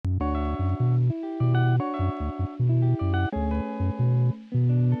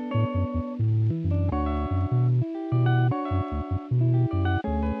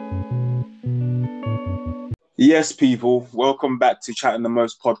Yes, people, welcome back to Chatting the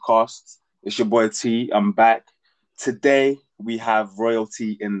Most podcast. It's your boy T. I'm back. Today we have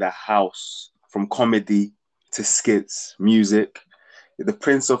royalty in the house, from comedy to skits, music. The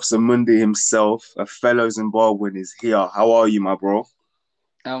Prince of Samundi himself, a fellow Zimbabwean, is here. How are you, my bro?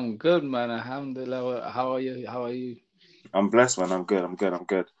 I'm good, man. Alhamdulillah. How are you? How are you? I'm blessed, man. I'm good. I'm good. I'm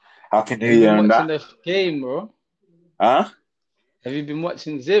good. Happy New Have you Year been and watching that. the game, bro? Huh? Have you been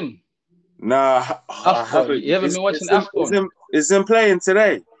watching Zim? Nah, I AFCON. haven't. You haven't Is been watching is him is AFCON? him is him playing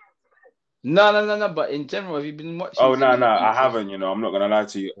today? No. But in general, have you been watching Oh Zim no, in no, the I beaches? haven't. I'm not gonna lie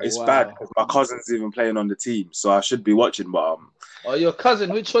to you. It's bad Wow. because my cousin's even playing on the team, so I should be watching. But Oh, your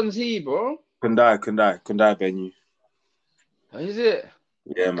cousin. Which one's he, bro? Kundai Benyu. Is it?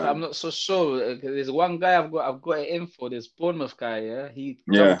 Yeah, I'm man. not so sure. There's one guy I've got it in for. This Bournemouth guy. Yeah, he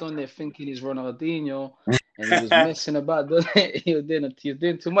Yeah, jumped on there thinking he's Ronaldinho, and he was messing about. Doing it. He was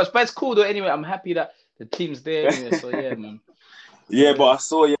doing too much. But it's cool though. Anyway, I'm happy that the team's there anyway. So yeah, man. yeah. So But yeah. I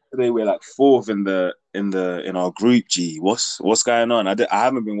saw yesterday we're like fourth in our group G. What's going on? I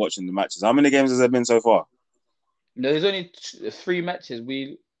haven't been watching the matches. How many games has there been so far? No, there's only three matches.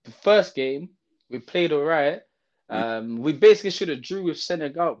 The first game we played all right. Mm. We basically should have drew with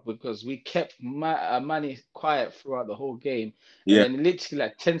Senegal because we kept Mane quiet throughout the whole game, and Yeah, then literally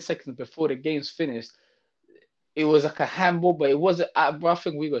like 10 seconds before the game's finished, it was like a handball, but it wasn't. I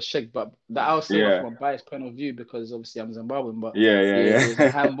think we got shanked, but that I was saying yeah, from a biased point of view because obviously I'm Zimbabwean. But yeah, yeah, it yeah, was a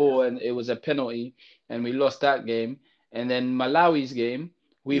yeah. handball and it was a penalty, and we lost that game. And then Malawi's game,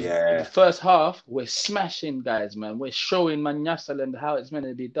 the Yeah, first half we're smashing guys, man. We're showing Manyasaland how it's meant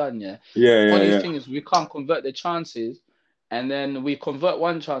to be done. Yeah. yeah, yeah, Only yeah. thing is we can't convert the chances. And then we convert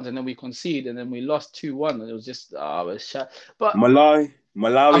one chance, and then we concede, and then we lost 2-1. And it was just, it was shat. But Malawi,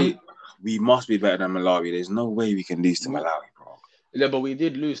 I'm we must be better than Malawi. There's no way we can lose to Malawi, bro. Yeah, but we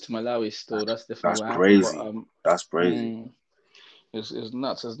did lose to Malawi still. That's definitely That's what happened. But crazy. That's crazy. mm, it's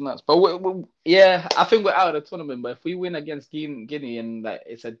nuts. It's nuts. But yeah, I think we're out of the tournament. But if we win against Guinea and like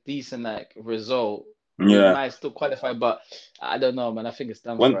it's a decent like result, we Yeah. might still qualify. But I don't know, man. I think it's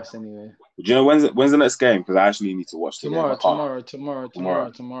done for When us anyway. do you know when's the next game? Because I actually need to watch the game. I Tomorrow, can't tomorrow, tomorrow, tomorrow.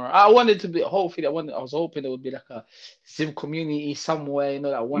 tomorrow, tomorrow. I wanted to be. Hopefully, I was hoping there would be like a Sim community somewhere.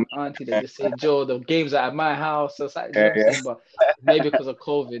 That one auntie that Yeah, just say, "Joe, the games are at my house." So it's like, you know yeah, what I'm yeah. saying? But maybe because of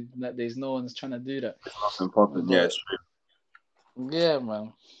COVID, that there's no one's trying to do that. Nothing popping. Yeah, But it's true. yeah,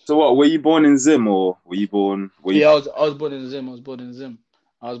 man. So what? Were you born in Zim or were you born? Were you Yeah, I was born in Zim. I was born in Zim.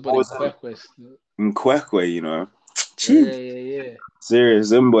 I was born what in was it? Kwekwe. In Kwekwe? Yeah, Chief. yeah, yeah. Serious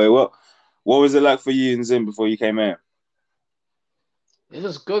Zim boy. What was it like for you in Zim before you came here? It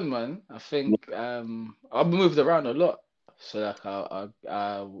was good, man. I think I've moved around a lot. So like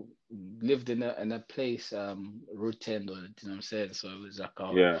I lived in a place Rutendo, you know what I'm saying? So it was like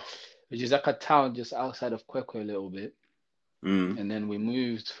Yeah. which is like a town just outside of Kwekwe a little bit. Mm. And then we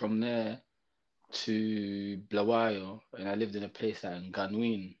moved from there to Blawayo, and I lived in a place like in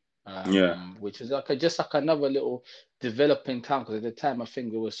Ganwin, Yeah. which is like just like another little developing town. Because at the time, I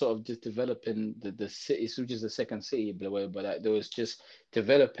think they were sort of just developing the city, which is the second city, Blawayo, but like, there was just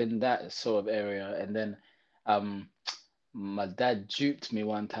developing that sort of area. And then, um, my dad duped me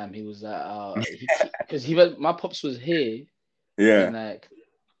one time. He was like, because my pops was here, Yeah. and like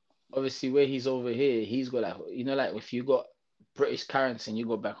obviously where he's over here, he's got like like if you got British currency and you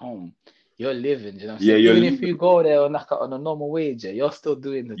go back home, you're living. You know what I'm Yeah. saying? You're Even if leaving. you go there on like on a normal wage, yeah, you're still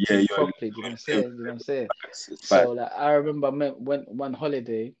doing the Yeah. thing You're properly. You know what I'm living. saying? You know what I'm saying? It's So fact. like I remember I went one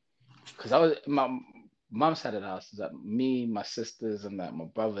holiday because I was my mum's side of the house is like me, my sisters, and like my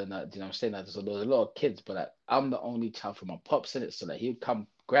brother, and that, you know what I'm saying? That so there was a lot of kids, but like I'm the only child from my pops in it, so like he'd come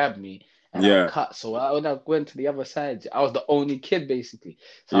grab me and I'll Yeah. cut. So when I went to the other side, I was the only kid basically.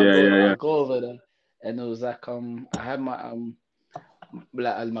 So Yeah. Yeah. I Yeah. go over there, and it was like I had my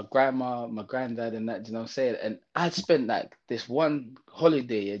like my grandma, my granddad, and that, you know what I'm saying? And I'd spent like this one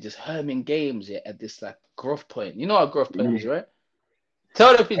holiday yeah, just herming games yeah, at this like growth point. You know what growth point is, Yeah. right?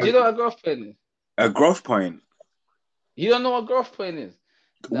 Tell the people, do you know what growth point is? A growth point. You don't know what growth point is?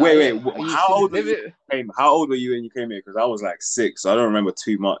 Nah, Wait, yeah. wait. You How should old were live you it. when you came? How old were you when you came here? Because I was like six, so I don't remember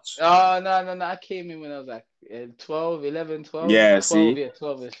too much. Oh, no. I came in when I was like 12, 11, 12, Yeah, 12, see, yeah,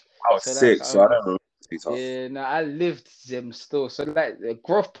 12-ish. I was So like, six, so I don't remember too tough. yeah, no, I lived them still. So like the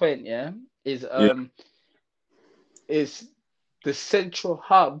growth point, yeah, is Yeah, um is the central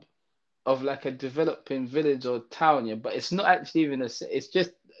hub of like a developing village or town, yeah, but it's not actually even it's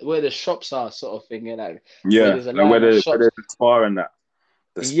just where the shops are sort of thing, yeah, like where yeah. there's a Like line of where shops. there's the spa and that,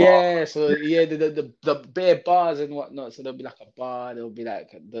 the spa. Yeah, so yeah, the bare bars and whatnot. So there'll be like a bar, there'll be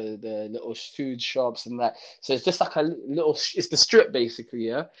like the little food shops and that. So it's just like a little, it's the strip basically,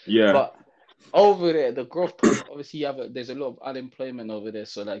 yeah. Yeah, But over there, the growth point, obviously there's a lot of unemployment over there.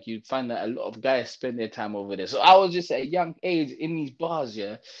 So like you find that a lot of guys spend their time over there. So I was just at a young age in these bars,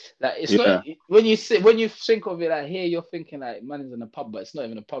 yeah. Like it's not Yeah, when you think of it like here, you're thinking like man is in a pub, but it's not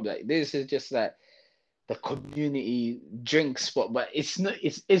even a pub. Like this is just like the community drink spot, but it's not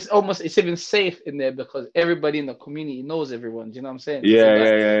it's almost it's even safe in there because everybody in the community knows everyone. Do you know what I'm saying? So yeah, like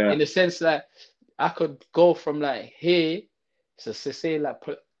yeah, yeah, yeah. in the sense that I could go from like here, so say like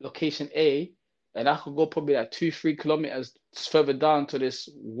location A, and I could go probably like 2-3 kilometers further down to this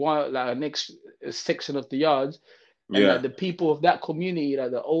one like next section of the yards, and like Yeah, the people of that community,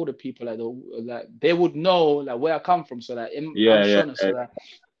 like the older people, like they would know like where I come from. So like I'm yeah, yeah, showing, so that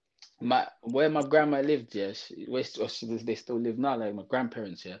my where my grandma lived, yeah, they still live now, like my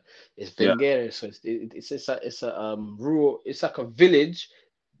grandparents, yeah, it's yeah, Vengere, so it's a rural, it's like a village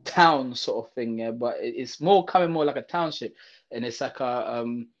town sort of thing, yeah, but it's more coming more like a township, and it's like a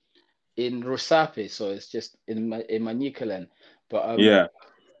in Rosape, so it's just in Manicaland, but yeah,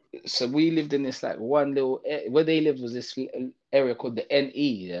 so we lived in this like one little where they lived was this area called the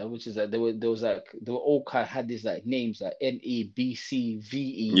NE, yeah, which is like there was like they were all kind of had these like names like NE, BC,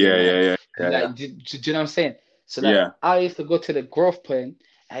 VE, yeah, and yeah, yeah, yeah, yeah, like do you know what I'm saying? So like yeah. I used to go to the growth point.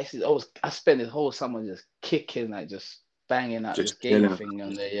 I used to always I spent the whole summer just kicking, like just banging out this Just game chilling. thing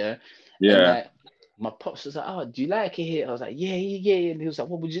on there, yeah. And Yeah, like my pops was like, "Oh, do you like it here?" I was like, "Yeah, yeah, yeah." Yeah." And he was like,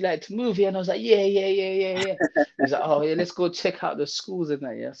 "What would you like to move here?" And I was like, "Yeah, yeah, yeah, yeah, yeah." He's like, "Oh yeah, let's go check out the schools in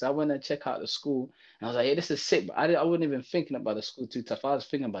there." Yeah, so I went and check out the school, and I was like, "Yeah, this is sick." But I wasn't even thinking about the school too tough. I was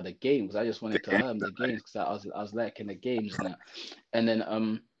thinking about the games. I just wanted to the games because I was liking the games and that. And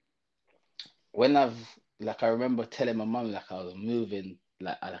then when I remember telling my mum like I was moving,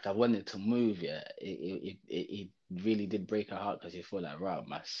 like I wanted to move. Yeah, it really did break her heart because she thought like, right,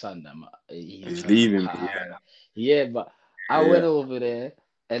 my son, he's he's trying to leaving me. cut Yeah, out. Yeah, but I went yeah. over there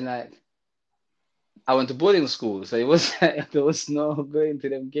and like. I went to boarding school, so it was there was no going to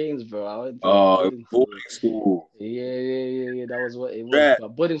them games, bro. I went to a Oh, boarding school. boarding school. Yeah. That was what it was. Stress,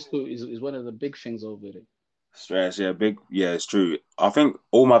 But boarding school is one of the big things over there. stress. Yeah, big. Yeah, it's true. I think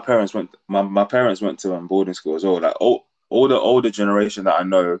all my parents went. My parents went to boarding school as well. Like all the older generation that I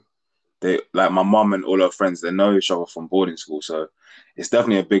know, they like my mum and all her friends. They know each other from boarding school, so it's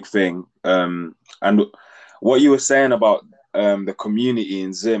definitely a big thing. And what you were saying about the community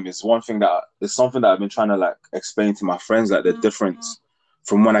in Zim is one thing that is something that I've been trying to like explain to my friends. Like the difference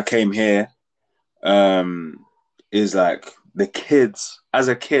from when I came here um is like the kids as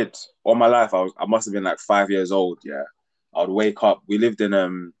a kid all my life I must have been like 5 years old. Yeah, I would wake up. We lived in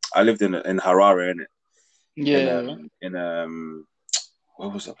I lived in Harare Yeah. in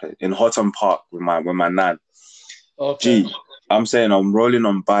what was that place in Houghton Park with my nan. Okay. Gee, I'm saying I'm rolling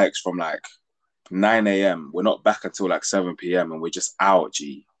on bikes from like 9 a.m. We're not back until like 7 p.m. and we're just out.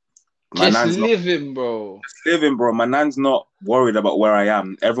 Gee, my Just nan's not living, bro. living, bro. My nan's not worried about where I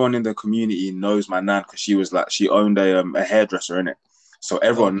am. Everyone in the community knows my nan because she was like she owned a hairdresser in it, so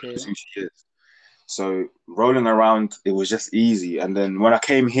everyone knows Okay. who she is. So rolling around, it was just easy. And then when I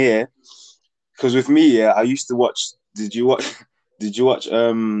came here, because with me, yeah, I used to watch. Did you watch? Did you watch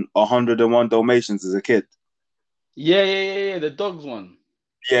 101 Dalmatians as a kid? Yeah. The dogs one.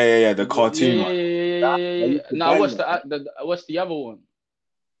 Yeah, yeah, yeah. The Yeah, cartoon yeah, one. yeah, I yeah. used to No, I bang watched that. I watched the other one.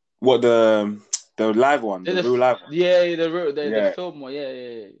 What the live one, the real live one. Yeah, the Yeah, film one.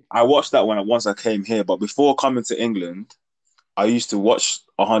 Yeah. I watched that one once I came here. But before coming to England, I used to watch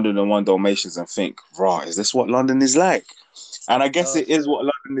 101 Dalmatians and think, right, is this what London is like? And I guess Oh, it is fair. what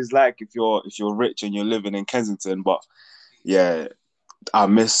London is like if you're rich and you're living in Kensington. But yeah, I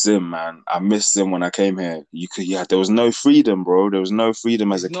miss him, man. I missed him when I came here. There was no freedom, bro. There was no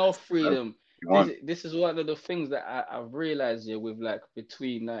freedom as There's a kid. no freedom. You This want? this is one of the things that I've realized here with like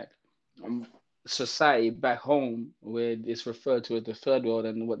between like um, society back home where it's referred to as the third world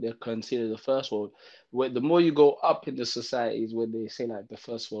and what they consider the first world. Where the more you go up in the societies where they say like the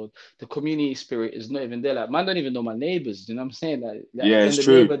first world, the community spirit is not even there. Like man don't even know my neighbors. You know what I'm saying? Yeah, And it's the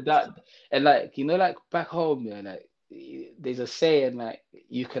true. neighbor that and like like back home, yeah, like there's a saying like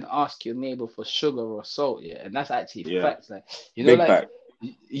you can ask your neighbor for sugar or salt, yeah, and that's actually Yeah, facts. Like big like back.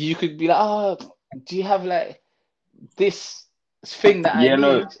 you could be like, oh, do you have like this thing that I Yeah,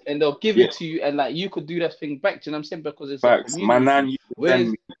 no, need? And they'll give yeah, it to you, and like you could do that thing back. Do you know what I'm saying? Because it's a facts. My community nan thing. used to send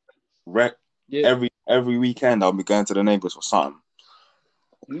Whereas, me rec yeah, every weekend. I'll be going to the neighbors for something.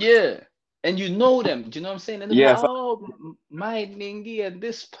 yeah, and you know them. Do you know what I'm saying? And they'll be like, Yeah, oh, my Ningy and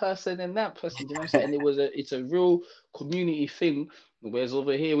this person and that person. Do you know what I'm saying? And it's a real community thing. Whereas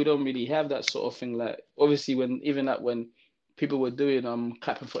over here, we don't really have that sort of thing. Like obviously, when even like when people were doing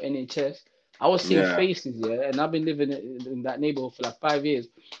clapping for NHS. I was seeing Yeah. faces, yeah, and I've been living in that neighborhood for like 5 years,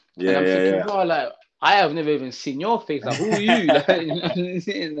 and Yeah, I'm yeah, thinking, yeah. bro, like I have never even seen your face. Like, who are you? Like, you know what I'm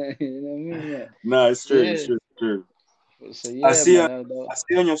saying? Like, you know what I mean? Like, No, it's true. It's yeah. true. It's true. So I yeah, see. man. I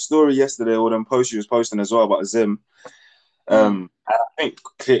see on your story yesterday, or them posts you was posting as well about Zim. Mm. And I think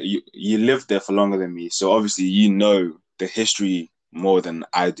you lived there for longer than me, so obviously you know the history more than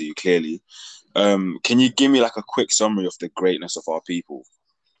I do. Clearly, can you give me like a quick summary of the greatness of our people?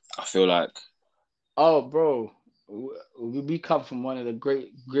 I feel like, Oh, bro, we come from one of the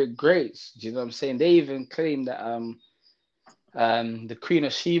greats. Do you know what I'm saying? They even claim that the Queen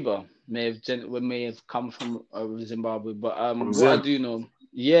of Sheba may have come from Zimbabwe. But from what I Zim. do know,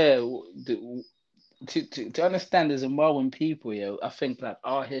 yeah, to understand the Zimbabwean people, yeah, I think that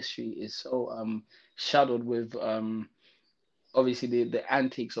our history is so shadowed with obviously the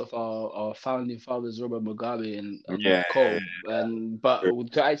antics of our founding fathers, Robert Mugabe and Yeah, Co. And but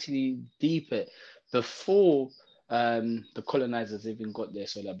to actually deep it, before the colonizers even got there,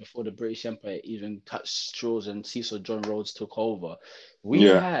 so that before the British Empire even touched straws and Cecil John Rhodes took over, we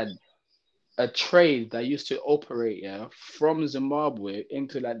yeah. had a trade that used to operate, yeah, from Zimbabwe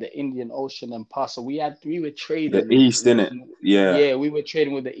into like the Indian Ocean and past. So we were The trading East, with, innit? Yeah, yeah, we were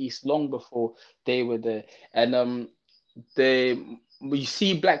trading with the East long before they were there. And the we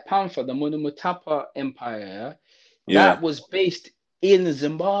see Black Panther, the Monomotapa Empire, yeah. that was based in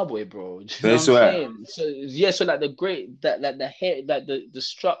Zimbabwe, bro. Do you know They what I'm swear. saying? So yeah, so like the great that like the hair, like the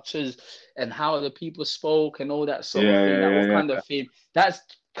structures and how the people spoke and all that sort of Yeah, thing, yeah, that yeah, what yeah. kind of thing that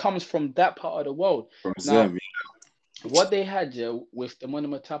comes from that part of the world. From Now, Zim. what they had, yeah, with the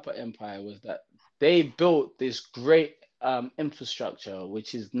Monomotapa Empire was that they built this great infrastructure,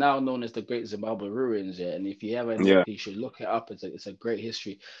 which is now known as the Great Zimbabwe Ruins. Yeah, and if you haven't Yeah. looked, you should look it up. It's a great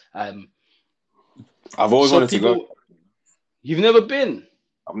history. Um, I've always so wanted to go. people, you've never been,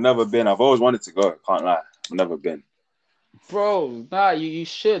 I've never been. I've always wanted to go. Can't lie. I've never been. bro. Nah, you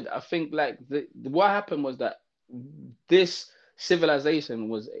should. I think like what happened was that this civilization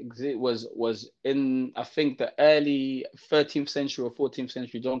was in, I think, the early 13th century or 14th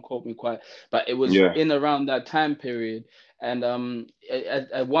century. Don't quote me quite, but it was Yeah. in around that time period. And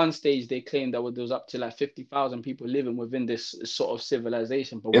at one stage they claimed that there was up to like 50,000 people living within this sort of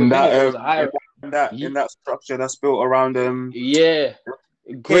civilization, but In within that it there was a in hierarchy. in that structure that's built around Yeah,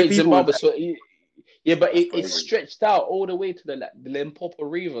 Cape Great people. Zimbabwe. So yeah, but That's it crazy. stretched out all the way to the Limpopo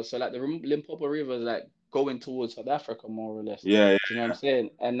River. So like the Limpopo River is like going towards South Africa more or less. Yeah, Do you know what I'm saying?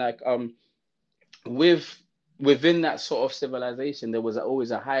 And like with within that sort of civilization, there was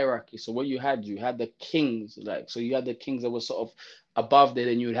always a hierarchy. So what you had the kings, like so you had the kings that were sort of above there,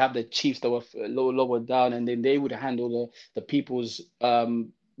 then you would have the chiefs that were lower down, and then they would handle the people's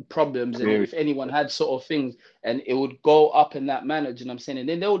problems, and yeah. if anyone had sort of things, and it would go up in that manner. Do you know what I'm saying? And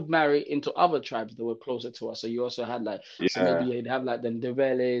then they would marry into other tribes that were closer to us. So you also had like, so maybe Yeah, you'd have like the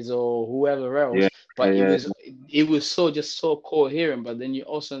Ndeveles or whoever yeah, else, but yeah, it was so just so coherent. But then you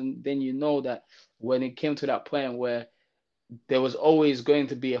also then you know that when it came to that point where there was always going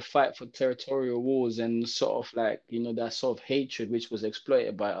to be a fight for territorial wars and sort of like, you know, that sort of hatred which was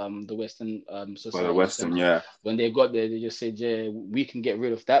exploited by the Western for the society, in Western, terms of yeah, when they got there, they just said, yeah, we can get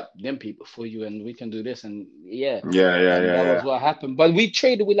rid of them people for you, and we can do this, and yeah. yeah, yeah, And yeah, that yeah. was what happened. But we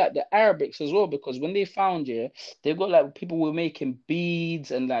traded with like the Arabics as well, because when they found, yeah, they got like people were making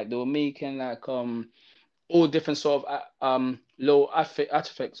beads, and like they were making like all different sort of low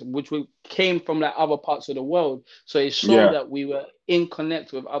artifacts which came from like other parts of the world. So it showed Yeah. that we were in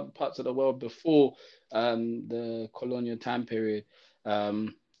connect with other parts of the world before the colonial time period.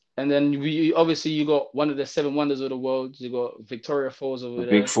 Um, and then we obviously you got one of the seven wonders of the world. You got Victoria Falls The over big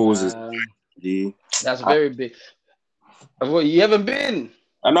there. falls is the. That's very big. Well, you haven't been.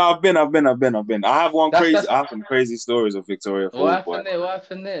 I know I've been. I have one crazy. That's I have some crazy stories of Victoria what Falls, boy. happened there. What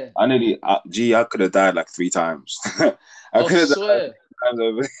happened there? I nearly, I could have died like 3 times. I Oh, could have died like swear. 3 times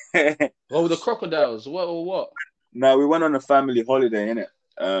over there. What with the crocodiles? What or what? No, we went on a family holiday, innit?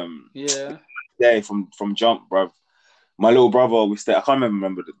 Um, Yeah. Day from jump, bro. My little brother, we stayed. I can't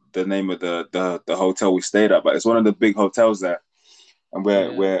remember the name of the hotel we stayed at, but it's one of the big hotels there. And Yeah.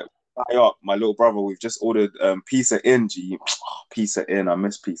 we're high up. My little brother, we've just ordered pizza in. G, pizza in. I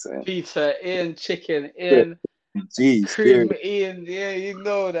miss pizza in. Pizza in, chicken in, G, spirit cream in. Yeah, you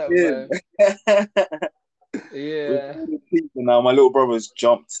know that, in. man. We've Yeah. ordered pizza now. My little brother's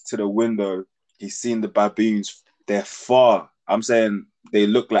jumped to the window. He's seen the baboons. They're far. I'm saying they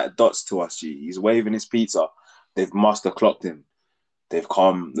look like dots to us. G. He's waving his pizza. They've master clocked him. They've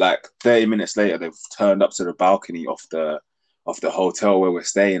come like 30 minutes later. They've turned up to the balcony of the hotel where we're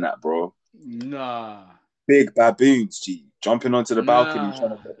staying at, bro. Nah. Big baboons, G. jumping onto the balcony trying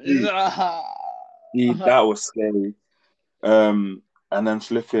Nah, to get food. nah. That was scary. And then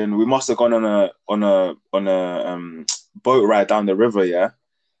flipping, we must have gone on a boat ride down the river. Yeah,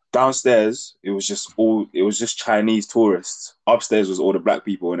 downstairs it was just Chinese tourists. Upstairs was all the black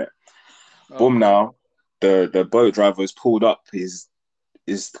people in it. Boom! Okay. Now the boat driver has pulled up. He's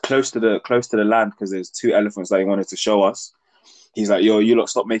is close to the land because there's two elephants that he wanted to show us. He's like, yo, you lot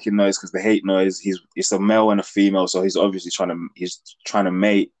stop making noise because they hate noise. It's a male and a female, so he's trying to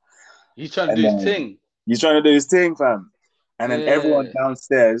mate, He's trying to do and his then thing. he's trying to do his thing, fam. And then everyone Yeah.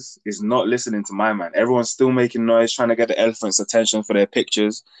 downstairs is not listening to my man. Everyone's still making noise, trying to get the elephants' attention for their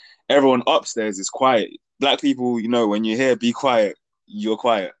pictures. Everyone upstairs is quiet. Black people, when you hear be quiet, you're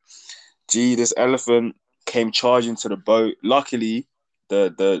quiet. Gee, this elephant came charging to the boat. Luckily,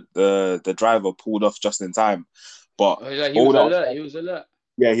 the driver pulled off just in time. But Oh, like he all was that was alert. He was alert.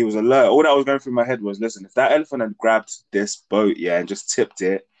 yeah, he was alert. All that was going through my head was, listen, if that elephant had grabbed this boat, yeah, and just tipped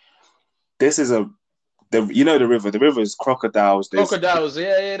it, this is the river. The river is crocodiles. Crocodiles.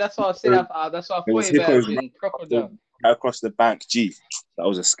 Yeah, yeah. That's what I said. That's what I There thought was about hippos everything. Crocodile. right across the bank. Gee, that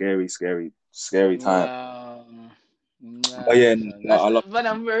was a scary, scary, scary time. Wow. But Nah, yeah, fam. no, That's I love man.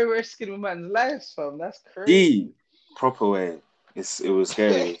 I'm very risking with man's life, fam. That's Gee, crazy. proper way. It was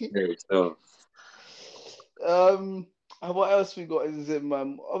scary. It was scary. So um, what else we got in Zim,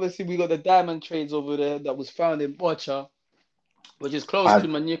 man? Obviously, we got the diamond trades over there that was found in Bocha, which is close I to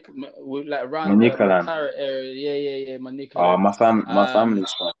like around the Manicaland. Matara area. Yeah, Manikaland. My Um,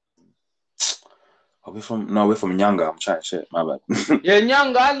 family's from. Are we from? No, we're from Nyanga. I'm trying shit. My bad. yeah,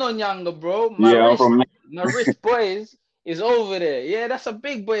 Nyanga, I know Nyanga, bro. Yeah, I'm from. My wrist boys is over there. Yeah, that's a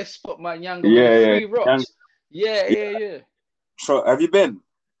big boy spot, man. Nyanga with the Yeah, three Nyanga. rocks. Yeah, Yeah. yeah, yeah. So, have you been?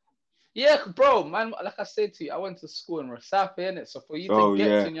 Yeah, bro, man. Like I said to you, I went to school in Rosafe, innit? So for you to Oh get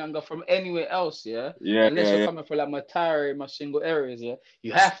to yeah, Nyanga from anywhere else, yeah, yeah, unless yeah, you're yeah. coming from like Matari, Mashingo areas, yeah,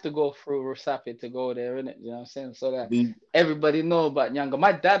 you have to go through Rosafe to go there, innit? You know what I'm saying? So that The- everybody know about Nyanga.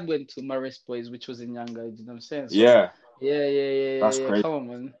 My dad went to Maris Boys, which was in Nyanga. You know what I'm saying? So yeah, that's yeah. crazy. Come on,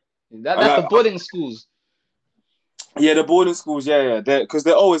 man. That's the Like, boarding schools. yeah, the boarding schools, yeah, because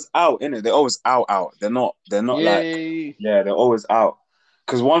they're always out, innit? They're always out. They're not Yeah, like, yeah, yeah, they're always out.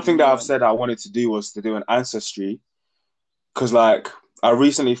 Because one thing that yeah. I've said I wanted to do was to do an ancestry. Because like I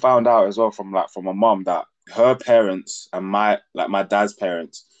recently found out as well from my mom that her parents and my dad's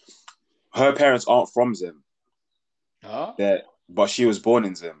parents, her parents aren't from Zim. Huh? But she was born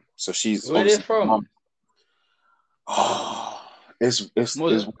in Zim, so she's Where they obviously my from? mom. Oh, it's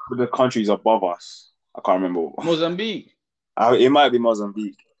Moz- one of the countries above us. I can't remember. Mozambique, It might be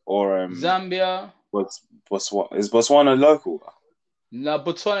Mozambique or Zambia. what's Botswana? Is Botswana local? Now,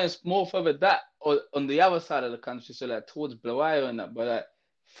 Botswana is more further that or on the other side of the country, so like towards Bulawayo and that. But like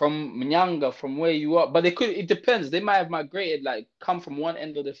from Mnyanga, from where you are, but they could. It depends. They might have migrated, like come from one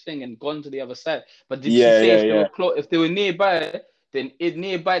end of the thing and gone to the other side. But did she Yeah, say yeah, if they yeah, were close, if they were nearby, then it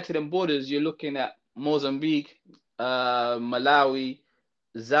nearby to them borders, you're looking at Mozambique, Malawi,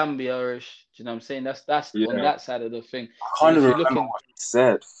 Zambia. Do you know what I'm saying? That's on yeah. that side of the thing. I Then can't if even you're remember looking, what he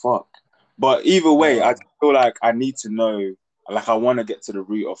said. Fuck. But either way, I uh, just feel like I need to know. Like I want to get to the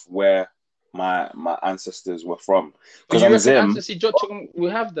root of where my ancestors were from. Because you I'm reckon Zim. Ancestry Jot we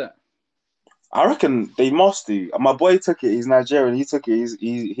have that? I reckon they must do. My boy took it. He's Nigerian. He took it.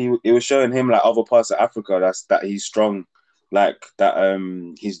 It was showing him like other parts of Africa that he's strong, like that.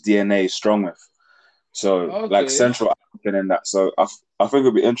 His DNA is strong with. So like Okay. Central African and that. So I think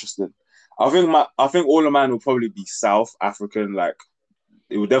it'll be interesting. I think all of mine will probably be South African. Like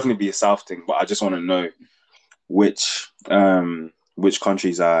it will definitely be a South thing. But I just want to know which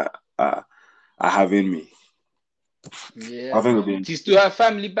countries I have in me. I Yeah, think it'll man. be Do you still have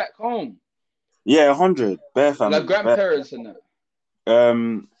family back home? yeah, 100 bare Like family, bare. grandparents and that?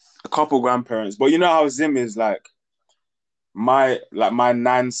 A couple grandparents, but you know how Zim is like my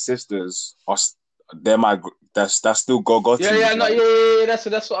nan's sisters they're that's still Yeah, Gogotis, no, like yeah.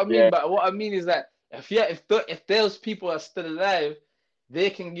 That's what I mean. yeah, But what I mean is that if those people are still alive, they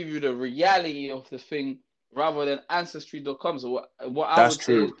can give you the reality of the thing rather than ancestry.com. So what I that's would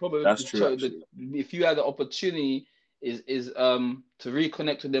say is true, probably that's true actually. if you had the opportunity is to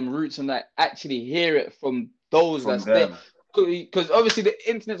reconnect with them roots and like actually hear it from those From that's there. them. Because obviously the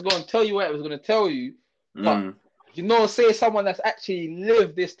internet's going to tell you what it was going to tell you, but Mm. say someone that's actually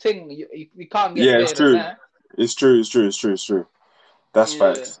lived this thing, you can't get Yeah, it's better than true. that. It's true. That's Yeah,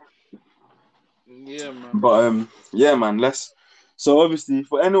 facts. yeah, man. But yeah, man. So obviously,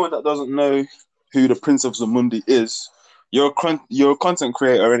 for anyone that doesn't know who the Prince of Zamundi is, you're a content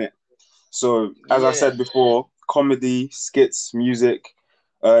creator in it. So as I Yeah. said before, comedy, skits, music.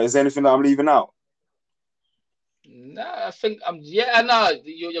 Is there anything that I'm leaving out? Nah, I think yeah, no,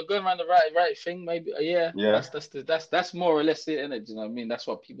 you're going around the right thing, maybe. Yeah, Yeah. that's more or less it, innit? You know what I mean? That's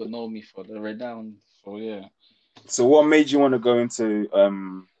what people know me for, the renown. So yeah. So what made you want to go into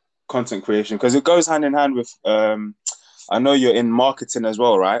content creation? Because it goes hand in hand with I know you're in marketing as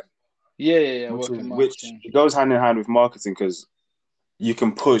well, right? Yeah, Which is working which marketing. it goes hand in hand with marketing because you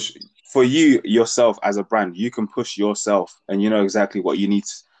can push for you yourself as a brand, you can push yourself and you know exactly what you need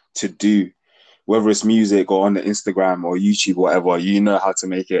to do, whether it's music or on the Instagram or YouTube, whatever, you know how to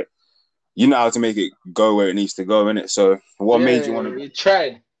make it go where it needs to go, innit? So what made Yeah, you want to you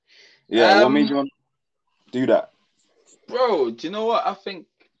try. what made Um, you want to do that? bro, do you know what? I think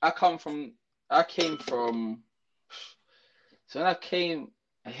I came from. So when I came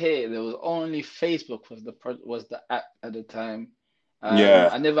here, there was only Facebook was the app at the time. Yeah.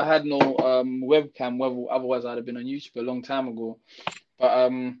 I never had no webcam. Otherwise, I'd have been on YouTube a long time ago. But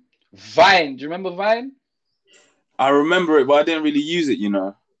Vine, do you remember Vine? I remember it, but I didn't really use it, you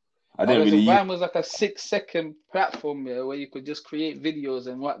know. I didn't Okay, so really use Vine was like a 6 second platform, yeah, where you could just create videos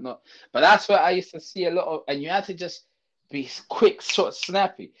and whatnot. But that's where I used to see a lot of, and you had to just be quick, short,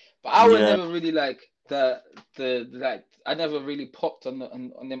 snappy. But I was Yeah, never really like like I never really popped on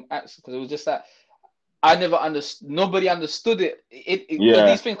them apps because it was just that I never understood. Nobody understood it. Because yeah,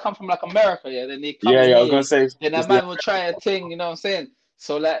 these things come from like America, yeah. Then they come yeah, in yeah. I was here, gonna say then a it's the man will try a thing. You know what I'm saying?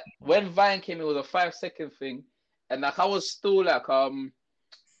 So like when Vine came, it was a 5 second thing, and like I was still like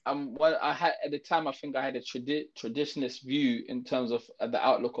well, I had at the time, I think I had a traditionalist view in terms of the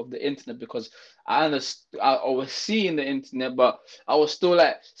outlook of the internet because I understood, I was seeing the internet, but I was still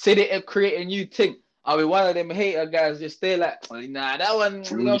like, say they create a new thing. I'll be one of them hater guys just there like, "Oh, nah, that one,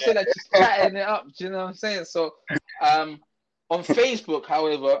 you know what I'm saying? Like just chatting it up, do you know what I'm saying? So, um, on Facebook,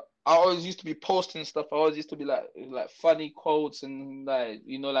 however, I always used to be posting stuff. I always used to be like funny quotes and like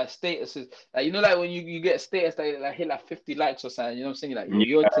like statuses. Like like when you get status like hit like 50 likes or something, you know what I'm saying? Like yeah,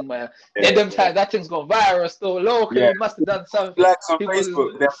 your thing man. Then yeah, them yeah. times that thing's gone viral still local, Yeah. you must have done something. Likes on People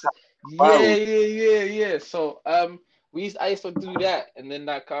Facebook, they're yeah, viral. yeah. So I used to do that and then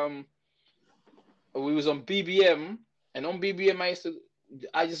like we was on BBM and on BBM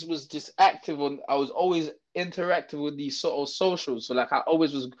I just was just active on I was always interactive with these sort of socials. So like I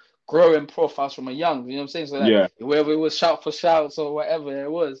always was growing profiles from a young, you know what I'm saying? So like Yeah, whether it was shout for shouts or whatever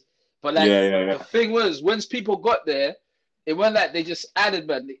it was. But like yeah, yeah, the yeah, thing was once people got there, it wasn't like they just added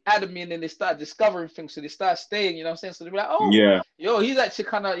man, they added me and then they started discovering things. So they started staying, you know what I'm saying? So they were like, oh, yeah, yo, he's actually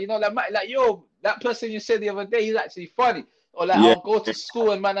kind of, like yo, that person you said the other day, he's actually funny. Or like yeah, I'll go to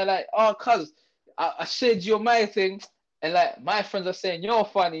school and man are like, oh cuz I shared your my thing, and like my friends are saying you're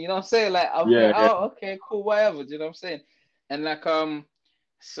funny, you know what I'm saying? Like I'm like, yeah, yeah. oh okay, cool, whatever, do you know what I'm saying? And like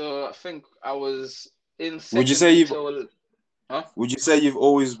so I think I was in Would you say secondary you've till huh? would you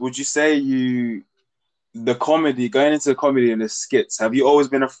say you the comedy going into comedy and the skits, have you always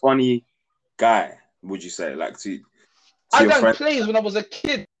been a funny guy, would you say? Like to I your done friends? plays when I was a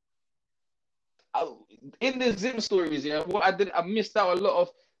kid. I, in the Zim stories, yeah, what I missed out a lot of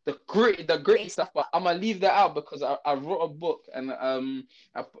the gritty stuff, but I'm gonna leave that out because I wrote a book and I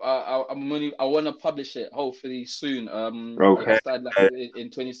want to publish it hopefully soon. I Okay. started like in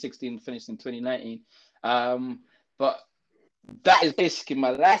 2016, finished in 2019. Um, but that is basically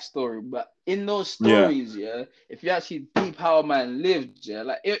my life story. But in those Yeah. stories, yeah, if you actually deep how a man lived, yeah,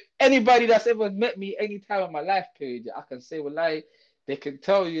 like anybody that's ever met me any time in my life period, yeah, I can say, well, like they can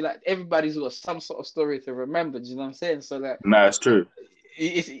tell you, like everybody's got some sort of story to remember. Do you know what I'm saying? So like, No, it's true.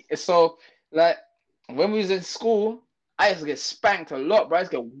 so like when we was in school. I used to get spanked a lot, bro. I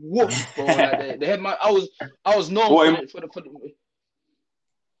used to get whooped, bro. Like they had my, I was known What for the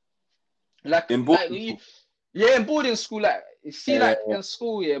in like boarding school? yeah, in boarding school, like you see, Yeah, like in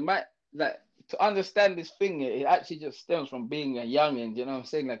school, yeah, like to understand this thing, it actually just stems from being a youngin. You know what I'm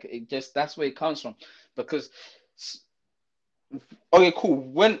saying? Like it just that's where it comes from. Because okay, cool.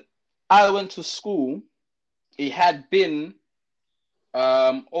 When I went to school, it had been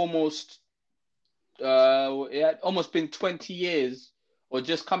almost it had almost been 20 years or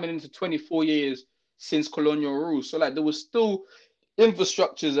just coming into 24 years since colonial rule. So like there was still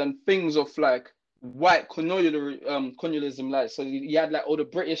infrastructures and things of like white colonialism, like so you had like all the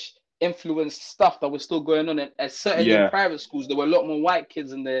British influenced stuff that was still going on, and certainly in yeah, private schools there were a lot more white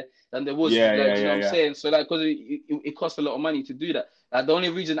kids in there than there was yeah, like yeah, you know yeah, what I'm yeah. saying. So like because it cost a lot of money to do that. Like the only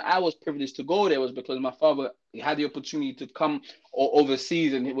reason I was privileged to go there was because my father had the opportunity to come or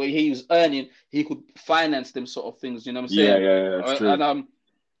overseas, and where he was earning, he could finance them sort of things. You know what I'm Yeah, saying? yeah, yeah, it's true. And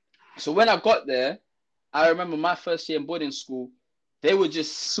so when I got there, I remember my first year in boarding school, they were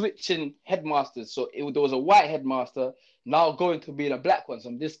just switching headmasters. So there was a white headmaster, now going to be the black ones.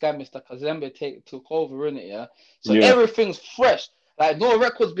 And this guy, Mr. Kazembe, took over in it, yeah. So Yeah. everything's fresh. Like no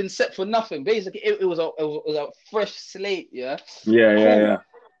record's been set for nothing. Basically, it was a fresh slate, yeah. Yeah, yeah, Cool. yeah.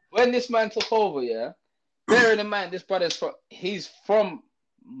 When this man took over, yeah, bearing in mind this brother's he's from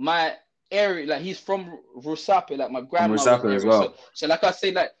my area, like he's from Rusape, like my From grandmother's Rusape as area. well. So like I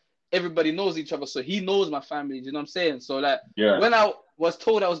say, like everybody knows each other, so he knows my family. You know what I'm saying? So like Yeah. when I was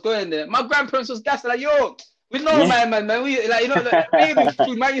told I was going there, my grandparents was gassed like, yo, we know man. We like like baby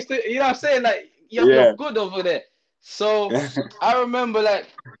food, man used to, you know what I'm saying? Like you're good over there. So I remember like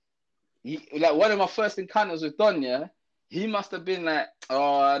one of my first encounters with Don, yeah. He must have been like,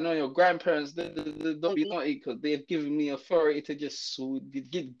 oh, I know your grandparents don't be naughty because they've given me authority to just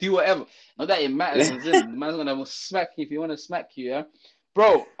do whatever. Not that it matters. Man's gonna smack you if you want to smack you, yeah.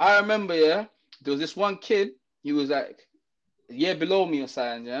 Bro, I remember, yeah, there was this one kid, he was like a year below me or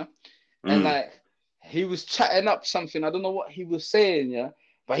something, yeah. And like he was chatting up something. I don't know what he was saying, yeah.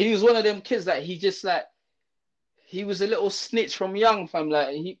 But he was one of them kids that he just like, he was a little snitch from young, fam.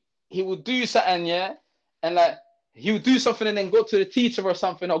 Like he would do something, yeah, and like he would do something and then go to the teacher or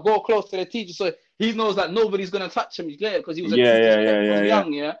something, or go close to the teacher, so he knows that nobody's gonna touch him, yeah, because he was a teacher's pet from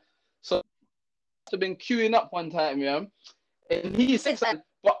young, yeah. So must have been queuing up one time, yeah, and he said something,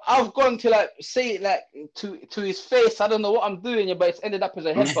 but I've gone to like say it like to his face. I don't know what I'm doing, yeah, but it's ended up as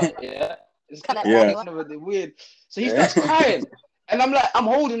a headbutt, yeah. It's kind of weird. So he starts crying. And I'm like, I'm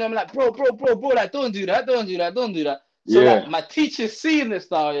holding him like, bro, like, don't do that. So like, my teacher's seeing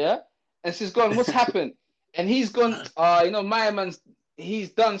this now, yeah? And she's going, what's happened? And he's gone, my man's,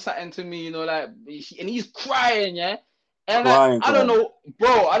 he's done something to me, like, and he's crying, yeah? And like, I don't know,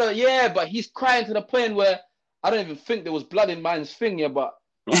 bro, but he's crying to the point where I don't even think there was blood in man's finger, but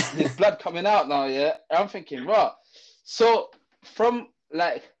there's blood coming out now, yeah? And I'm thinking, right. So from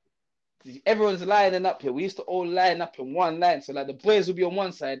like, everyone's lining up here. We used to all line up in one line. So like the boys would be on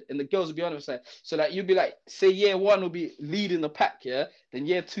one side and the girls would be on the other side. So like you'd be like, say year one would be leading the pack, yeah. Then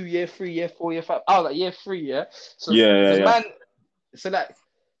year 2, year 3, year 4, year 5. Oh, like year 3, yeah. So man, so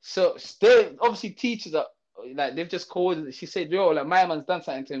they obviously teachers are like they've just called. She said, yo, like my man's done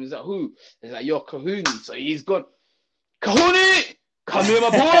something to him. He's like, who? He's like, yo, Kahuni. So he's gone, Kahuni, come here, my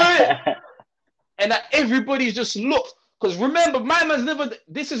boy. And like everybody's just looked. Because remember, my man's never.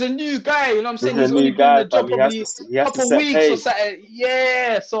 This is a new guy, you know what I'm saying? He's only been in the job probably a couple weeks or something.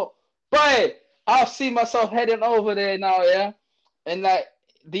 Yeah. So, boy, I've seen myself heading over there now, yeah. And like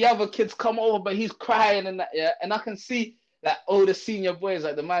the other kids come over, but he's crying and that, yeah. And I can see like all the senior boys,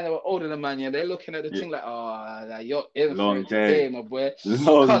 like the man that were older than man, yeah, they're looking at the thing like, oh, like, you're in for it today, my boy.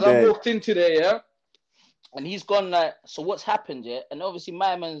 Because I walked into there, yeah, and he's gone like, so what's happened, yeah? And obviously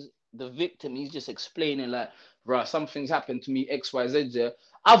my man's the victim. He's just explaining like, bro, something's happened to me, XYZ, yeah.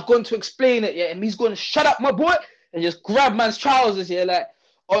 I've gone to explain it, yeah, and he's going to shut up, my boy, and just grab man's trousers, yeah, like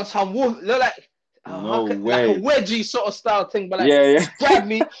on some wolf, like like a wedgie sort of style thing, but like grab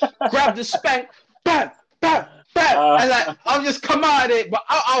me, grab the spank, bam, bam, bam, and like I've just come out of it, but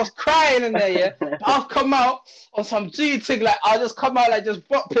I was crying in there, yeah. But I've come out on some G thing, like I'll just come out like just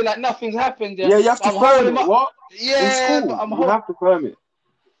bopping like nothing's happened, yeah. Yeah, you have to firm it. What? Yeah, but you have to firm it.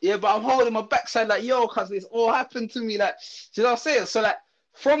 Yeah, but I'm holding my backside like, yo, cause it's all happened to me. Like, you know what I'm saying? So like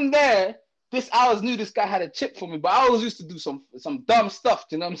from there, I always knew this guy had a chip for me, but I always used to do some dumb stuff.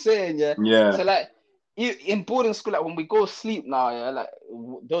 You know what I'm saying? Yeah. Yeah. So like in boarding school, like when we go sleep now, yeah, like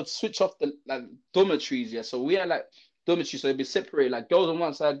they'll switch off the like dormitories, yeah. So we had like dormitories, so it'd be separated, like girls on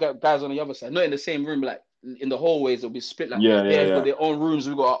one side, guys on the other side, not in the same room, like in the hallways, it'll be split. Like they've got their own rooms,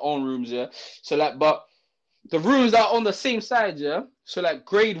 we got our own rooms, yeah. So like, but the rooms are on the same side, yeah. So like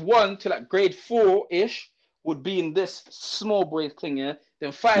grade 1 to like grade 4-ish would be in this small boy thing, yeah.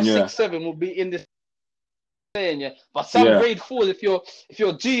 Then 5, 6, 7 would be in this thing, yeah. But some grade 4s, if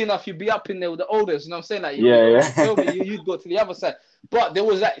you're G enough, you'd be up in there with the oldest. You know what I'm saying? Like you'd go to the other side. But there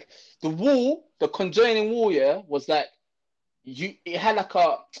was like the wall, the conjoining wall, yeah, was like it had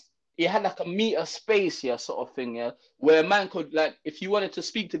like a meter space, yeah, sort of thing, yeah, where a man could, like, if you wanted to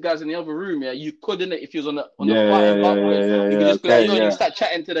speak to guys in the other room, yeah, you couldn't. If you was on the you could just be like, yo, and you start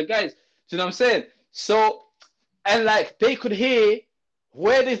chatting to the guys. Do you know what I'm saying? So, and like they could hear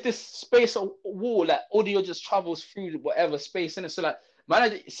where there's this space or wall, like audio just travels through whatever space in it. So like,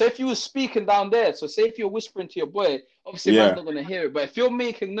 man, so if you were speaking down there, so say if you're whispering to your boy, obviously man's not gonna hear it. But if you're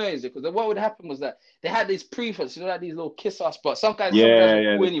making noise, because what would happen was that they had these prefers, you know, like these little kiss ass spots. Some guys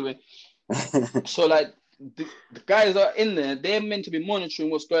were cool anyway. So like the guys are in there, they're meant to be monitoring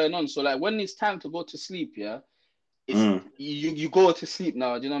what's going on. So like when it's time to go to sleep, yeah, it's you go to sleep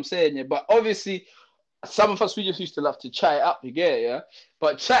now. Do you know what I'm saying? Yeah, but obviously some of us, we just used to love to chat it up, you get it, yeah.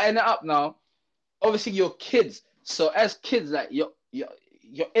 But chatting it up now, obviously you're kids. So as kids, like you're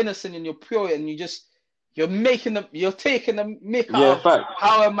innocent and you're pure, and you're taking the mick Yeah, out of fact.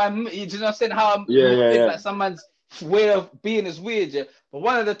 how am I, you know what I'm saying? How Yeah, you yeah, think yeah. like someone's way of being is weird, yeah. But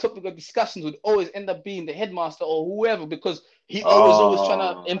one of the topic of discussions would always end up being the headmaster or whoever, because he always trying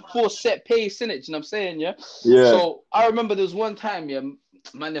to Oh, enforce set pace in it. You know what I'm saying? Yeah. yeah. So I remember there was one time, yeah,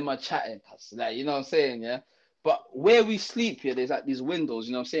 man, them are chatting, like, you know what I'm saying, yeah. But where we sleep here, there's like these windows,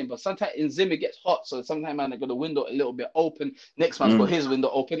 you know what I'm saying? But sometimes in Zim it gets hot, so sometimes man, I got the window a little bit open. Next man's got Mm, his window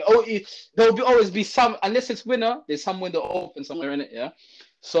open. Oh, there'll always be some, unless it's winter, there's some window open somewhere in it, yeah.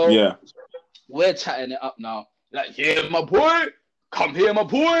 So yeah. we're chatting it up now. Like, yeah, my boy, come here, my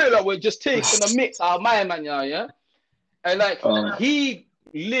boy. Like, we're just taking the mix out of my man, yeah. And like Um, he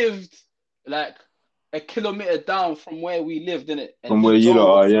lived like a kilometer down from where we lived in it, and from where you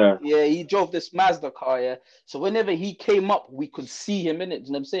lot are, yeah. he drove this Mazda car, yeah. So whenever he came up, we could see him in it. You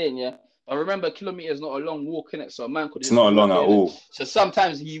know what I'm saying, yeah. I remember a kilometer is not a long walk in it, so a man could It's just not long walk at in it. all. So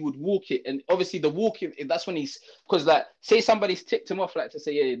sometimes he would walk it, and obviously the walking, that's when he's, because like say somebody's ticked him off, like to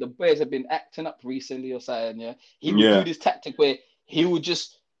say, yeah, the boys have been acting up recently or something, yeah. He would do Yeah. this tactic where he would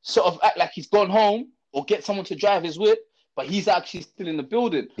just sort of act like he's gone home or get someone to drive his whip, but he's actually still in the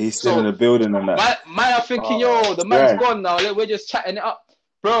building. He's still in So the building and that. my are thinking, Oh, yo, the man's stress. gone now. We're just chatting it up,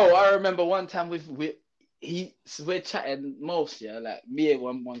 bro. I remember one time we're chatting most, yeah, like me and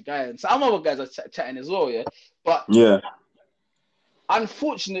one guy, and some other guys are chatting as well, yeah. But Yeah.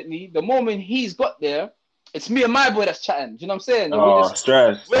 unfortunately, the moment he's got there, it's me and my boy that's chatting. Do you know what I'm saying? Yeah, Oh,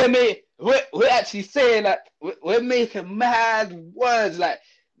 stress. we're actually saying like we're making mad words. Like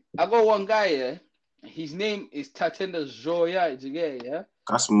I got one guy, yeah. His name is Tatenda Joya, yeah.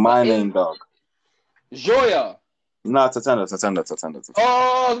 That's But my in name, dog. Joya. Nah, Tatanda.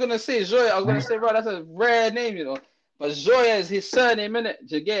 Oh, I was gonna say Joya. I was gonna say, bro, that's a rare name, you know. But Joya is his surname, innit?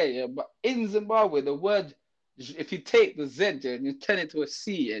 Jagay, yeah. But in Zimbabwe, the word, if you take the Z, yeah, and you turn it to a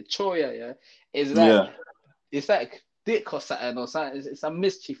C, yeah, Choya, yeah, is like, Yeah. it's like dick or something. It's a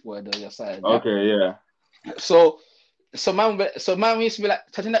mischief word or something, yeah. Okay, yeah. So, so man used to be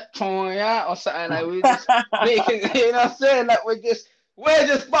like touching that Choya or something, like we just making, you know what I'm saying? Like we're just,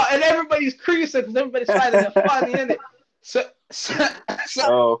 and everybody's creasing because everybody's finding it funny, innit? So, so, so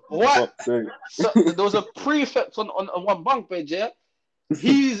Oh, for what? fuck's sake. So there was a prefect on one bunk bed, yeah.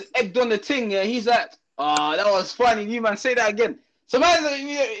 He's egged on the thing, yeah. He's like, oh, that was funny. You man, say that again. So man,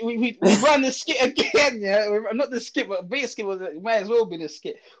 we run the skit again, yeah. Not the skit, but base skit it might as well be the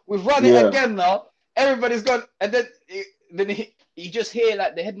skit. We've run it Yeah. again now. Everybody's gone, and then you just hear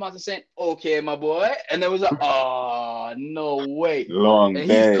like the headmaster saying, "Okay, my boy," and there was like, "Oh, no way." Long And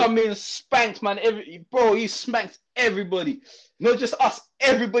he's day. come in spanked, man. He spanked everybody, not just us.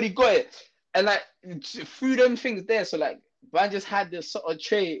 Everybody got it, and like through them things there. So like, man just had this sort of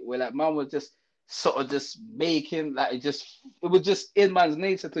trait where like man was just sort of just making like it was just in man's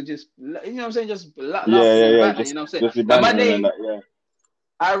nature to just, you know what I'm saying, just laugh Yeah, yeah, and yeah. banter. You know what I'm saying? Just be And my bantering and name, that, yeah.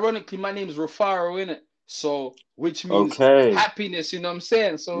 ironically, my name is Rufaro in it, so which means Okay. happiness. You know what I'm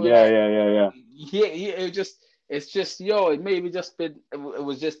saying? So Yeah, like, yeah, yeah, yeah. yeah, it's just yo, it maybe just been it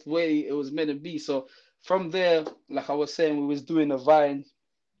was just the way it was meant to be. So from there, like I was saying, we was doing the Vine,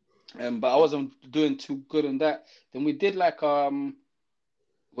 but I wasn't doing too good on that. Then we did like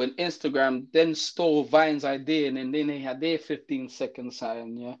when Instagram then stole Vine's idea, and then they had their 15 seconds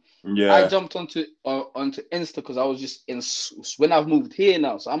sign, yeah. I Yeah. jumped onto Insta because I was just when I've moved here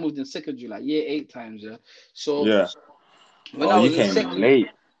now, so I moved in secondary like year 8 times, yeah. So Yeah. when Oh, I you was in came secondary, late.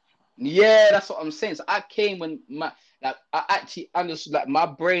 yeah, that's what I'm saying. So I came when I actually understood like my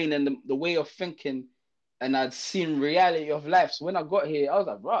brain and the way of thinking, and I'd seen reality of life. So when I got here, I was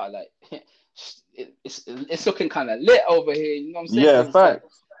like, bro, like it's looking kind of lit over here. You know what I'm saying? Yeah, Because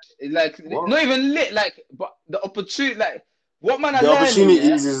it's fact. like What? not even lit, like, but the opportunity, like what man are The learning, yeah,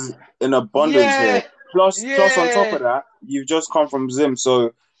 opportunities is in abundance here. yeah, Plus on top yeah. of that, you've just come from Zim,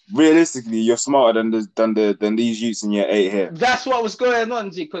 so realistically, you're smarter than these youths in year 8 here. That's what was going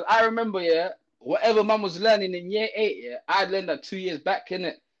on, G. Because I remember, yeah, whatever man was learning in year 8, yeah, I'd learned that 2 years back, in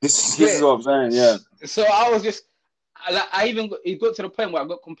it. This is Yeah. what I'm saying. Yeah. So I was just, I even it got to the point where I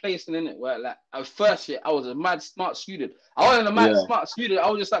got complacent in it. Where like at first, yeah, I was a mad smart student. I wasn't a mad Yeah. smart student. I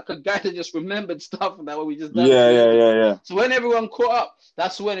was just like a guy that just remembered stuff that what we just done Yeah. 2 years Yeah. ago. Yeah. Yeah. So when everyone caught up,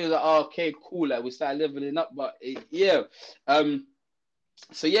 that's when it was like, oh, okay, cool. Like we started leveling up. But yeah,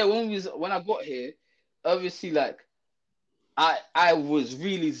 so yeah, when I got here, obviously like. I was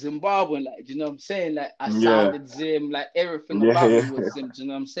really Zimbabwean, like, you know what I'm saying? Like, I Yeah. sounded Zim, like, everything Yeah. about me Yeah. was Zim, you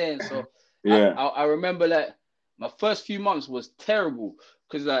know what I'm saying? So, Yeah. I remember, like, my first few months was terrible,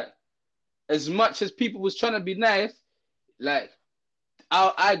 because, like, as much as people was trying to be nice, like,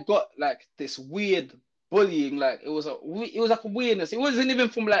 I got, like, this weird bullying. Like it was like a weirdness. It wasn't even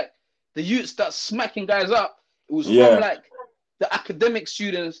from like the youths that smacking guys up. It was from Yeah. like the academic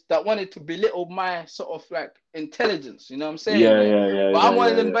students that wanted to belittle my sort of like intelligence. You know what I'm saying? Yeah, Yeah. yeah, yeah, But yeah, I'm one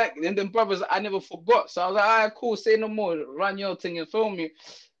of yeah, them yeah. back and them brothers I never forgot. So I was like, all right, cool, say no more, run your thing and film me.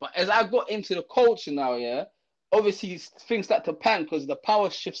 But as I got into the culture now, yeah, obviously things start to pan because the power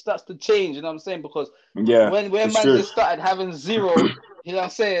shift starts to change. You know what I'm saying? Because Yeah, when it's man true. just started having zero, you know what I'm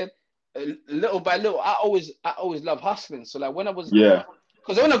saying? Little by little, I always love hustling. So like when I was, Yeah.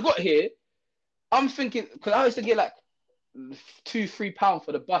 because when I got here, I'm thinking because I used to get like £2-3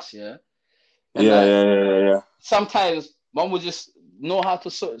 for the bus, yeah, and Yeah, like yeah, yeah, yeah, yeah. sometimes mom would just know how to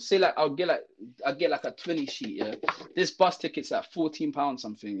sort of say like I'll get like a 20 sheet, yeah. This bus ticket's at £14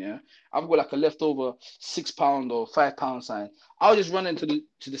 something, yeah. I've got like a leftover £6 or £5 sign. I'll just run into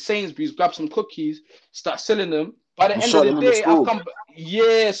the Sainsbury's, grab some cookies, start selling them. By the You end of shot the them in the day, I've school. come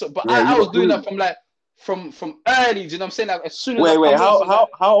yeah, so but Yeah, I you was got doing that food. from like from early, do you know what I'm saying? Like as soon as I Wait, come in how from like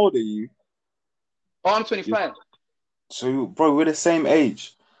how old are you? oh I'm 25. So, bro, we're the same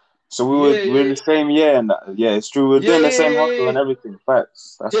age. So Yeah, we're yeah, the same year, and that, yeah, it's true. We're yeah, doing yeah, the yeah, same yeah, hustle yeah. and everything.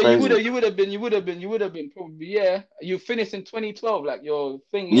 Facts. That's Yeah, you would crazy. have, probably, yeah. You finished in 2012, like your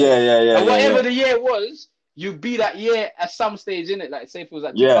thing, innit? Yeah, yeah, yeah, And yeah, whatever yeah, the year was, you be that year at some stage in it. Like, say if it was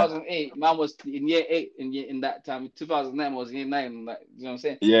like yeah, 2008, man was in year eight in that time. 2009 was year nine. Like, you know what I'm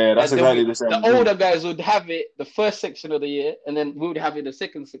saying? yeah. That's And then exactly the same the as me. older guys would have it the first section of the year, and then we would have it the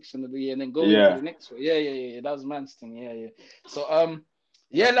second section of the year, and then go into Yeah, the next one. Yeah, yeah, yeah, yeah. That was man's thing. Yeah, yeah. So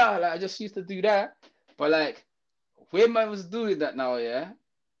yeah, like I just used to do that, but like when man was doing that now, yeah,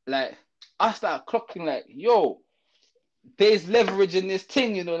 like I started clocking like, yo, there's leverage in this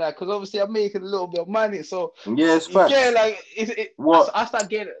thing, you know, like because obviously I'm making a little bit of money, so yeah. It's you get facts. like What? I start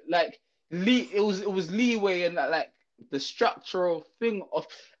getting like it was leeway and like the structural thing of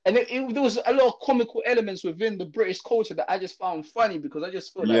and there was a lot of comical elements within the British culture that I just found funny because I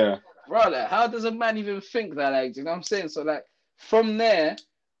just felt like, Yeah, bro, like how does a man even think that, like, you know what I'm saying? So like from there,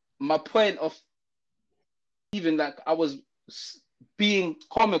 my point of even like I was being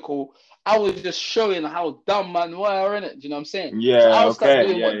comical, I was just showing how dumb man were in it. Do you know what I'm saying? So yeah. I'll start Okay.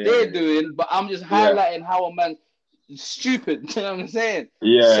 doing Yeah, what yeah, they're yeah, doing, but I'm just yeah, highlighting how a man is stupid. Do you know what I'm saying?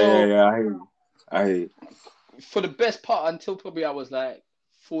 yeah, yeah, So yeah. I hear you. I hear you. for the best part until probably I was like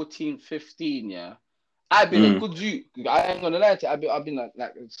 14, 15, yeah. I've been a Mm. good youth. I ain't gonna lie to you. I've been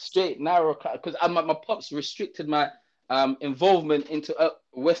like straight narrow because my pops restricted my involvement into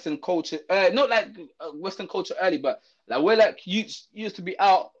Western culture. Not like Western culture early, but like we're like youths used to be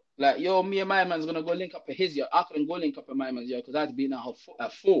out. Like yo, me and my man's gonna go link up at his yard. I couldn't go link up at my man's yard because I had to be in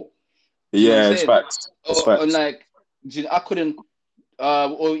at 4. Do you know what I'm Yeah, it's saying? facts. It's And facts. like, I couldn't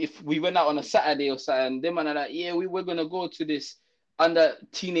or if we went out on a Saturday or something, them man are like, yeah, we're gonna go to this under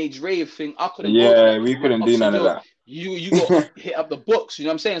teenage rave thing. I couldn't go to Yeah, that because we my couldn't do pops said, none of yo, that. you got hit up the books. You know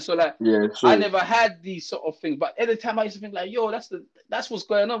what I'm saying? So like, Yeah, I true. never had these sort of things. But every time I used to think like, yo, that's what's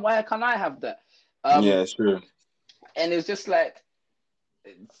going on. Why can't I have that? Yeah, Um, it's true. and it's just like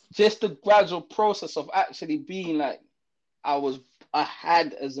just the gradual process of actually being like I was I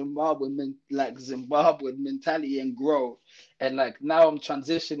had a Zimbabwean mentality and growth, and like now I'm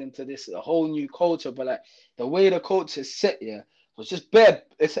transitioning to this a whole new culture. But like the way the culture is set, yeah, was just bad.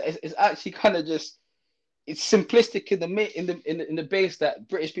 It's actually kind of just it's simplistic in the base that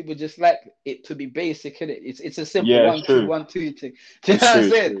British people just like it to be basic in it. It's a simple Yeah, it's one two true. one two thing. Do you know It's what I'm true.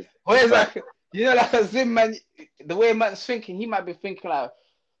 It's saying? true. It's Whereas fact. like like a Zim man, the way man's thinking, he might be thinking like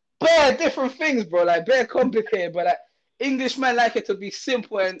bare different things, bro. Like bare complicated, but like Englishman like it to be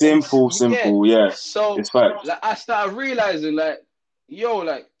simple and Simple, you get. simple. Yeah, So it's fact. like I started realizing like, yo,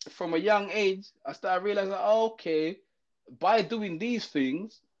 like from a young age, I started realizing, oh, okay, by doing these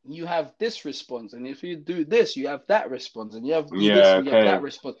things, you have this response, and if you do this, you have that response, and you have to do this, Yeah, and you have that okay.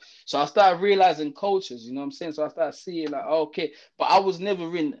 response. So I started realizing cultures, you know what I'm saying? So I started seeing like, okay, but I was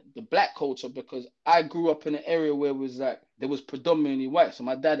never in the black culture because I grew up in an area where it was like there was predominantly white. So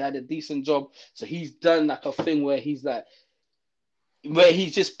my dad had a decent job, so he's done like a thing where he's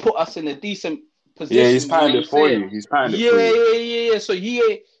just put us in a decent Yeah, he's position. You know planned what I'm it for saying? you. He's planned it Yeah, for you. yeah, yeah, yeah. So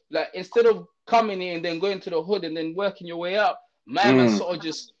he like instead of coming in and then going to the hood and then working your way up, my man Mm, sort of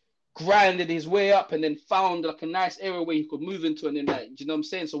just grinded his way up and then found like a nice area where he could move into and then like, you know what I'm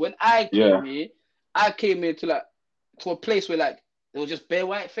saying? So when yeah, I came here to like to a place where like there were just bare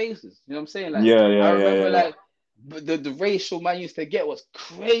white faces. You know what I'm saying? Like yeah, I yeah, yeah, remember yeah, yeah. like the racial man used to get was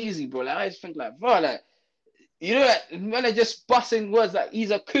crazy, bro. Like I just think like, bro, like you know, like, when they're just busting words like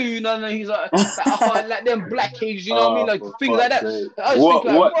he's a coon and he's like I can't like them black kids, you know what I mean? Oh, Like for things like fuck's that. sake. I just think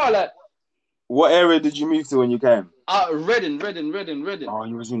like, What bro, like What area did you move to when you came? Reading. Oh,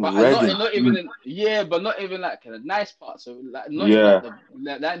 you was in But Reading. not even in, yeah, but not even like kind of nice parts. So like not even Yeah, like the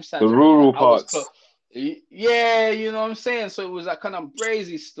nice the sides of Reading. Like rural I was close. parts. Yeah, you know what I'm saying. So it was like kind of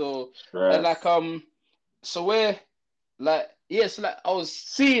brazy still, and like Stress. so where like yeah, so like I was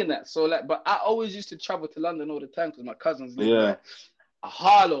seeing that. So like, but I always used to travel to London all the time because my cousins live Yeah, like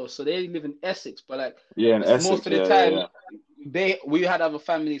Harlow, so they live in Essex. But like yeah, in most Essex. of the Yeah, time, yeah, we had other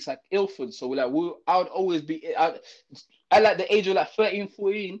families like Ilford. So I would always be at like the age of like 13,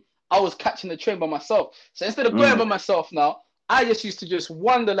 14, I was catching the train by myself. So instead of yeah. going by myself now, I just used to just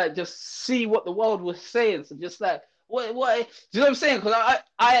wonder, like just see what the world was saying. So just like what do you know what I'm saying? Because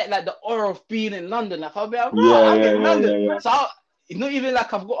I had like the aura of being in London. Like I'll be like, Yeah, right, I'm yeah, in yeah, London. yeah, yeah. So it's not even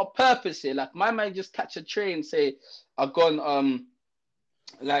like I've got a purpose here. Like my mind just catch a train, say I've gone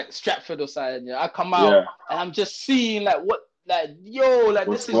like Stratford or something. Yeah, I come out Yeah. and I'm just seeing like what like yo like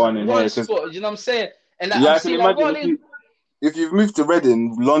What's this is going on in here? one Because spot. You know what I'm saying? And like yeah, I'm I can seeing like imagine what is if you've moved to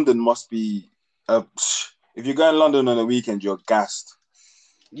Reading, London must be if you're going to London on a weekend, you're gassed.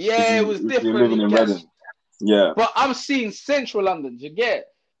 yeah, it was If you're living differently in guess. Reading. Yeah. But I'm seeing central London, you get?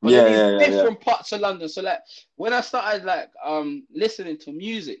 But then Yeah, there's yeah, yeah, yeah. different parts of London. So like when I started like listening to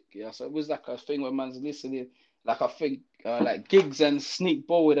music, yeah, so it was like a thing where man's listening, like I think like Gigs and Sneak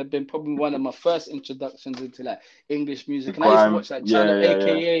Boy would have been probably one of my first introductions into like English The music. And I used to grime. watch like Yeah, Channel yeah,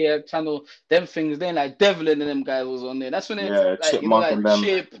 yeah. AKA, yeah, Channel them things. Then like Devlin and them guys was on there. That's when it Yeah, like you know Chipmunk and like them.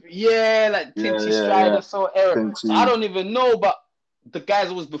 Chip, yeah, like Yeah, Tinchy yeah, yeah. Strider, so era. So I Tinchy. don't even know, but the guys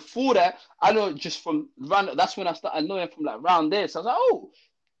that was before that, I know just from random. That's when I started knowing from like round there. So I was like, oh,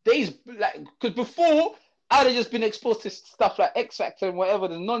 these like because before I'd have just been exposed to stuff like X Factor and whatever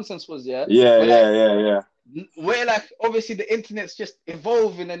the nonsense was, yeah. Yeah, But like yeah, yeah, yeah. where like obviously the internet's just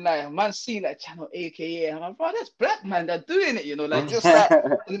evolving and like man seeing like Channel AKA, and I'm like, bro, that's black man that doing it, you know, like just like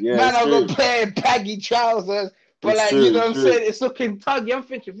Yeah, man, it's I've true. got playing baggy trousers, but It's like you true. know It's what I'm true. saying, it's looking tuggy. I'm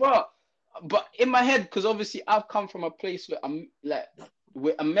thinking, bro, but in my head, because obviously I've come from a place where I'm like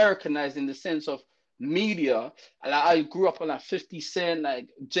we're Americanized in the sense of media. Like I grew up on like 50 Cent, like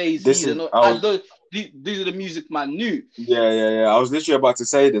Jay This Z's, is and all. I I was those these are the music man knew. yeah, yeah, yeah. I was literally about to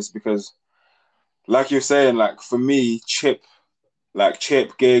say this because like you're saying, like for me, Chip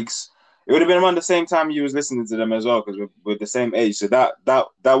gigs. It would have been around the same time you was listening to them as well because we're the same age. So that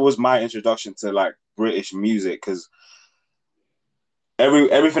was my introduction to like British music because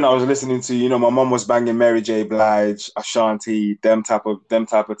everything I was listening to, my mom was banging Mary J. Blige, Ashanti, them type of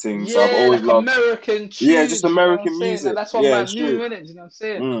things. So I've Yeah, always like loved, American yeah, just tunes, you know what I'm American saying? Like music. that's what Yeah, man it's knew, true. innit? You know what I'm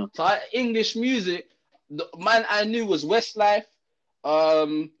saying? Mm. So English music, the man I knew was Westlife.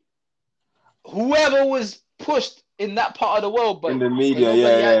 Um, whoever was pushed in that part of the world, In but the because media, yeah,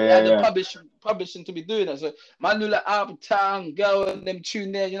 nobody yeah, yeah, had the yeah. publishing to be doing it. So man knew like Uptown Girl and them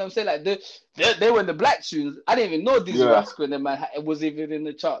tune there, you know what I'm saying? Like they were in the black tunes. I didn't even know Dizzy Yeah, Rascal and them man it was even in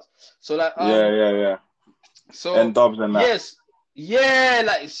the charts. So like yeah, yeah, yeah. And so Dubs and that. yes, yeah,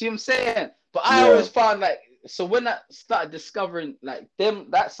 like see what I'm saying? But I always Yeah. found like so when I started discovering like them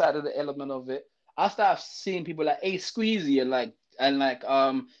that side of the element of it, I started seeing people like A Squeezy and like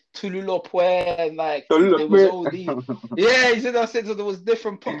Tululopwe and like So look, there was man. all these yeah, you see what I'm saying? So there was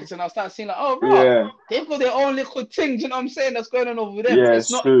different pockets and I started seeing like, oh bro, Yeah, they've got their own little things, you know what I'm saying, that's going on over there. But yeah, it's it's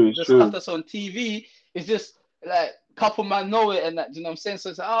not true, it's the stuff true. that's on TV, it's just like couple man know it and that, you know what I'm saying? So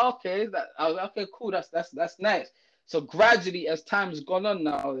it's like, oh okay, that I was like, okay, cool, that's nice. So gradually, as time's gone on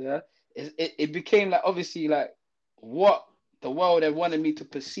now, yeah, it became like obviously like what the world had wanted me to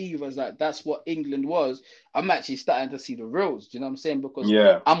perceive as like that's what England was. I'm actually starting to see the reals. Do you know what I'm saying? Because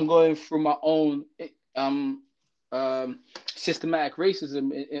Yeah, I'm going through my own um um systematic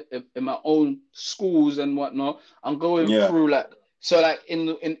racism in my own schools and whatnot. I'm going yeah. through like so like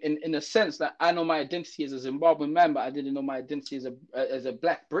in a sense that I know my identity as a Zimbabwean man, but I didn't know my identity as a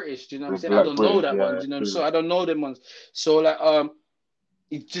black British. Do you know what I'm The saying? I Black don't know British, that one. yeah, Do you it's know? true. So I don't know them ones. So like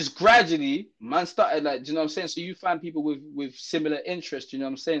it just gradually man started like, do you know what I'm saying? So you find people with similar interests, you know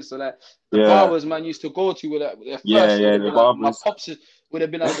what I'm saying? So like the Yeah, barbers man used to go to with at yeah, first would yeah. have The been like my barbers. pops would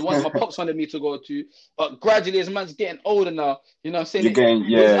have been like the ones my pops wanted me to go to. But gradually as man's getting older now, you know what I'm saying? You're getting,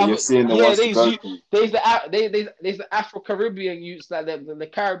 There's yeah, you're other seeing the yeah, ones to go to. there's the Afro Caribbean youths like the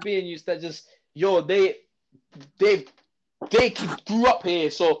Caribbean youths that just yo they they grew up here,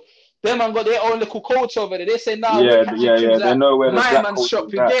 so them man got their own little culture over there. They say, nah, we're Yeah, catching yeah, yeah. tunes They at know where the my black man's culture shop.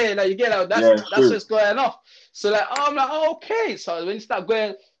 is You at. get it, like you get it, like, Yeah, it's that's true. what's going on. So like, oh, I'm like, oh, okay. So when you start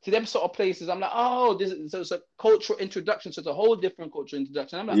going to them sort of places, I'm like, oh, this is so it's a cultural introduction. So it's a whole different cultural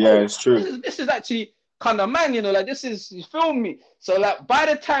introduction. I'm like, Yeah, oh, it's true. this is actually kind of man, you know, like this is you feel me. So like by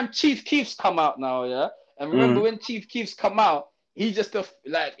the time Chief Keefs come out now, yeah, and remember Mm. when Chief Keefs come out. he just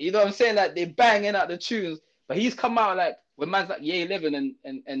like, you know what I'm saying? Like they banging out the tunes, but he's come out like when man's like year 11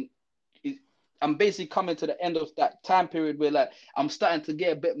 and I'm basically coming to the end of that time period where like I'm starting to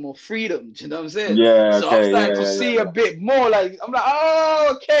get a bit more freedom. Do you know what I'm saying? Yeah. So I'm Okay. starting to Yeah. see a bit more. Like I'm like,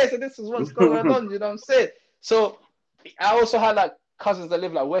 oh, okay, so this is what's going Yeah. on. You know what I'm saying? So I also had like cousins that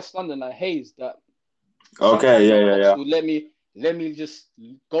live like West London, like Hayes, that Okay. sometimes my Yeah. Yeah. pops Yeah. would let me just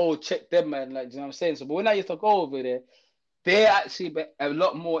go check them, man. Like, you know what I'm saying? So, but when I used to go over there, they're actually a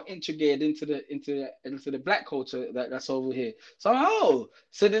lot more integrated into the black culture that's over here. So I'm like, oh,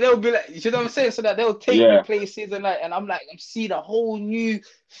 so they'll be like, you know what I'm saying? So that they'll take me Yeah. places and like, and I'm like, I'm seeing a whole new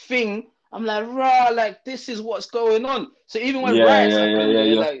thing. I'm like, rah, like this is what's going on. So even when Yeah. riots Yeah. Yeah. happened Yeah. there,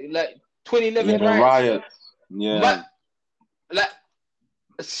 Yeah. like Yeah. 2011 The riots, yeah, riots. Yeah. but like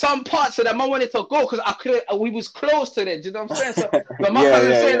some parts of them I wanted to go because I could we was close to it, you know what I'm saying? So but my Yeah.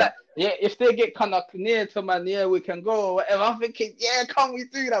 cousin Yeah. saying Yeah. like, yeah, if they get kind of near to man, yeah, we can go or whatever. I'm thinking, yeah, can't we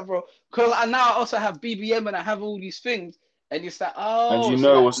do that, bro? Because I now also have BBM and I have all these things, and it's like, And oh, you so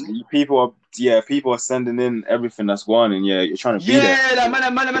know like, what's people are people are sending in everything that's going and yeah, you're trying to be there. yeah, that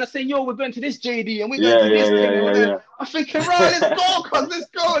man are saying, yo, we're going to this JD and we're going Yeah, to yeah, this yeah, thing and we're yeah, going. yeah. I'm thinking, right, let's go, cuz let's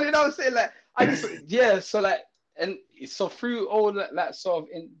go. You know what I'm saying? Like, I just, yeah, so like, and so through all that sort of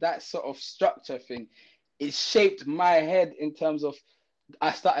in that sort of structure thing, it shaped my head in terms of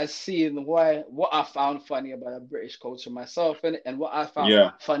I started seeing what I found funny about the British culture myself and what I found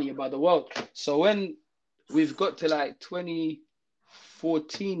Yeah. funny about the world. So when we've got to like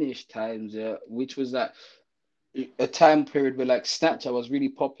 2014-ish times, yeah, which was like a time period where like Snapchat was really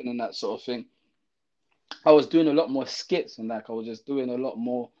popping and that sort of thing. I was doing a lot more skits and like I was just doing a lot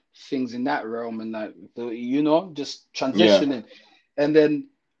more things in that realm and like just Yeah. transitioning. And then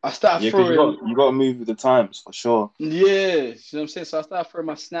I started Yeah, because throwing, you got to move with the times for sure. yeah, you know what I'm saying? So I started throwing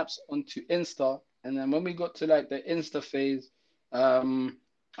my snaps onto Insta. And then when we got to like the Insta phase, I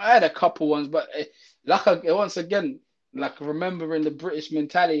had a couple ones, but once again, like remembering the British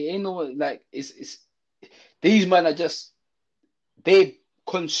mentality, ain't no like it's these men are just they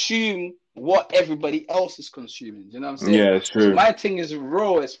consume what everybody else is consuming. You know what I'm saying? Yeah, it's So true. my thing is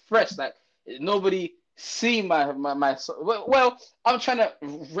raw, it's fresh. Like nobody see my well, I'm trying to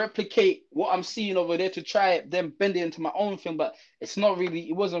replicate what I'm seeing over there to try it, then bend it into my own thing, but it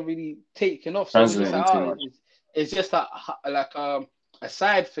wasn't really taking off. So it was just like, Translating too much. it's just like a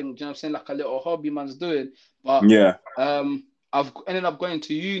side thing. You know what I'm saying? Like a little hobby man's doing, but Yeah. I've ended up going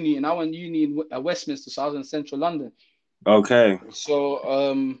to uni, and I went uni in Westminster, so I was in central London. Okay.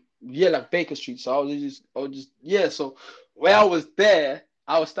 So yeah, like Baker Street. So I was just yeah. So where I was there,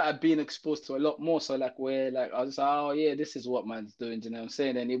 I was started being exposed to a lot more. So like where like I was just like, oh yeah, this is what man's doing. You know what I'm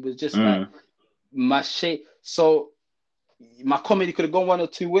saying? And it was just like Mm. my shape. So my comedy could have gone one or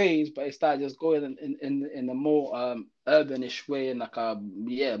two ways, but it started just going in a more urbanish way and like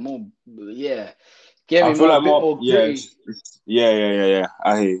yeah, more yeah, I getting feel more a like bit more more yeah, gritty. yeah, yeah, yeah, yeah.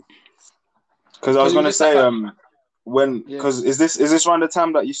 I hear you. Because I was Because it was gonna just like say a when yeah. because is this around the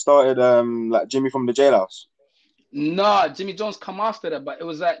time that you started like Jimmy from the Jailhouse? No, Jimmy Jones come after that, but it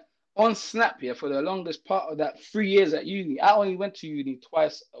was like on Snap here for the longest part of that 3 years at uni. I only went to uni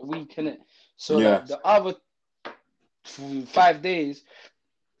twice a week, innit? So Yeah. like the other 5 days,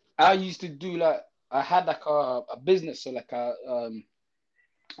 I used to do like I had like a business, so like a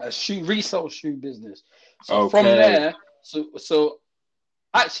shoe resale shoe business. So from Okay. there, so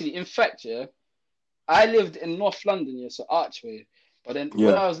actually, in fact, yeah, I lived in North London, yeah, so Archway. But then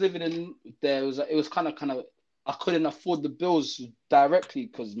when Yeah. I was living in there, it was kind of I couldn't afford the bills directly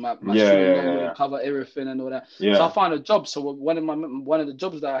because my Yeah, student yeah, loan yeah, yeah. wouldn't cover everything and all that. So I Yeah. found a job. So one of the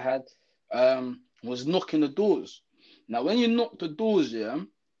jobs that I had was knocking the doors. Now when you knock the doors, yeah,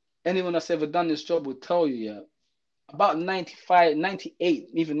 anyone that's ever done this job will tell you, yeah, about 95, 98,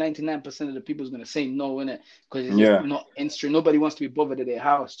 even 99% of the people is going to say no in it because it's just Yeah. not interesting. Nobody wants to be bothered at their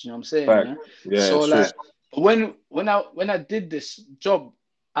house. You know what I'm saying? Fact. Yeah. Yeah, So it's true. like when I did this job,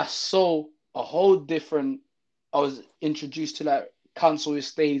 I saw a whole different. I was introduced to like council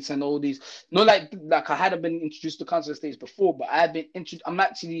estates and all these. Not like I hadn't been introduced to council estates before, but I had been introduced. I'm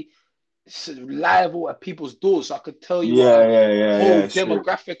actually liable at people's doors, so I could tell you what Yeah, a yeah, yeah, yeah, whole it's true.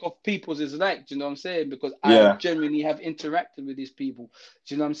 demographic of people's is like. Do you know what I'm saying? Because I Yeah. genuinely have interacted with these people.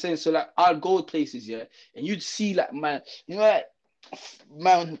 Do you know what I'm saying? So like I'd go places, yeah, and you'd see like man, like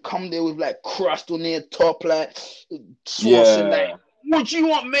man who come there with like crust on their top, like sauce and like. Yeah. What do you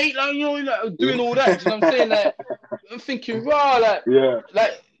want, mate? Like like doing all that. Do you know what I'm saying? Like I'm thinking, raw, Yeah.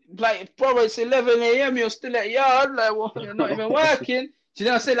 like, bro, it's 11 a.m. You're still at yard, like, well, you're not even working. Do you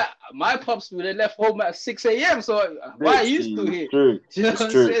know what I'm saying? Like, my pops would have left home at 6 a.m. So why are you still It's here? true. Do you know what It's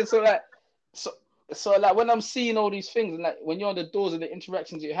I'm true. saying? So like, so So like when I'm seeing all these things, and like when you're on the doors and the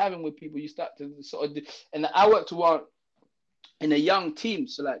interactions you're having with people, you start to sort of. And I worked in a young team,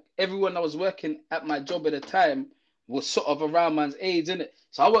 so like everyone that was working at my job at the time was sort of around man's age, innit?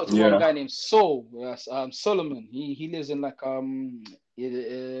 So I worked with one Yeah. guy named Saul, Solomon. He lives in like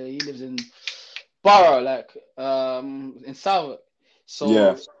he lives in Borough, like in Southwark.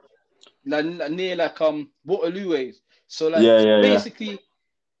 Yeah. So like near like Waterloo ways. So like Yeah. Yeah. Yeah. basically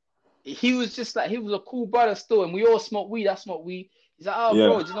he was just like he was a cool brother still, and we all smoke weed. I smoke weed. He's like, oh Yeah.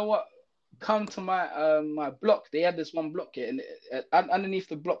 bro, do you know what? Come to my block. They had this one block here, and underneath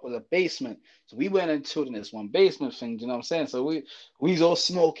the block was a basement. So we went and chilled in this one basement thing. Do you know what I'm saying? So we was all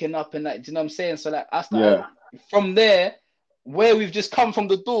smoking up and that. Do you know what I'm saying? So like I started Yeah. from there, where we've just come from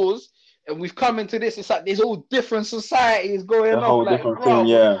the doors, and we've come into this. It's like there's all different societies The going off. whole Like different thing. bro,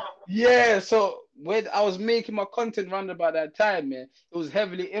 Yeah. yeah. So when I was making my content around about that time, man, it was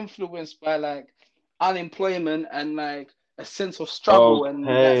heavily influenced by like unemployment and like a sense of struggle and that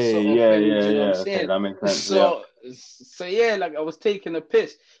Okay. sort of Yeah. thing. Yeah. Do you know what I'm Yeah. Okay. saying? That makes sense. Yeah. So yeah, like I was taking a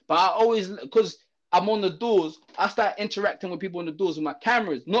piss, but I always because I'm on the doors, I start interacting with people on the doors with my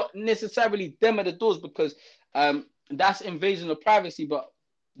cameras, not necessarily them at the doors because that's invasion of privacy, but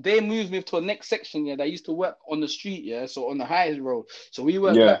they moved me to a next section, yeah. That used to work on the street, yeah, so on the highest road. So we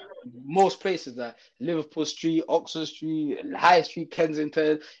work Yeah. like most places, like Liverpool Street, Oxford Street, High Street,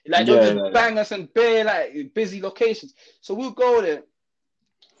 Kensington, like they'll Yeah. just Yeah. Yeah. bang us and bare like busy locations. So we'll go there,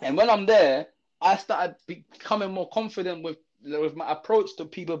 and when I'm there, I started becoming more confident with my approach to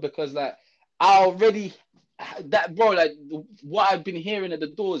people because like I already that bro like what I've been hearing at the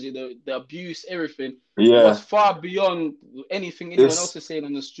doors, you know, the abuse, everything was Yeah. far beyond anything anyone else It's is saying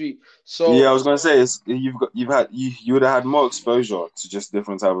on the street. Yeah, I So was gonna say it's you would have had more exposure to just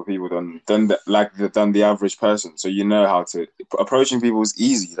different type of people than the average person. So you know how to approaching people is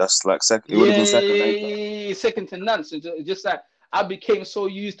easy. That's like it would have been second nature. yeah, second to none. So just like I became so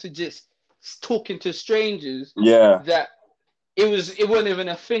used to just talking to strangers Yeah, that it wasn't even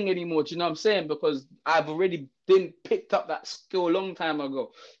a thing anymore. Do you know what I'm saying? Because I've already been picked up that skill a long time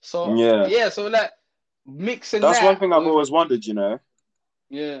ago. So yeah. yeah, so like mixing That's one that thing I've with always wondered. yeah.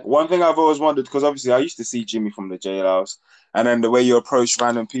 One thing I've always wondered because obviously I used to see Jimmy from the jailhouse, and then the way you approach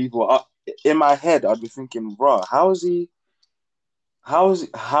random people, in my head I'd be thinking, "Bruh, how has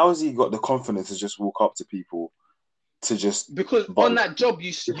he got the confidence to just walk up to people to just Because but on that job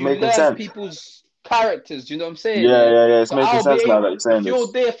it's you making learn sense." people's characters, you know what I'm saying? Yeah, Yeah. yeah, yeah. It's So making I'll be sense now able that you're saying if you're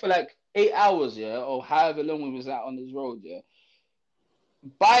this. there for like 8 hours, yeah, or however long we was out on this road, yeah,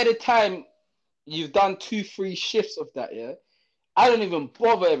 by the time you've done 2 3 shifts of that, yeah, I don't even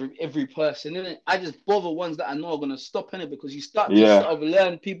bother every person in it. I just bother ones that I know are gonna stop in it because you start to Yeah, sort of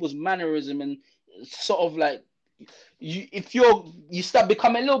learn people's mannerism and sort of like you start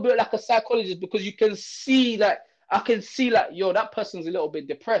becoming a little bit like a psychologist because you can see like I can see like yo that person's a little bit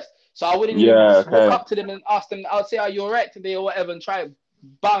depressed, so I wouldn't even yeah, walk okay. up to them and ask them. I'll say, "Are you alright today?" or whatever, and try to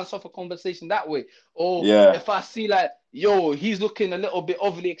bounce off a conversation that way. Or Yeah, if I see like yo he's looking a little bit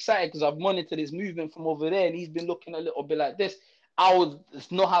overly excited because I've monitored his movement from over there and he's been looking a little bit like this, I would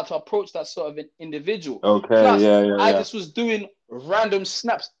know how to approach that sort of an individual. okay, Plus, yeah, yeah, I yeah. just was doing random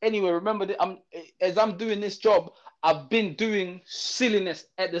snaps anyway. Remember that as I'm doing this job, I've been doing silliness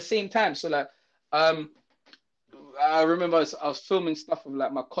at the same time. So like, um, I remember I was filming stuff with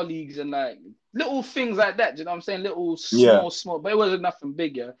like my colleagues and like little things like that. Do you know what I'm saying? Little Yeah, small, but it wasn't nothing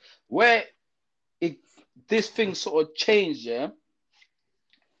big. Yeah, where it this thing sort of changed. Yeah,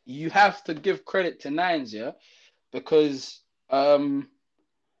 you have to give credit to Nines. Yeah, because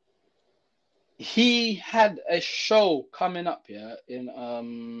he had a show coming up here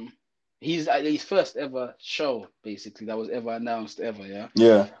in he's at his first ever show basically that was ever announced ever, yeah.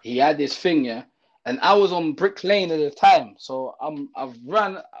 yeah, He had this thing, yeah, and I was on Brick Lane at the time, so I've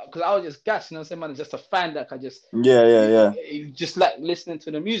run because I was just gassed, you know what I'm saying, man, just a fan that I just yeah, yeah, yeah. just like listening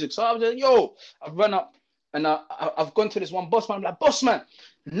to the music. So I was like, yo, I've run up and I've gone to this one boss man. I'm like, boss man,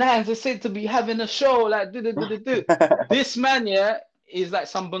 Nines is said to be having a show, like do. This man, yeah, is like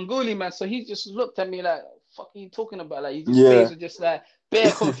some Bengali man. So he just looked at me like, fuck are you talking about? Like his face Yeah. was just like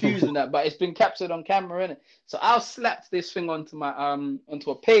bare confused and that, but it's been captured on camera, innit? So I'll slap this thing onto my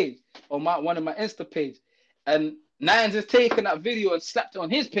onto a page on my one of my Insta page. And Nines is taking that video and slapped it on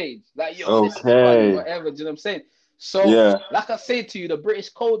his page. Like, yo, this is funny, Okay. whatever. Do you know what I'm saying? So, Yeah, like I say to you, the British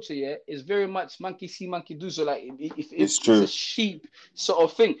culture, yeah, is very much monkey see, monkey do. So, like, it's it's a true. sheep sort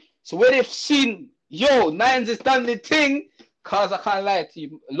of thing. So, where they've seen, yo, Nines has done the thing, cause I can't lie to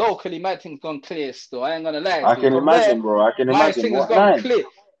you, locally, my thing's gone clear still. I ain't gonna lie I to you. can From there, imagine, bro. I can my imagine. thing has What gone nine? clear.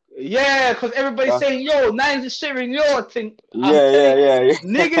 Yeah, because everybody's That's saying, yo, Nines is sharing your thing. I'm yeah, telling yeah, yeah,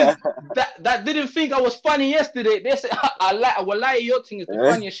 niggas, yeah. that didn't think I was funny yesterday. They said I will lie. Your thing is the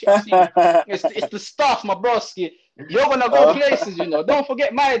funniest shit I've seen. It's the stuff, my broski. You're gonna go places, you know. Don't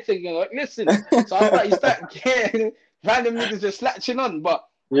forget my thing, you know. Listen. So you start getting random niggas just latching on, but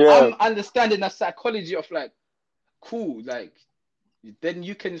yeah, I'm understanding the psychology of like, cool, like then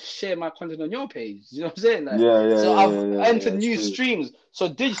you can share my content on your page. You know what I'm saying? Like, so I've entered it's new true. streams. So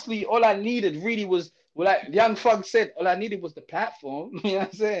digitally, all I needed really was, well, like Young Thug said, all I needed was the platform. You know what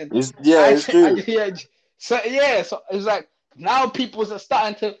I'm saying? It's true. Yeah. So it's like now people are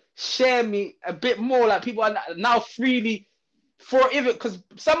starting to share me a bit more. Like people are now freely for even because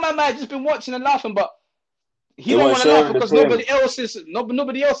some man might have just been watching and laughing, but he They don't weren't want to laugh sharing the because thing.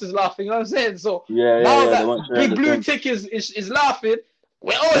 nobody else is laughing. You know what I'm saying? So now Yeah. They that weren't sharing Big the Blue thing. Tick is laughing,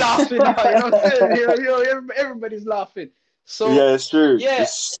 we're all laughing now. You know what I'm saying? Everybody's laughing. So Yeah, it's true. yeah,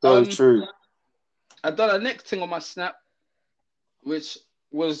 It's so true. I done a next thing on my snap, which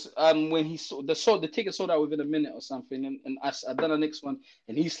was when he saw the ticket sold out within a minute or something, and I done the next one,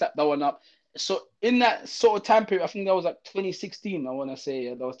 and he slapped that one up. So in that sort of time period, I think that was like 2016. I want to say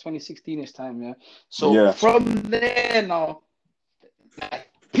that was 2016ish time, yeah. So Yeah. from there now, like,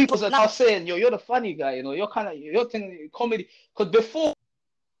 people are now saying, "Yo, you're the funny guy," you know. You're thinking comedy because before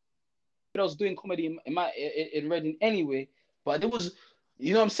I was doing comedy in Reading anyway, but there was,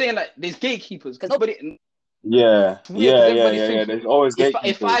 you know, what I'm saying like there's gatekeepers because nobody. Yeah. It's weird because everybody thinks There's always if I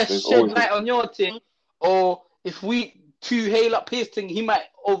gatekeepers. There's shed always light on your thing, or if we two hail up his thing, he might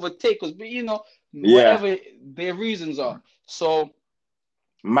overtake us. But you know, yeah. whatever their reasons are. So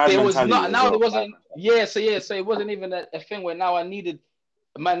Mad there was mentality not as now there well. wasn't so it wasn't even a thing where now I needed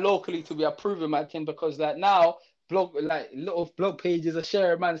a man locally to be approving my thing because like now little blog pages are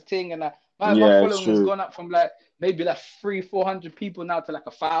sharing man's thing and my Yeah, it's following has true. gone up from like maybe like 300-400 people now to like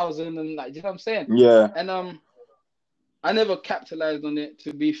 1,000 and like you know what I'm saying. Yeah. And I never capitalized on it.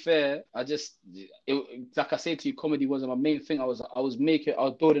 To be fair, like I said to you, comedy wasn't my main thing. I was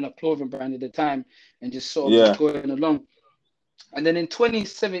building a clothing brand at the time, and just sort of just Yeah. going along. And then in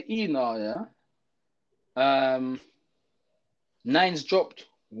 2017, now Nines dropped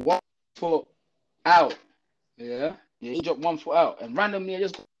 1 foot out. Yeah, he dropped 1 foot out, and randomly I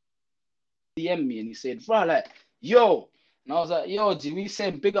just DM me, and he said, "Bro, like, yo." And I was like, "Yo, G, we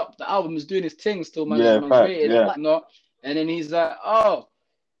saying big up the album is doing his thing still, Yeah, man's fact. rated and Yeah. whatnot." And then he's like, "Oh,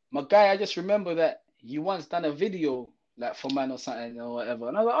 my guy, I just remember that you once done a video like for man or something or whatever."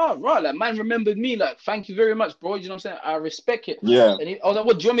 And I was like, "Oh, right, like man remembered me. Like, thank you very much, bro. You know what I'm saying? I respect it." Yeah. And I was like,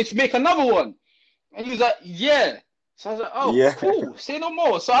 "What? Do you want me to make another one?" And he was like, "Yeah." So I was like, "Oh, Yeah. cool. Say no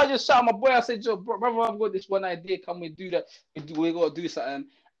more." So I just shot my boy. I said, "Yo, brother, I've got this one idea. Can we do that? We gotta do something."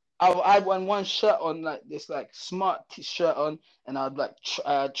 I won one shirt on like this like smart shirt on, and I had like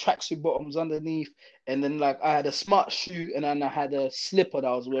tracksuit bottoms underneath, and then like I had a smart shoe, and then I had a slipper that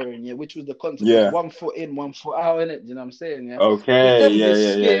I was wearing, yeah, which was the concept was Yeah. 1 foot in, 1 foot out in it. You know what I'm saying? Yeah. We Okay. done Yeah. this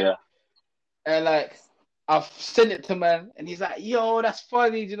Yeah. Yeah. skit, Yeah. and like I've sent it to man, and he's like, "Yo, that's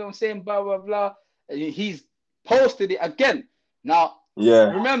funny." You know what I'm saying? Blah blah blah. And he's posted it again. Now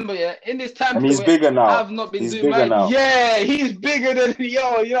Yeah. remember, yeah, in this time And period he's where bigger now. I've not been He's doing bigger my, now. yeah, he's bigger than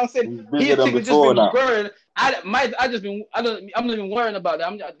yo, you know what I'm saying? He's bigger His than thing has just before been now. growing. I'm not even worrying about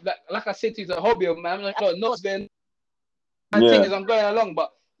that. Like I said to you, it's a hobby of mine. I'm like, no, not going. My thing Yeah. is I'm going along,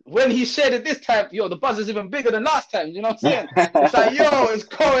 but when he shared it this time, yo, the buzz is even bigger than last time. You know what I'm saying? It's like, yo, it's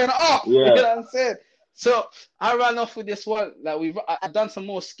going off. You yeah. know what I'm saying? So I ran off with this one. Like I've done some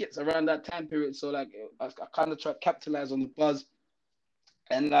more skits around that time period. So like I kind of try to capitalize on the buzz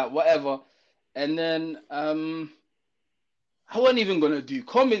and like whatever. And then I wasn't even gonna do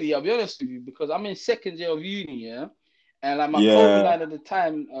comedy, I'll be honest with you, because I'm in second year of uni, yeah. And like my clothing Yeah. line at the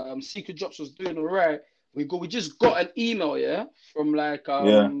time, Secret Drops was doing all right. We just got an email, yeah, from like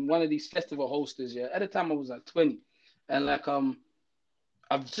Yeah. one of these festival hosters, yeah. At the time I was like 20. And like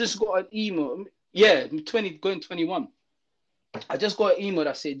I've just got an email. Yeah, I'm 20 going 21. I just got an email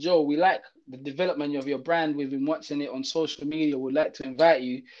that said, "Joe, we like the development of your brand. We've been watching it on social media. We'd like to invite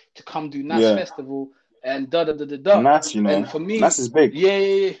you to come do NAS Yeah. Festival and da da da da And da." that's, you And know, for that's me, is big.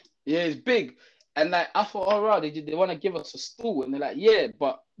 yeah, it's big. And like I thought, all right, they want to give us a stool, and they're like, yeah,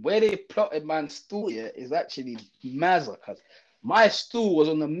 but where they plotted man's stool here is actually Mazza, because my stool was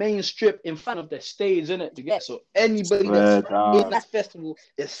on the main strip in front of the stage, in it to get so anybody that's Swear in down. that festival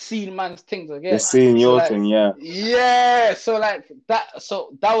is seeing man's things They're again. seeing So your like, thing, yeah. yeah, so like that,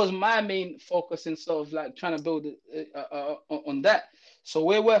 so that was my main focus in sort of like trying to build on that. So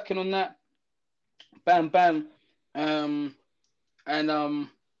we're working on that, bam, bam, um, and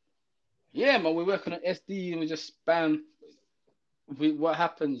yeah, man, we're working on SD and we just bam. What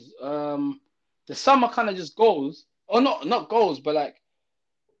happens? The summer kind of just goes, or not goes, but like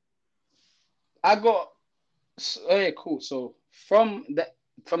I got yeah, cool. So from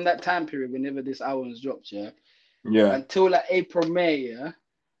that time period, whenever this album was dropped, yeah, Yeah. until like April, May, yeah,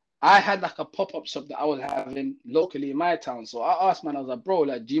 I had like a pop-up shop that I was having locally in my town. So I asked man, I was like, bro,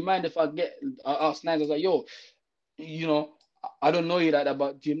 like, do you mind if I asked Nines, I was like, yo, you know, I don't know you like that,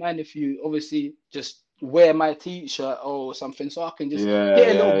 but do you mind if you obviously just wear my t-shirt or something so I can just Yeah, get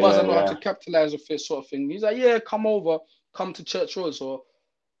a little yeah, buzz yeah, and know how yeah. to capitalize with it sort of thing. He's like, yeah, come over, come to Church Road. So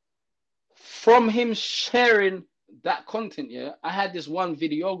from him sharing that content, yeah, I had this one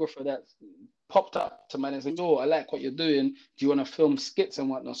videographer that popped up to me and said, "Oh, I like what you're doing. Do you want to film skits and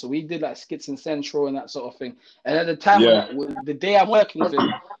whatnot?" So we did like skits in Central and that sort of thing. And at the time when Yeah. the day I'm working with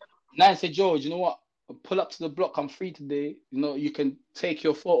him, Nine said, "George, you know what? Pull up to the block. I'm free today. You know, you can take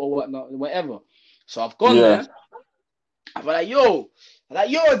your photo or whatnot, whatever." So I've gone Yeah. there. I'm like, yo,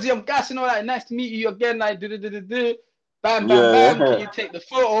 D, I'm gassing all that. Nice to meet you again. Like, do. Bam, bam, Yeah, bam. Can yeah. you take the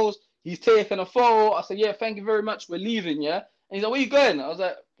photos? He's taking a photo. I said, yeah, thank you very much. We're leaving, yeah. And he's like, where you going? I was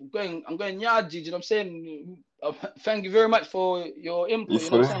like, I'm going Yardji. You know what I'm saying? Thank you very much for your You input. You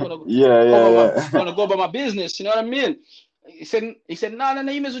know feel what I'm it? saying? I'm gonna Yeah, go yeah, about my, yeah. gonna go about my business. You know what I mean? He said, no,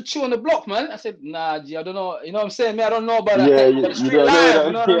 you may as well chill on the block, man. I said, nah, G, I don't know. You know what I'm saying? Man, I don't know about Yeah, that. you, The you street don't know life,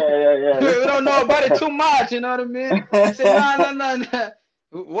 you that. know what I mean? Yeah, We don't know about it too much, you know what I mean? He said, yeah, no.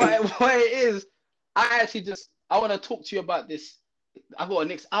 What it is, I want to talk to you about this. I got a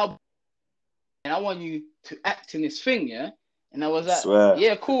next album and I want you to act in this thing, yeah? And I was like, Swear.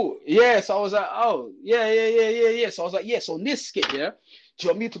 yeah, cool. Yeah, so I was like, oh, yeah. So I was like, yes, on this skit, yeah? Do you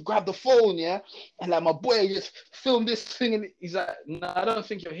want me to grab the phone, yeah? And like my boy just film this thing and he's like, no, I don't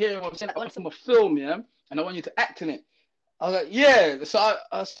think you're hearing what I'm saying. I want to film a film, yeah? And I want you to act in it. I was like, yeah. So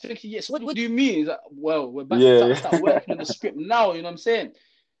I was thinking, yes, what do you mean? He's like, well, we're about to Yeah, start working on the script now, you know what I'm saying?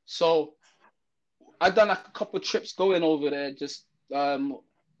 So I done like a couple of trips going over there. Just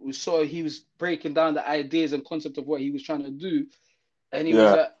we saw he was breaking down the ideas and concept of what he was trying to do, and he was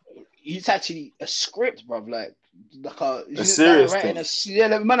yeah. like, he's actually a script, bro. Like A like serious writing thing.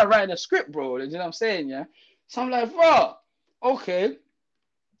 like man, are writing a script, bro. You know what I'm saying? Yeah. So I'm like, bro, okay.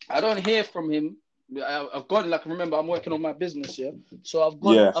 I don't hear from him. I've gone like remember I'm working on my business, yeah. So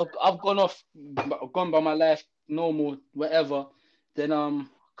Yeah, I've gone off, I've gone by my life normal, whatever. Then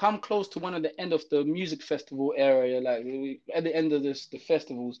come close to one of the end of the music festival area, like at the end of the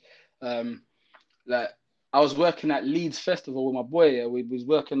festivals, um like I was working at Leeds Festival with my boy. Yeah, we was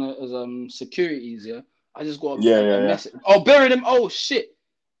working as securities. Yeah, I just got yeah, a yeah, yeah. message. Oh, buried him. Oh shit!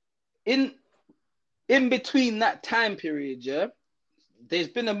 In in between that time period, yeah, there's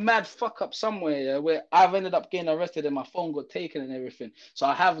been a mad fuck up somewhere, yeah, where I've ended up getting arrested and my phone got taken and everything. So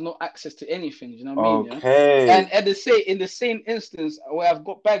I have no access to anything. You know what I mean? Yeah. Okay. And in the same instance where I've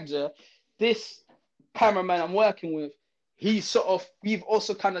got bagged, yeah, this cameraman I'm working with, we've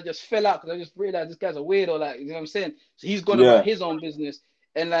also kind of just fell out because I just realized this guy's a weirdo, like, you know what I'm saying? So he's gone about Yeah, his own business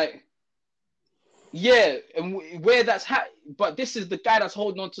and like, yeah, and where but this is the guy that's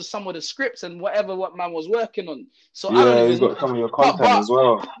holding on to some of the scripts and whatever what man was working on. So I don't yeah. He's even, got some of your but content as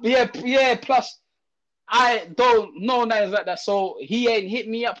well. yeah. Plus, I don't know nothing like that, so he ain't hit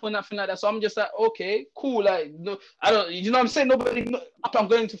me up or nothing like that. So I'm just like, okay, cool. Like, no, I don't, you know what I'm saying? I'm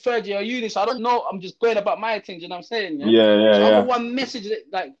going to third year uni, so I don't know. I'm just going about my things, you know what I'm saying? Yeah. Yeah, yeah, So I got yeah. one message that,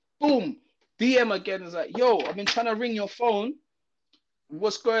 like, boom, DM again. Is like, yo, I've been trying to ring your phone.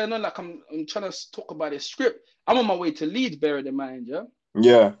 What's going on? Like, I'm trying to talk about this script. I'm on my way to Leeds, bear it in mind, yeah.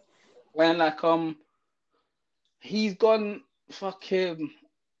 Yeah, And like, he's gone. Fuck him.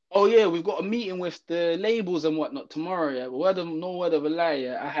 Oh yeah, we've got a meeting with the labels and whatnot tomorrow. Yeah, no word of a lie.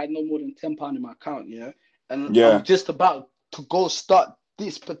 Yeah, I had no more than £10 in my account. Yeah, and I'm yeah. just about to go start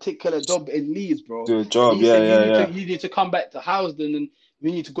this particular job in Leeds, bro. Do a And job. he Yeah, said yeah, yeah. you need to come back to Housden and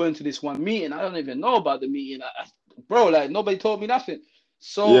we need to go into this one meeting. I don't even know about the meeting, bro. Like nobody told me nothing.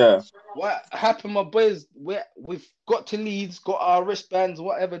 So Yeah, what happened, my boys? We've got to Leeds, got our wristbands,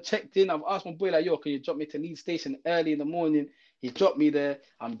 whatever, checked in. I've asked my boy like, yo, can you drop me to Leeds station early in the morning? He dropped me there.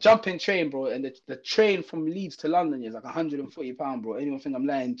 I'm jumping train, bro, and the train from Leeds to London is like £140, bro. Anyone think I'm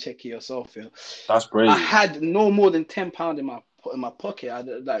lying? Check it yourself, yo. that's I crazy. had no more than £10 in my pocket. I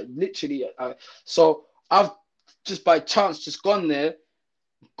like literally. So I've just by chance just gone there,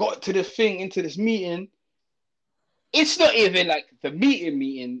 got to the thing into this meeting. It's not even like the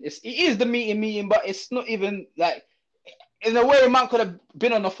meeting. It is the meeting, but it's not even like in a way man could have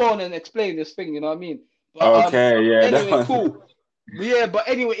been on the phone and explained this thing. You know what I mean? But Okay, yeah, that anyway, one. cool. Yeah, but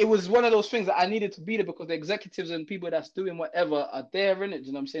anyway, it was one of those things that I needed to be there because the executives and people that's doing whatever are there in it.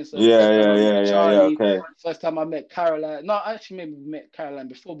 You know what I'm saying? So Yeah, first time yeah, I met yeah, yeah, yeah. Charlie, Okay. first time I met Caroline. No, I actually maybe met Caroline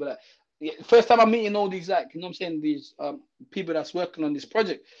before, but like, first time I'm meeting all these, like, you know what I'm saying, these people that's working on this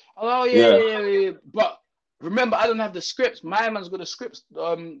project. Oh yeah, Yeah. yeah, yeah, yeah. But remember, I don't have the scripts. My man's got the scripts.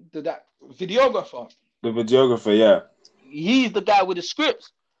 That videographer, The videographer, yeah. he's the guy with the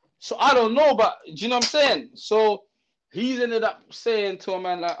scripts. So I don't know, but do you know what I'm saying? So he's ended up saying to a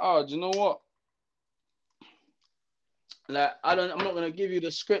man like, oh, do you know what? Like, I'm not gonna give you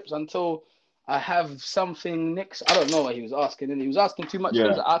the scripts until I have something next. I don't know what he was asking, and he was asking too much things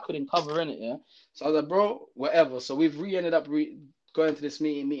Yeah. that I couldn't cover in it. Yeah, so I was like, bro, whatever. So we've ended up going to this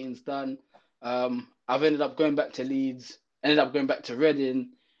meeting. Meeting's done. I've ended up going back to Leeds. Ended up going back to Reading.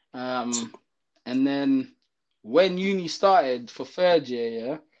 And then when uni started for third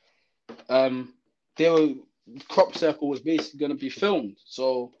year, they were Crop Circle was basically gonna be filmed.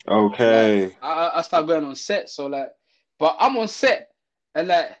 So like Okay. I started going on set. So like, but I'm on set and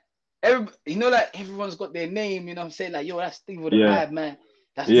like like everyone's got their name. You know what I'm saying? Like, yo, that's Steve with the Yeah. Mad Man.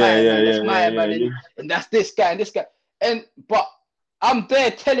 That's Yeah, my yeah, man. yeah, That's yeah, my yeah, man. yeah. And that's this guy and this guy. And but I'm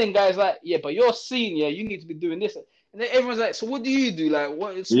there telling guys like, yeah, but you're senior. You need to be doing this. And then everyone's like, so what do you do? Like,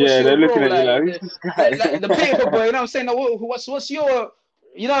 what's Yeah, they're your looking role? at you Like like, who's this guy? the paper boy. You know what I'm saying? Like, what's your,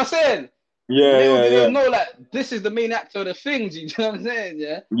 you know what I'm saying? Yeah, Little yeah, do they yeah. know, like, this is the main actor of the things. You know what I'm saying?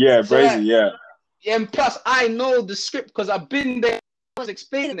 Yeah. Yeah, So like, Brazy, yeah. yeah, and plus I know the script because I've been there. I was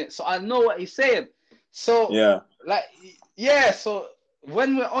explaining it, so I know what he's saying. So Yeah. like, yeah. So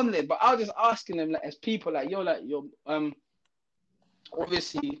when we're on it, but I was just asking them like, as people, like, yo,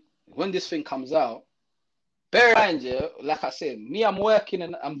 obviously when this thing comes out, bear in mind, yeah, like I said, me, I'm working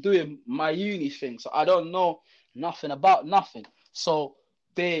and I'm doing my uni thing, so I don't know nothing about nothing. So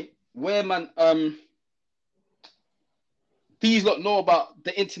where man, these lot know about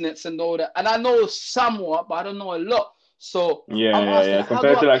the internets and all that, and I know somewhat, but I don't know a lot. So Yeah, I'm yeah, asking, yeah. like, how do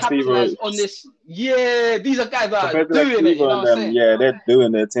Compared I to like Steve, capitalize on this? Yeah, these are guys that are compared to like doing it. Steve You know and what I'm them, saying? yeah, they're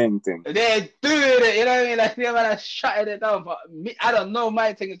doing their thing. They're doing it. You know what I mean? Like, they're like shutting it down. But me, I don't know.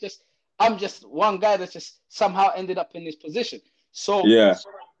 My thing is just, I'm just one guy that's just somehow ended up in this position. So Yeah.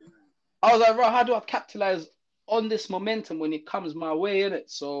 I was like, right, how do I capitalize on this momentum when it comes my way, in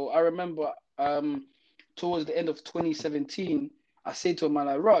it? So I remember towards the end of 2017, I said to him, I'm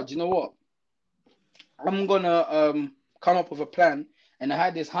like, Rod, you know what? I'm gonna come up with a plan. And I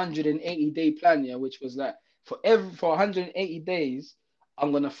had this 180-day plan, yeah, which was like for 180 days,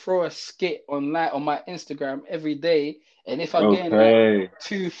 I'm gonna throw a skit on my Instagram every day. And if I gain like Okay.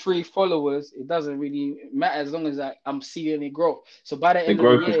 2, 3 followers, it doesn't really matter as long as I'm seeing any growth. So by the The end of the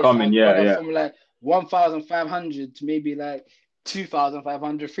growth is year, if coming, I've yeah, gone up yeah. from like 1,500 to maybe like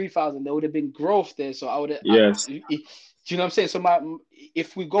 2,500, 3,000, there would have been growth there. So I would have, Yes. do you know what I'm saying? So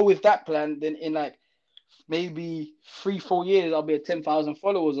if we go with that plan, then in like maybe 3, 4 years, I'll be at 10,000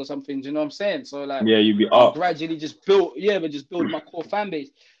 followers or something. Do you know what I'm saying? So like, Yeah, you be I'll up. gradually but just build my core fan base.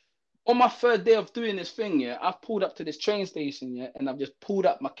 On my third day of doing this thing, yeah, I've pulled up to this train station, yeah, and I've just pulled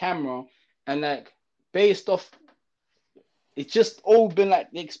up my camera and like, based off, it's just all been like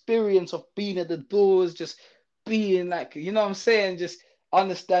the experience of being at the doors, just being like, you know what I'm saying, just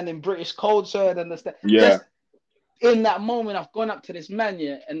understanding British culture and understand. Yeah. Just in that moment, I've gone up to this man,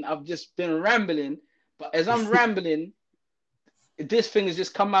 yeah, and I've just been rambling. But as I'm rambling, this thing has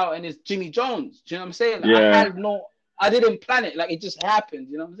just come out and it's Jimmy Jones. Do you know what I'm saying? Like, Yeah. I didn't plan it. Like, it just happened.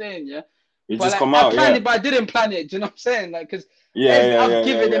 You know what I'm saying? Yeah. It But just like, come I out, planned yeah. it, but I didn't plan it. Do you know what I'm saying? Like, because Yeah, as yeah, I've yeah, yeah,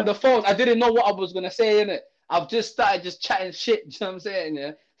 given him yeah. the phones, I didn't know what I was gonna say in it. I've just started just chatting shit. Do you know what I'm saying?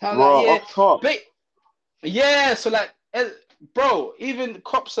 Yeah. So I'm like, Bro, yeah, up top. but yeah. So like, bro, even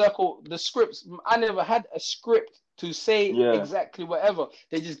Crop Circle, the scripts, I never had a script to say Yeah. exactly whatever.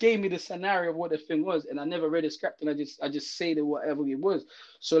 They just gave me the scenario of what the thing was, and I never read a script, and I just say that whatever it was.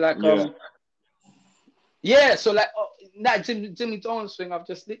 So like, Yeah. yeah. So like, that Jimmy Jones thing, I've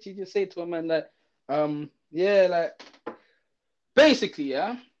just literally just said to him, and like, yeah, like, basically,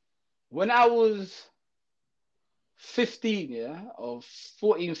 yeah. When I was 15, yeah, or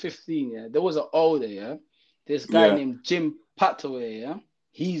 14, 15, yeah, there was an older, yeah, this guy Yeah. named Jim Pataway, yeah.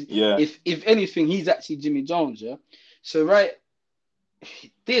 He's Yeah. if anything, he's actually Jimmy Jones, yeah. So right,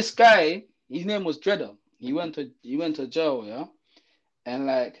 this guy, his name was Dredder. He went to jail, yeah. And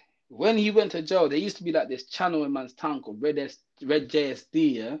like, when he went to jail, there used to be like this channel in man's town called Red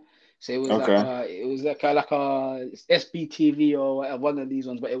JSD, yeah. So Okay. it was like a SBTV or whatever, one of these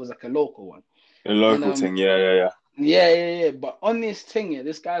ones, but it was like a local one. A And local thing, yeah, yeah, yeah. yeah. But on this thing, yeah,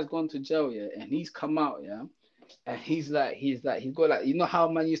 this guy's gone to jail, yeah, and he's come out, yeah. And he's got like, you know how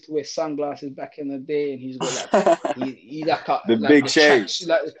man used to wear sunglasses back in the day, and he's got like he The like big the tracks, shades.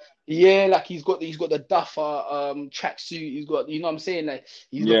 like, yeah, like he's got the duffer tracksuit, he's got, you know what I'm saying, like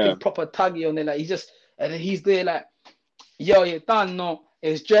he's Yeah. looking proper tuggy on there, like he's just, and then he's there like, yo, you done, no,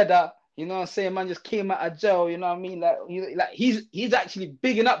 it's Jeddah, You know what I'm saying? Man just came out of jail. You know what I mean? Like he's actually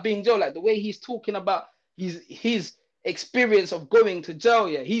bigging up being jail. Like the way he's talking about his experience of going to jail.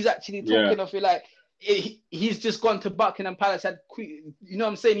 Yeah, he's actually Yeah. talking of it like he's just gone to Buckingham Palace. You know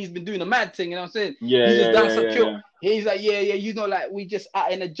what I'm saying? He's been doing a mad thing. You know what I'm saying? Yeah, He's just yeah, done yeah, some yeah, cute. yeah. He's like, yeah, you know, like we just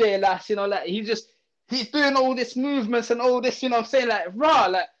out in a jail ass. You know, like he's doing all this movements and all this. You know what I'm saying? Like raw,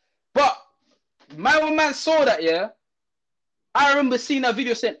 like. But my old man saw that, yeah. I remember seeing that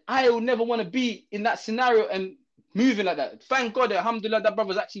video saying, I will never want to be in that scenario and moving like that. Thank God, alhamdulillah, that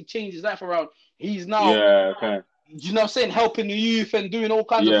brother's actually changed his life around. He's now, Yeah, okay. you know what I'm saying, helping the youth and doing all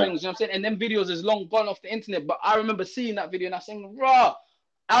kinds of Yeah. things, you know what I'm saying? And them videos is long gone off the internet, but I remember seeing that video and I saying, raw.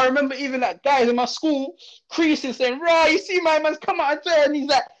 I remember even like guys in my school creasing saying, raw, you see my man's come out of jail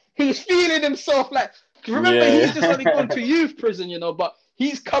and he's feeling himself like, remember he's just only gone Yeah. to youth prison, you know, but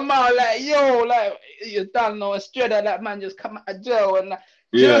he's come out like, yo, like, you don't know, straight out that man just come out of jail. And do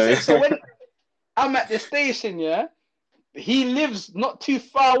you know what I'm Yeah. saying? So when I'm at the station, yeah, he lives not too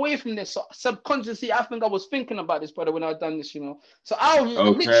far away from this. So subconsciously, I think I was thinking about this brother when I done this, you know. So I was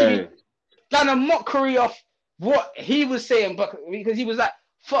literally Okay. done a mockery of what he was saying, but because he was like,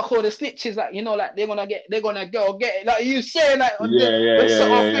 fuck all the snitches, like, you know, like they're gonna go get it. Like you saying like Yeah, yeah, the yeah, sort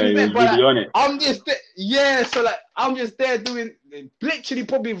yeah, of yeah. things He there, was but like really on it. I'm just yeah, so like I'm just there doing literally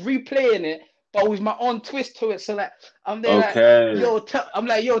probably replaying it, but with my own twist to it. So like I'm there like, Okay. yo, I'm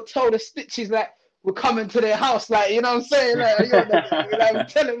like, yo, tell the snitches like we're coming to their house, like, you know what I'm saying? Like, yo, like, I'm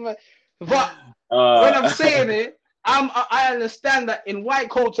telling them, but when I'm uh, saying it, I understand that in white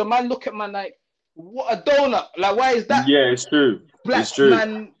culture, man, look at man like, what a donut. Like, why is that yeah, it's true. It's black true.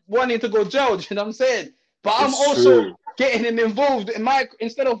 man wanting to go jail? Do you know what I'm saying? But I'm It's also true. getting him involved in my,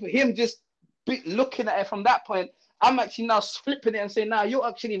 instead of him just looking at it from that point, I'm actually now flipping it and saying, now you're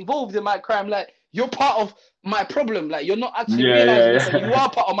actually involved in my crime. Like, you're part of my problem. Like, you're not actually Yeah, realizing it, yeah, but you yeah.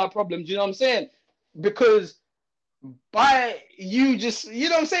 are part of my problem. Do you know what I'm saying? Because by you just, you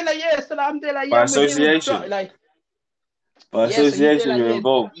know what I'm saying? Like, yeah, so I'm there, like, yeah, By I'm here with, association. like, By yeah, so he's there association, like, you're yeah,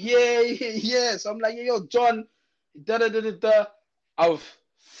 involved. yeah. So I'm like, yeah, yo, John, da da da da da. I've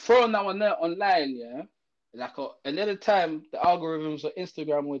thrown that one there online, yeah. Like another time, the algorithms of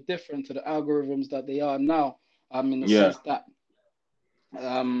Instagram were different to the algorithms that they are now. In the Yeah. sense that,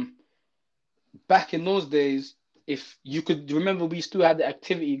 um, back in those days, if you could remember, we still had the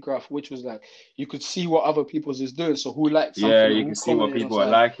activity graph, which was like you could see what other people's is doing. So who liked Yeah, something or you who can see what commented on people are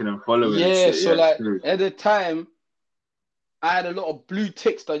something. liking and following and Yeah, shit. so Yeah, it's like true. at the time, I had a lot of blue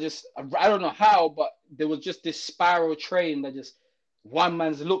ticks that just, I don't know how, but there was just this spiral train that just one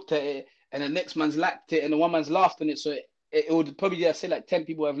man's looked at it and the next man's liked it and the one man's laughed on it. So it would probably, yeah, say like 10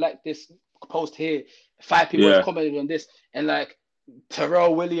 people have liked this post here, 5 people have Yeah. commented on this, and like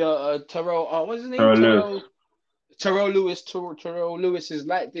Terrell William, Terrell, what's his name? Pro Lewis. Terrell Lewis is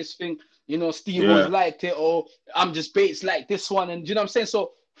like this thing, you know, Steve O's Yeah. liked it, or I'm just Bates like this one, and you know what I'm saying?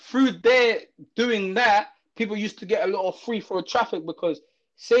 So through there doing that, people used to get a lot of free flow traffic because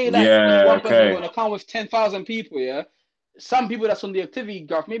say that if Yeah, one person got okay. an account with 10,000 people, yeah, some people that's on the activity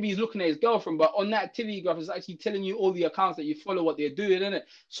graph, maybe he's looking at his girlfriend, but on that activity graph, it's actually telling you all the accounts that you follow, what they're doing, isn't it?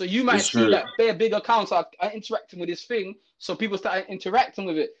 So you might It's see true. that bare big accounts are interacting with this thing, so people start interacting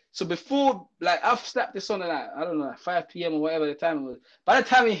with it. So before, like, I've slapped this on at like, I don't know, like 5 p.m. or whatever the time it was. By the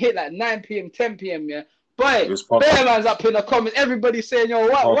time it hit like 9 p.m., 10 p.m., yeah, It boy, was bare popping. man's up in the comments. Everybody saying, "Yo,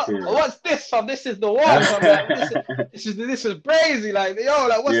 Popping. what's this, fam? This is the one, fam. Like, this is crazy. Like, yo,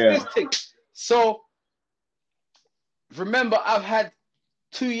 like, what's Yeah. this thing?" So remember, I've had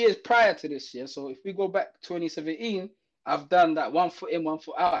 2 years prior to this year. So if we go back to 2017, I've done that 1 foot in, 1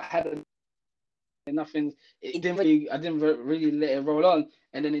 foot out. I had nothing. I didn't really let it roll on.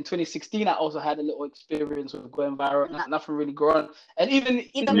 And then in 2016, I also had a little experience with going viral. Nothing really going on. And even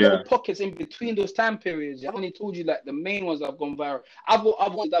in the Yeah. little pockets in between those time periods, I've only told you like the main ones that have gone viral. I've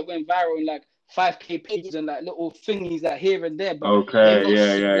ones that have gone viral in like 5K pages and like little thingies that here and there, but they're Okay. not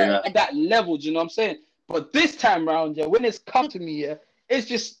Yeah, yeah, like yeah. at that level. Do you know what I'm saying? But this time around, yeah, when it's come to me, yeah, it's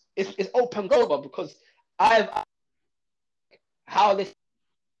just it's open go because I've how this,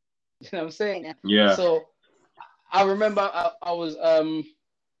 you know what I'm saying? Yeah. So I remember I was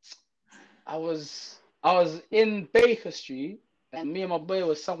in Baker Street and me and my boy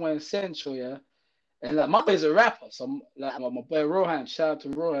was somewhere in Central, yeah. And like my boy's a rapper, so like my boy Rohan, shout out to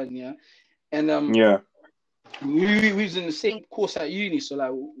Rohan, yeah. And Yeah. we was in the same course at uni, so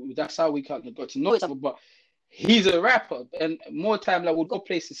like that's how we kind of got to know each other. But he's a rapper, and more time like we'd go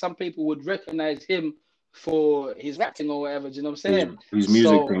places, some people would recognize him for his rapping or whatever. Do you know what I'm saying? His music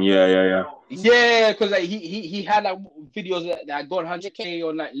So thing. Yeah, yeah, yeah. yeah, because like he had like videos that got 100K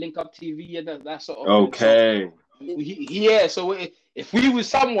on like Link Up TV and that sort of thing. So Okay. yeah, so if we was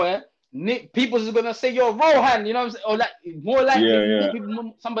somewhere people's gonna say you're Rohan, you know what I'm saying? Or like more likely Yeah, than yeah,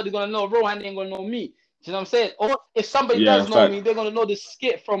 not, somebody gonna know Rohan ain't gonna know me. You know what I'm saying? Or if somebody yeah. does know Fact. me, they're gonna know the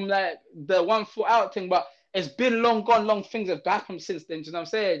skit from like the 1 foot out thing. But it's been long gone, long things have happened since then. You know what I'm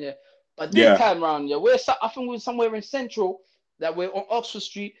saying? Yeah. But this Yeah. time around, yeah, I think we're somewhere in Central, that we're on Oxford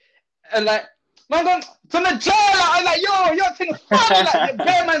Street, and like man gone to the jail. I'm like, yo, your thing funny, like your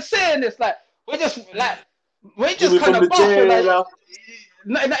bear man saying this, like we're just Jimmy kind from the of buffing, like jail.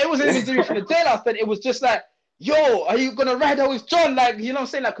 no, it wasn't even Jimmy from the jailhouse. Then it was just like, yo, are you gonna ride out with John? Like, you know what I'm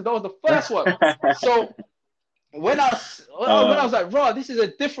saying? Like, because that was the first one. So when I uh, was like, raw, this is a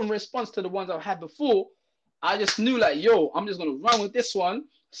different response to the ones I've had before. I just knew like, yo, I'm just gonna run with this one.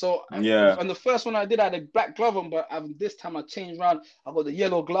 So yeah. on the first one I did, I had a black glove on, but this time I changed around. I got the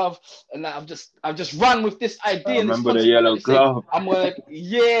yellow glove, and like, I've just run with this I idea and this remember the concept. I'm like, yellow they say glove. I'm gonna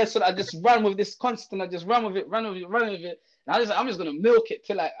yeah. So I just run with this constant. I just run with it, run with it. And I'm just gonna milk it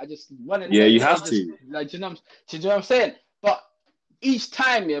till like I just run in Yeah, there you till I have just to. like you know what I'm saying. But each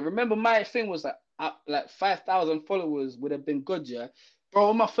time, yeah, remember my thing was like 5,000 followers would have been good, yeah. Bro,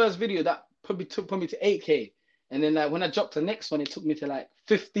 on my first video, that put me to 8K. And then like when I dropped the next one, it took me to like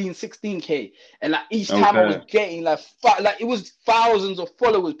 15, 16K. And like each time I was Okay. getting like it was thousands of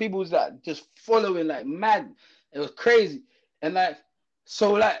followers. People was like just following like mad. It was crazy. And like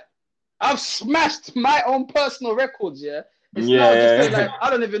so like I've smashed my own personal records, yeah. It's now just Yeah. like I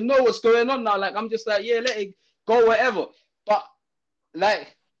don't even know what's going on now. Like I'm just like, yeah, let it go whatever. But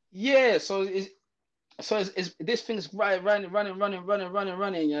like, yeah, it's this thing's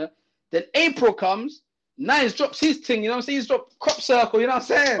running, yeah. Then April comes, Nines drops his thing, you know what I'm saying? He's dropped crop circle, you know what I'm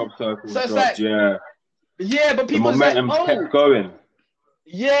saying? Top circle So it's dropped. like, Yeah. yeah, but The people's like, momentum kept oh, going.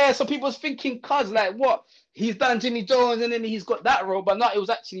 yeah, so people's thinking, cuz like what? He's done Jimmy Jones and then he's got that role, but not, it was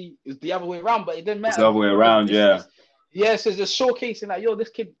the other way around, but it didn't It's the matter other way because around. Yeah. yeah, so it's just showcasing like, yo, this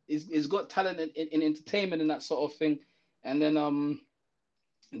kid is got talent in entertainment and that sort of thing. And then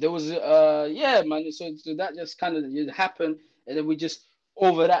there was yeah, man, so that just kind of happened. And then we just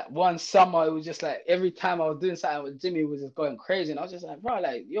over that one summer, it was just like every time I was doing something with Jimmy, it was just going crazy. And I was just like, bro,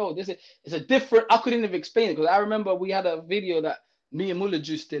 like, yo, this is it's a different. I couldn't even explain it because I remember we had a video that me and Muller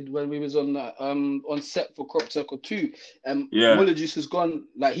Juice did when we was on set for Crop Circle 2. Yeah. Muller Juice has gone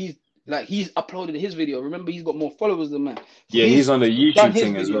like he's uploaded his video. Remember, he's got more followers than man. Yeah. He's He's on the done YouTube his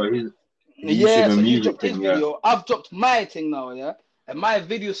thing as video. well. He's Yeah, YouTube so and he's music dropped his thing. Yeah. video. I've dropped my thing now, yeah. And my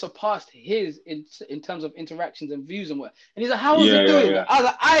video surpassed his in terms of interactions and views and what. And he's like, "How is Yeah. it doing?" Yeah. I was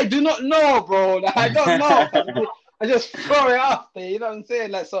like, "I do not know, bro. Like, I don't know. Yeah. I just throw it out there. You know what I'm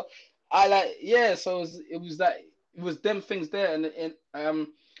saying? Like, so I like, yeah. So it was them things there, and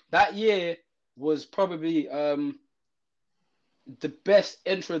that year was probably the best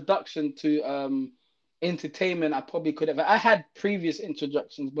introduction to entertainment I probably could have. I had previous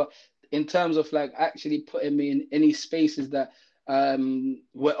introductions, but in terms of like actually putting me in any spaces that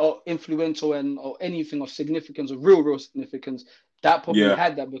were influential and or anything of significance or real significance, that probably Yeah.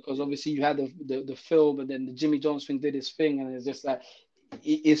 had that because obviously you had the film, but then the Jimmy Jones thing did his thing, and it's just like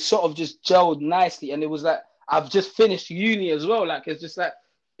it sort of just gelled nicely, and it was like I've just finished uni as well. Like it's just like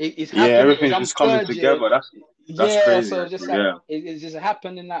it's Yeah. happening as Everything's I'm just coming third year. together. That's Yeah, crazy. so just Actually. like Yeah. it just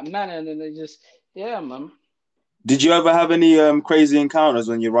happened in that manner, and then it just yeah, man. Did you ever have any crazy encounters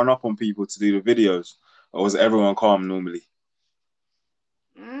when you run up on people to do the videos, or was everyone calm normally?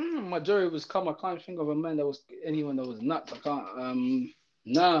 Majority was calm. I can't think of a man that was anyone that was nuts. I can't.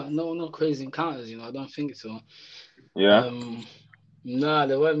 Nah, no crazy encounters. You know, I don't think so. Yeah. Um, nah,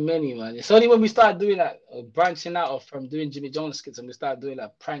 there weren't many, man. It's only when we started doing like branching out of from doing Jimmy Jones skits and we started doing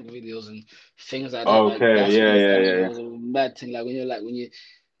like prank videos and things like that. Like Okay. that's Yeah. when it Yeah. kind of Yeah. was a mad thing. Like when you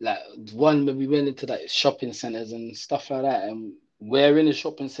like one when we went into like shopping centers and stuff like that, and we're in a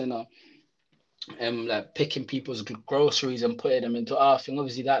shopping center and like picking people's groceries and putting them into our thing.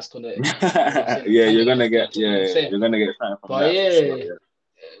 Obviously, that's gonna, you know what I'm saying, Yeah. You're offend gonna us, get. but you know Yeah. what I'm Yeah. saying. You're gonna get something from But that for sure.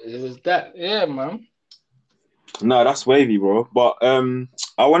 yeah, it was that. Yeah, man. No, that's wavy, bro. But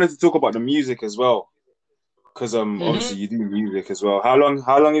I wanted to talk about the music as well, because Hmm. obviously you do music as well. How long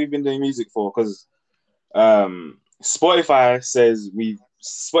have you been doing music for? Because Spotify says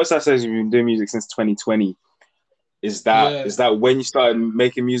you've been doing music since 2020. Is that Yeah. is that when you started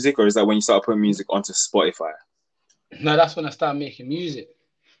making music, or is that when you started putting music onto Spotify? No, that's when I started making music.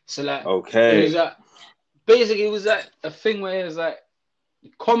 So like, it was Okay. like basically it was like a thing where it's like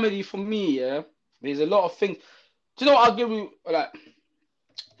comedy for me. Yeah, there's a lot of things. Do you know what? I'll give you like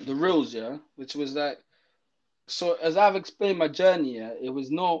the reels. Yeah, which was like so as I've explained my journey. Yeah, it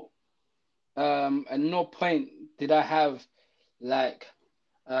was no at no point did I have like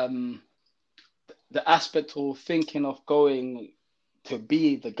um the aspect of thinking of going. to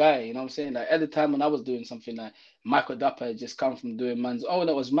be the guy. You know what I'm saying? Like at the time when I was doing something, like Michael Dapper had just come from doing Man's. Oh,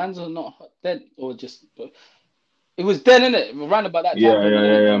 that was Man's or not then, or just. It was then, innit? Around about that time Yeah, period, yeah,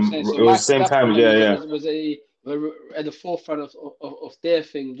 innit? yeah, You know what I'm saying? yeah. So It was Michael same Dapper time. Yeah, yeah, was were at the forefront of their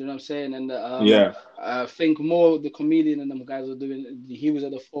thing. You know what I'm saying? And yeah, I think more the comedian and them guys were doing. He was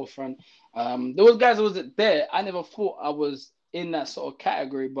at the forefront. There was guys that was there. I never thought I was in that sort of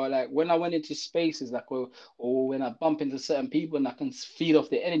category, but like when I went into spaces, like or when I bump into certain people and I can feed off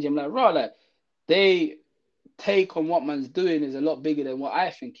their energy, I'm like, right, like they take on what man's doing is a lot bigger than what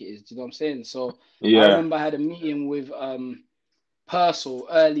I think it is. Do you know what I'm saying? So I yeah. remember I had a meeting with Purcell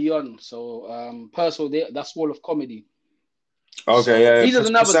early on. So Purcell, that's Wall of Comedy. Okay, So yeah. he's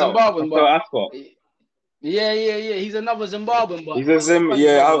another Zimbabwean, Pascal but Ascot. yeah. He's another Zimbabwean, but He's a he's a Zim. funny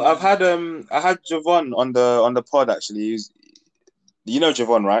Yeah, brother, I've man. had I had Javon on the pod actually. You know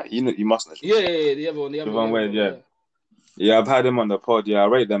Javon, right? You must know Yeah. The other one, the Javon other Wade. brother, Yeah, yeah. yeah. I've had him on the pod. Yeah, I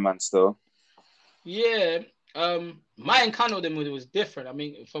rate them man still. Yeah. My encounter with him was different. I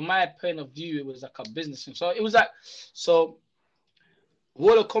mean, from my point of view, it was like a business thing. So it was like, so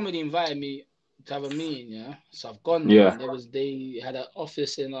Wall of Comedy invited me to have a meeting, yeah. So I've gone there, Yeah, and they had an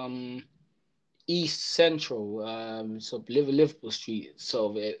office in East Central, so Liverpool Street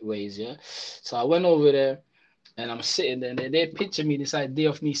sort of ways, yeah. So I went over there, and I'm sitting there, and they pictured me this idea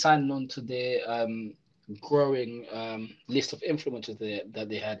of me signing on to their growing list of influencers that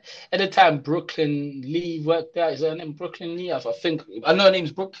they had at the time. Brooklyn Lee worked there. Is her name Brooklyn Lee? I think I know her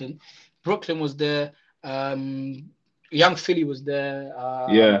name's Brooklyn. Brooklyn was there. Young Philly was there.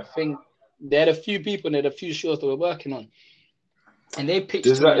 yeah. I think they had a few people and they had a few shows they were working on, and they pitched to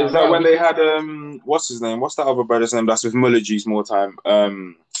me Is like, that right, when we they can had what's his name? What's that other brother's name? That's with Muller Juice more time.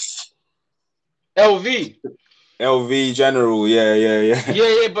 LV. LV General. Yeah, yeah, yeah.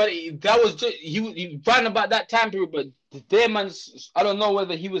 Yeah, but that was just he ran about that time period. But their man's, I don't know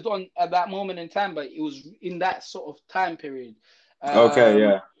whether he was on at that moment in time, but it was in that sort of time period. Okay, Um,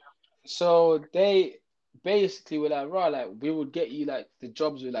 yeah. so they basically were like, right, like we would get you like the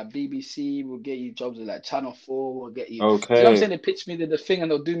jobs with like BBC, we'll get you jobs with like Channel 4, we'll get you. Do you know what I'm Okay. saying? They pitch me the thing and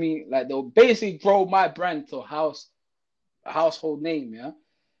they'll do me like they'll basically grow my brand to a household name, yeah.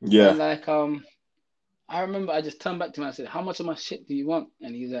 And Yeah. like I remember I just turned back to him and I said, how much of my shit do you want?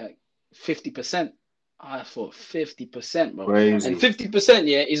 And he's like, 50%. I thought 50%, bro. And Crazy. 50%,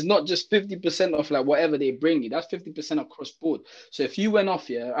 yeah, is not just 50% of like whatever they bring you. That's 50% across board. So if you went off,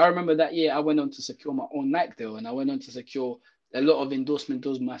 yeah, I remember that year I went on to secure my own Nike deal and I went on to secure a lot of endorsement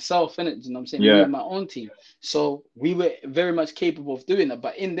deals myself, innit? You know what I'm saying? Me Yeah. and my own team. So we were very much capable of doing that.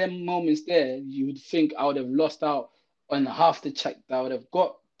 But in them moments there, you would think I would have lost out on half the check that I would have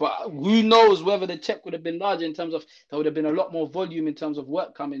got. But who knows whether the check would have been larger in terms of there would have been a lot more volume in terms of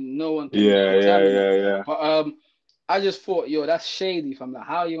work coming. No one can Yeah, yeah, determine that. yeah, yeah. But I just thought, yo, that's shady. From like,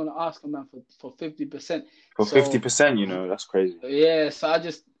 how are you gonna ask a man for 50%? For So 50%, that's crazy. yeah, so I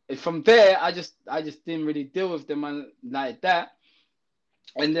just from there, I just didn't really deal with them man like that.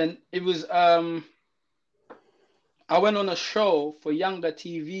 And then it was I went on a show for Younger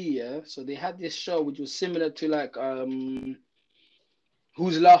TV, yeah. So they had this show which was similar to like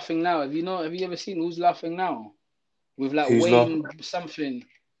Who's Laughing Now? Have you ever seen Who's Laughing Now? With like Who's lost? Wayne something.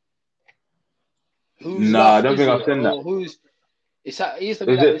 Whose Nah, I laugh don't is think I've it? seen that. Or who's it used to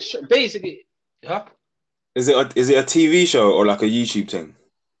be Is like it this show. Basically, huh? is it a TV show or like a YouTube thing?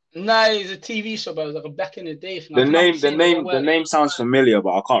 Nah, it's a TV show, but it was like a back in the day thing. I think I'm seeing the one The where name sounds familiar,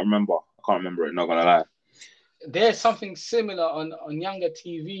 but I can't remember. I can't remember it, not gonna lie. there's something similar on Younger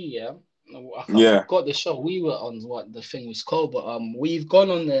TV, yeah. I Yeah. forgot the show we were on, what the thing was called, but we've gone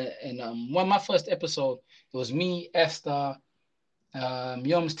on there and one of my first episode, it was me, Esther,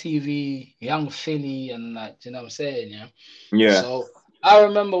 Yoms TV, Young Philly, and like, you know what I'm saying, yeah. Yeah. So I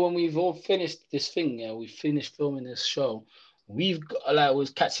remember when we've all finished this thing, yeah, we finished filming this show. We've got, like was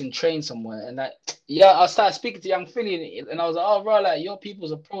catching train somewhere, and like yeah, I started speaking to Young Philly, and I was like, oh bro, like your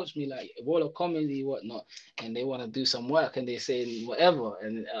people's approached me like Wall of Comedy, whatnot, and they want to do some work, and they say whatever,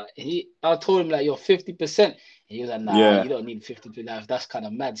 and I told him like you're 50%, and he was like, nah, Yeah. you don't need 50%. That's kind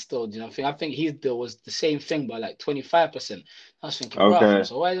of mad still, you know. I think his deal was the same thing by like 25%. I was thinking, bro, Okay.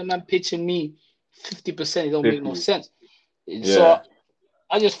 so why is the man pitching me 50%? It don't make no 50. sense. So Yeah.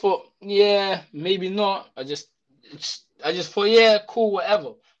 I just thought, yeah, maybe not. I just thought, yeah, cool,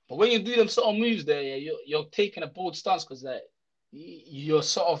 whatever. But when you do them sort of moves there, yeah, you're taking a bold stance because like you're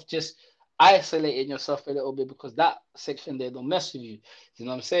sort of just isolating yourself a little bit because that section there don't mess with you. You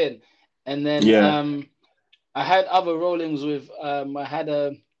know what I'm saying? And then Yeah. I had other rollings with I had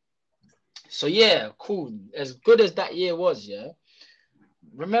a so yeah, cool. As good as that year was, yeah.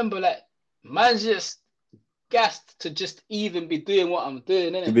 Remember, like, man's just gassed to just even be doing what I'm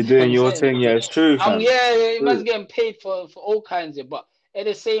doing, To innit? be doing I'm your saying, thing, yeah, it's true, fam. man's True. getting paid for all kinds of, but in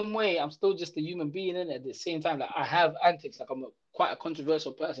the same way, I'm still just a human being, innit? At the same time, like I have antics, like quite a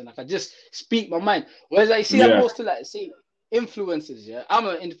controversial person, like I just speak my mind. Whereas I see that Yeah. most to like see influencers, yeah. I'm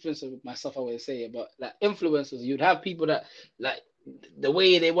an influencer myself, I would say it, but like influencers, you'd have people that like the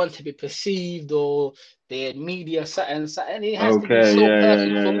way they want to be perceived or their media something, it has to be Okay. so Yeah. Yeah.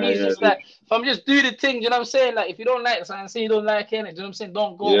 perfect. Yeah. For Yeah. me, it's Yeah. just like if I'm just do the thing, you know what I'm saying? Like if you don't like something, say you don't like it, you know what I'm saying?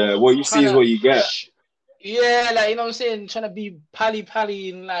 Don't go Yeah. What you see trying is to what you get. yeah, like you know what I'm saying, trying to be pally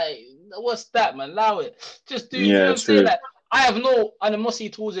and like what's that, man? Allow it. Just do, you know Yeah. what I'm saying? True. Like I have no animosity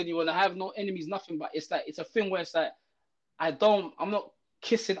towards anyone. I have no enemies, nothing. But it's like it's a thing where it's like I'm not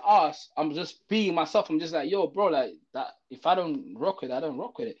kissing ass. I'm just being myself. I'm just like, yo, bro, like that. If I don't rock with it, I don't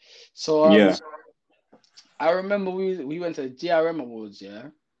rock with it. So Yeah. I remember we went to the GRM Awards, yeah,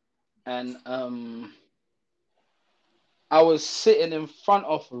 and I was sitting in front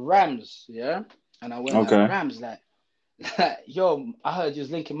of Rams, yeah, and I went like Okay. Rams, like, yo, I heard you was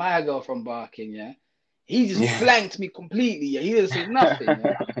linking my girl from Barking, yeah. He just Yeah. blanked me completely, yeah. He didn't say nothing,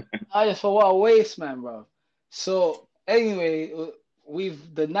 yeah. I just thought, what a waste, man, bro. So anyway,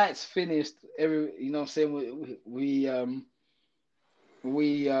 we've the night's finished. You know what I'm saying?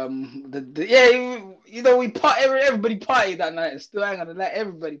 Yeah, you know, everybody partied that night. And still hang on the night,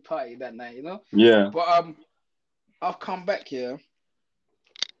 everybody partied that night, you know. Yeah. But I've come back here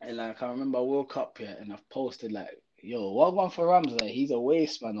and like I remember I woke up here and I've posted like, yo, what one for Rams? Like he's a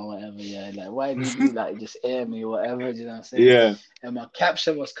waste man or whatever, yeah. Like why did he do like just air me or whatever? Do you know what I'm saying? Yeah. And my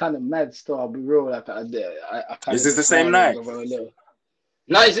caption was kind of mad still. I'll be real, like I kind Is of this the just same viral night? bro, a little.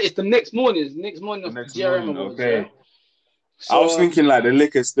 No, it's the next morning. It's the next morning The of the next GRM morning. Awards, yeah. Okay. I was So thinking like the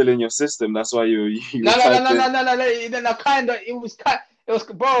liquor's still in your system. That's why you were no, no, no, no, typing. no, no, no, no. Then I kind of it was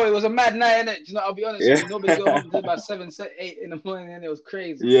bro. It was a mad night, innit? You know, I'll be honest with Yeah. you. Nobody go home until about 8 in the morning, and it was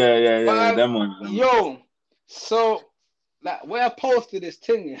crazy. Yeah. Yeah. But Yeah. Yeah. Them ones. Them ones. yo, so like where I posted this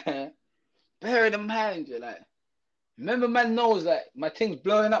thing, yeah, bear in mind, you like, remember, man knows like my thing's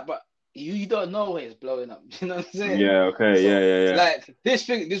blowing up, but you don't know where it's blowing up. You know what I'm saying? Yeah. Okay. Yeah. So Yeah. Yeah. like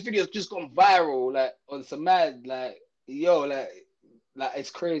this video's just gone viral, like on some mad, like yo, like it's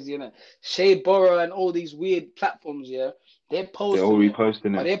crazy, you know. Shea Borough and all these weird platforms, yeah, they're They're all posting it,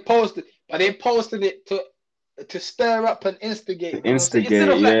 reposting but it. they posted it to stir up and instigate. To You know what I'm saying? Instead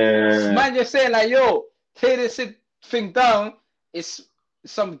instigate. of like Yeah. man, just saying like, yo, tear this thing down. It's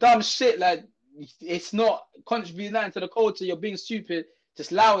some dumb shit. Like it's not contributing nothing to the culture. You're being stupid.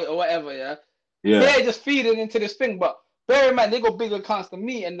 Just allow it or whatever. Yeah, Yeah. they're just feeding into this thing, but. Bear in mind, they got bigger accounts than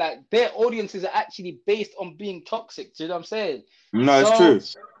me, and like their audiences are actually based on being toxic. Do you know what I'm saying? No, it's So true.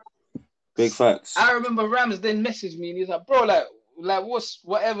 Big facts. I remember Rams then messaged me and he's like, bro, like what's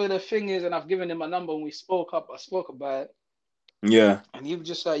whatever the thing is, and I've given him my number and we spoke up. I spoke about it, Yeah. and he was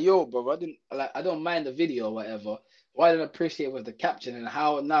just like, yo, bro, I don't mind the video or whatever. What I didn't appreciate was the caption and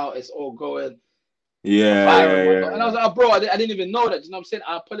how now it's all going Yeah. viral Yeah. and Yeah. whatnot. And I was like, oh, bro, I didn't even know that. You know what I'm saying?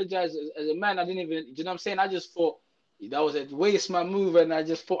 I apologize as a man. I didn't even, you know what I'm saying? I just thought that was a waste my move, and I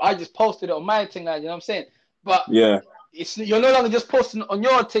just posted it on my thing, like, you know what I'm saying? But Yeah. it's you're no longer just posting on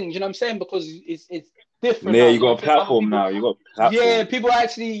your thing, you know what I'm saying? Because it's different Yeah. now. You You know what got I'm a saying? Other platform people, now. You got a yeah, platform. people's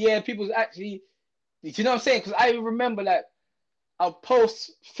actually, you know what I'm saying? Because I remember like I'll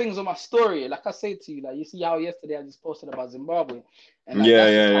post things on my story, like I say to you, like you see how yesterday I just posted about Zimbabwe, and like Yeah. that's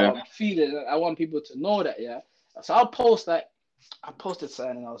just Yeah. how Yeah. I'm feeling. I want people to know that, yeah. So I'll post like I posted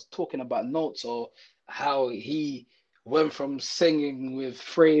something and I was talking about notes or how he went from singing with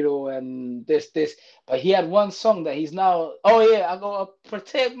Fredo and this, but he had one song that he's now, oh yeah, I gotta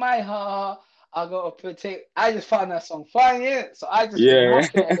protect my heart. I gotta protect. I just found that song funny, yeah? So I just was Yeah.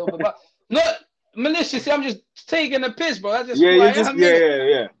 mocking it a little bit, but not maliciously. I'm just taking a piss, bro. That's just Yeah. who I You just am, yeah. innit? Yeah.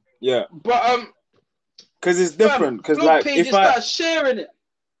 Yeah. Yeah. But Because it's fam, different. Because blood like if pages I start sharing it.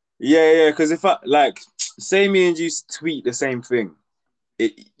 yeah. Because if I like say me and you tweet the same thing,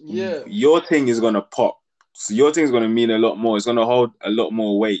 it Yeah. your thing is gonna pop. So your thing's gonna mean a lot more. It's gonna hold a lot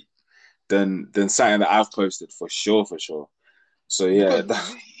more weight than something that I've posted for sure. For sure. So yeah.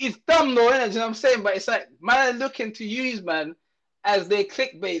 Because it's dumb though, innit? You know what I'm saying? But it's like man looking to use man as their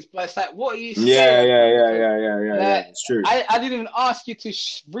clickbait. But it's like, what are you Yeah. sharing, Yeah. bro? Yeah. Because Yeah. Yeah. Yeah. Yeah. like It's true. I didn't even ask you to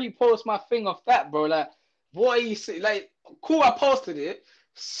repost my thing off that, bro. Like, what are you like? Cool, I posted it.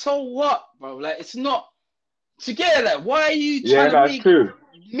 So what, bro? Like, it's not together. Like, why are you Yeah. trying to No, it's make true.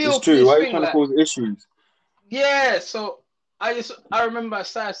 It's milk true. this Why are you thing? trying to Like, cause issues? yeah. So I remember I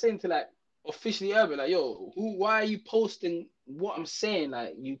started saying to like officially Urban, like, yo, why are you posting what I'm saying?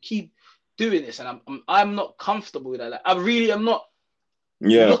 Like, you keep doing this, and I'm not comfortable with that. Like, I really am not.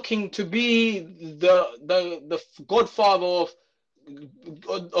 Yeah. looking to be the godfather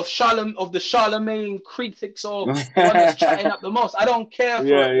of Charlemagne, of the Charlemagne critics, or the one that's chatting up the most. I don't care for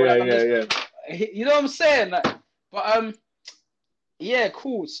Yeah, it, bro. yeah, Like I'm yeah, just, yeah. you know what I'm saying? Like, but yeah,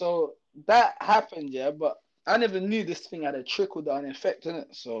 cool. So that happened, yeah. But I never knew this thing had a trickle down effect in it.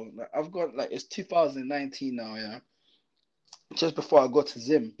 So like, I've got like it's 2019 now, yeah. Just before I got to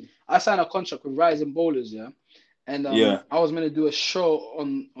Zim, I signed a contract with Rising Bowlers, yeah. And Yeah. I was meant to do a show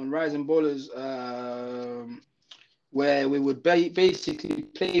on Rising Bowlers, where we would basically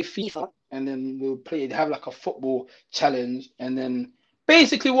play FIFA, and then we would have like a football challenge, and then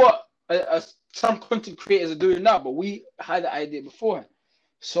basically what some content creators are doing now, but we had the idea beforehand.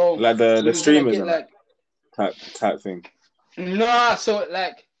 So Like we the was gonna streamers get and that like, type thing. nah, so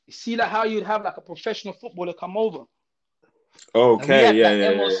like see like how you'd have like a professional footballer come over. And we Okay, had yeah, like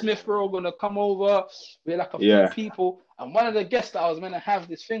yeah, Emma yeah, Smith were all gonna come over. We had like a few yeah. people, and one of the guests that I was meant to have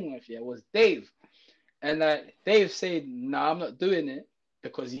this thing with, yeah, was Dave. And Dave said, "Nah, I'm not doing it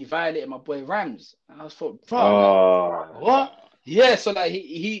because he violated my boy Rams." And I was thought, bro, like, Oh, what? Yeah, so like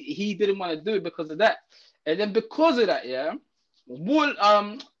he didn't want to do it because of that. And then because of that, yeah, Wall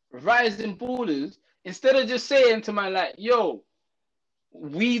Rising Ballers, instead of just saying to my like, yo,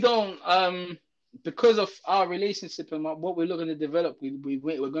 we don't because of our relationship and what we're looking to develop, we're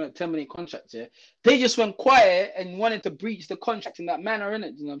going to terminate contracts. Yeah, they just went quiet and wanted to breach the contract in that manner,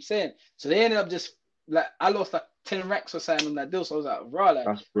 innit? You know what I'm saying? So they ended up just like I lost like 10 racks or something on that deal. So I was like, raw, like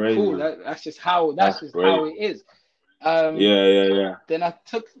that's cool. crazy. That's just how That's it crazy. is. Um, Yeah, yeah, yeah. then I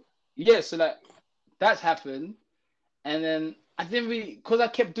took yeah. So like that's happened. And then I didn't really, because I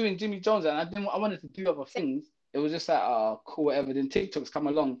kept doing Jimmy Jones and I wanted to do other things. It was just like, oh, cool, whatever. Then TikTok's come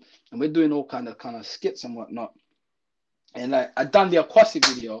along and we're doing all kind of skits and whatnot. And like I done the Aquasi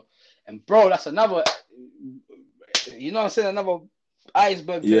video, and bro, that's another, you know what I'm saying, another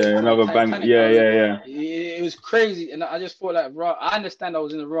iceberg Yeah, to the another bang. Titanic. Yeah, yeah, yeah. It was crazy, and I just thought like, bro, I understand I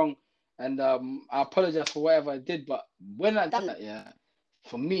was in the wrong, and I apologize for whatever I did. But when I done that, yeah,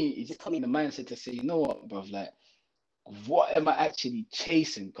 for me, it just put me in the mindset to say, you know what, bro, like what am I actually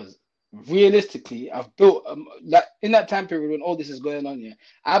chasing? Because realistically, I've built like in that time period when all this is going on. Yeah,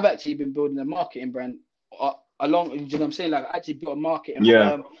 I've actually been building a marketing brand along. You know what I'm saying? Like I actually built a marketing Yeah.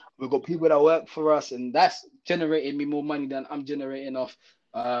 firm. We've got people that work for us, and that's generating me more money than I'm generating off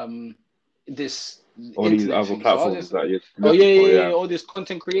this All these internet other thing. So I was platforms just, that you're oh yeah, looking for, yeah, yeah, yeah. all this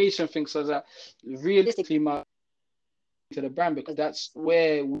content creation thing. So that realistically, my to the brand because that's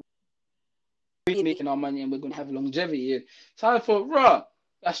where making our money and we're going to have longevity. So I thought, right,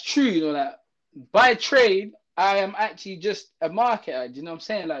 that's true. You know, that by trade, I am actually just a marketer. Do you know what I'm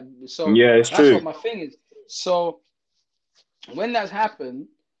saying? Like, so Yeah, it's that's what true. my thing is. So when that's happened,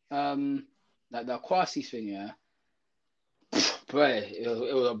 like the Kwasi thing, yeah, boy, it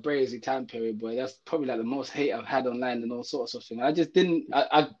was a crazy time period, boy. That's probably like the most hate I've had online and all sorts of things. I just didn't,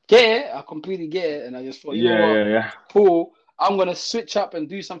 I get it, I completely get it, and I just thought, you know Yeah, what, yeah, yeah. cool, I'm gonna switch up and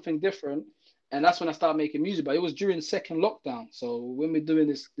do something different. And that's when I started making music. But it was during second lockdown. So when we're doing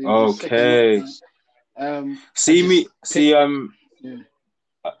this second Okay. lockdown, I See just me, see, picked. Yeah.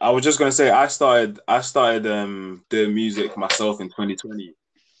 I was just gonna say I started doing music myself in 2020.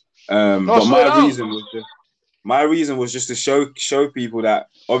 Oh, But slow down. my reason was just to show people that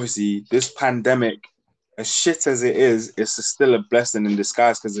obviously this pandemic, as shit as it is, it's still a blessing in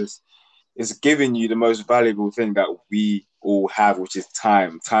disguise because it's giving you the most valuable thing that we all have, which is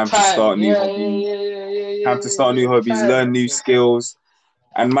time. Time to Time. start new Yeah, yeah, hobbies, yeah, yeah, yeah, time to yeah, start yeah, new yeah. hobbies, Time. learn new skills.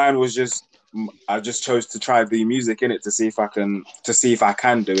 And mine was just I just chose to try the music in it to see if I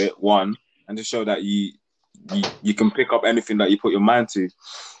can do it, one, and to show that you can pick up anything that you put your mind to.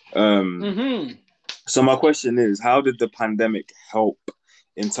 Um Mm-hmm. so my question is, how did the pandemic help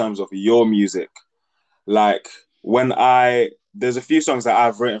in terms of your music? Like when there's a few songs that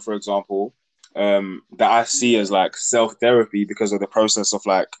I've written, for example, that I see as like self therapy because of the process of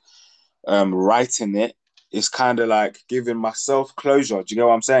like writing it. It's kind of like giving myself closure. Do you get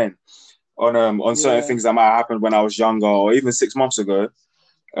what I'm saying? On certain Yeah. things that might have happened when I was younger or even 6 months ago.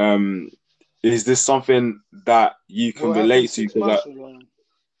 Um, is this something that you can What happened relate to? six Because months ago?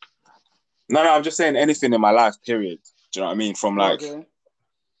 no, I'm just saying anything in my life. Period. Do you know what I mean? From like Okay.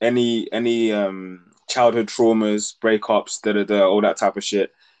 any childhood traumas, breakups, all that type of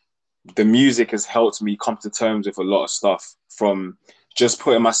shit. The music has helped me come to terms with a lot of stuff from just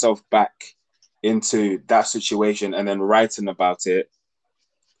putting myself back into that situation and then writing about it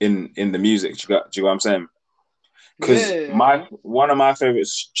in the music. Do you know what I'm saying? Because my Yeah. one of my favorite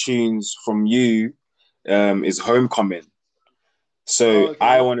tunes from you is Homecoming. So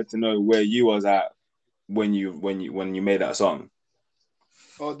I Okay. wanted to know where you was at when you made that song.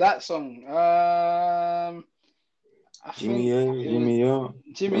 Oh, that song. I Jimmy, think yeah, it was Jimmy, yeah.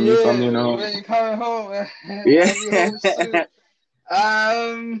 Jimmy. When you coming Yeah, home? when you coming home, Yeah. I'll be home soon.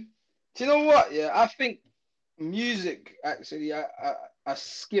 Do you know what? Yeah, I think music actually. I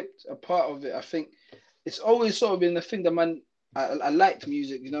skipped a part of it. I think it's always sort of been the thing that man. I liked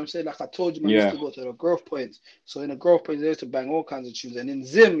music, you know what I'm saying? Like I told you, man, I used Yeah. to go to the growth points. So in the growth points, they used to bang all kinds of tunes. And in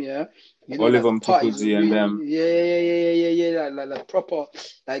Zim, yeah, you know, like Oliver the and Tuckle parties were G and really, them. yeah, like proper,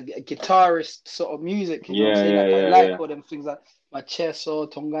 like guitarist sort of music, you know what I'm Yeah, saying? yeah, Like I yeah, like yeah. all them things like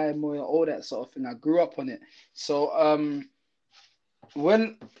Macheso, Tongai Moyo, all that sort of thing. I grew up on it. So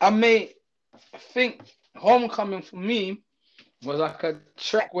when I think Homecoming for me was like a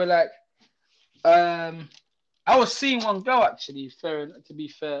track where like I was seeing one girl actually, to be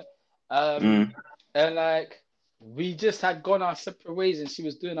fair. Um Mm. and like we just had gone our separate ways and she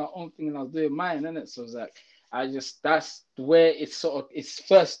was doing her own thing and I was doing mine, innit? So it was like that's where it's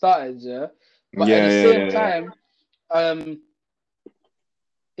first started, yeah. But at Yeah, the yeah, same yeah, yeah. time, um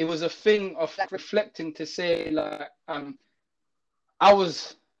it was a thing of like reflecting to say like I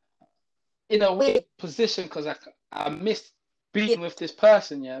was in a weird position because I missed being with this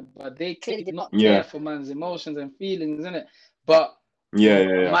person, yeah, but they clearly did not care Yeah, for man's emotions and feelings, innit? But yeah,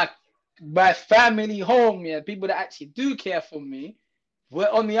 yeah, yeah. my family home, yeah, people that actually do care for me, were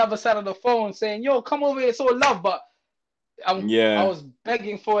on the other side of the phone saying, "Yo, come over here, it's all love." But I Yeah. was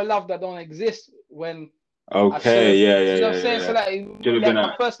begging for a love that don't exist when I should Okay, have. yeah, Do yeah, you know what yeah, I'm yeah, saying? So yeah. like my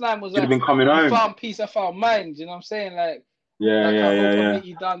first line was Should have like, been coming "You home. found peace, I found mine." Do you know what I'm saying? Yeah, Like I yeah, yeah, hope I yeah. meet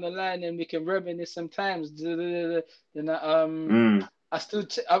you down the line and we can reminisce sometimes. You know, Mm. I still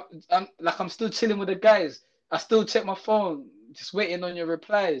I'm still chilling with the guys. I still check my phone, just waiting on your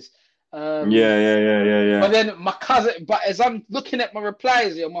replies. Yeah, yeah, yeah, yeah, But yeah. then but as I'm looking at my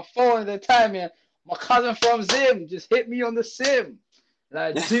replies on my phone at the time, yeah, my cousin from Zim just hit me on the sim.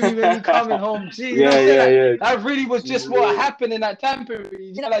 Like Jimmy, when you coming home, G, you know what Yeah, I'm saying? yeah, Like yeah. that really was just what happened in that time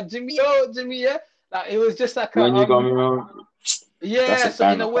period. You know, like Jimmy, yo, Jimmy, yeah. Like it was just like a When you coming home, that's yeah. a So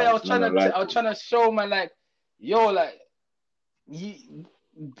in a banger, way, fam. I'm not gonna lie I to was you. trying to show man like, yo, like you,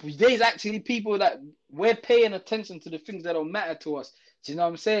 there's actually people that we're paying attention to the things that don't matter to us. Do you know what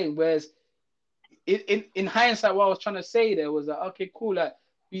I'm saying? Whereas in hindsight, what I was trying to say there was like, okay, cool, like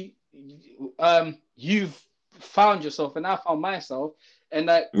we, you've found yourself and I found myself, and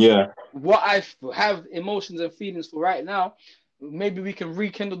like Yeah, what I have emotions and feelings for right now, maybe we can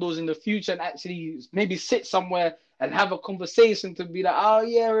rekindle those in the future and actually maybe sit somewhere and have a conversation to be like, oh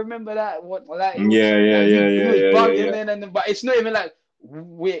yeah, remember that? What like it was yeah, yeah, like yeah, we yeah, was yeah, yeah, bugging yeah. and but it's not even like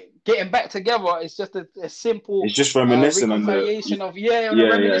we're getting back together. It's just a simple It's just reminiscing on the. reconciliation of yeah on a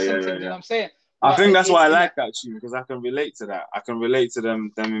Yeah, yeah, reminiscent yeah, yeah, thing. You know yeah. what I'm saying? I But think that's why I in like that that tune because I can relate to that. I can relate to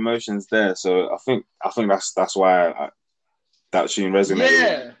them emotions there. So I think that's why that tune resonated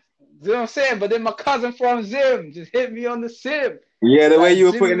with me. yeah. You know what I'm saying? But then my cousin from Zim just hit me on the sim. Yeah, the way Like you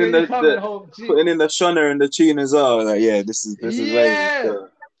were Jimmy, putting in when you the coming home, G? putting in the shunner and the tune as well. Like, yeah, this is way. Yeah,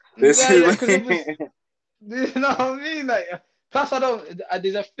 This yeah, is yeah. Because it was, way. you know what I mean? Like, plus I don't.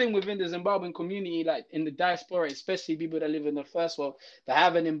 There's a thing within the Zimbabwean community, like in the diaspora, especially people that live in the first world, that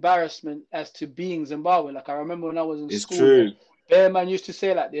have an embarrassment as to being Zimbabwean. Like I remember when I was in It's school, yeah, true. Bear man used to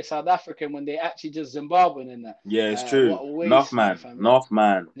say like they're South African when they actually just Zimbabwean and that. Yeah, it's true. What a North waste, man, man, fam. Like, North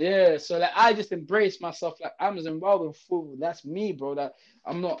man. yeah, so like I just embrace myself like I'm a Zimbabwean fool. That's me, bro. That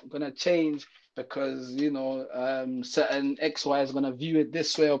I'm not gonna change because certain XY is gonna view it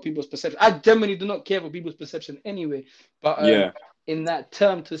this way or people's perception. I generally do not care for people's perception anyway. But Yeah, in that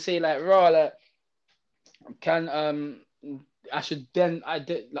term to say like raw like can I should then like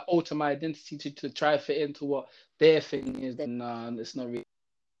alter my identity to try fit into what their thing is, then it's not really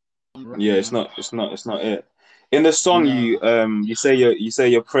right, yeah. It's man. not. It's not. It's not it. In the song, No. you say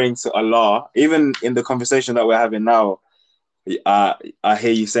you're praying to Allah. Even in the conversation that we're having now, I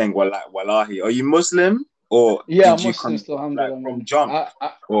hear you saying wallahi. Are you Muslim or Yeah, did you Muslim come still, like alhamdulillah, from man. jump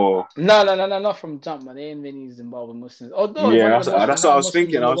or No, not from jump, man. There ain't many Zimbabwean Muslims. Although yeah? one of the most That's what I renowned was Muslims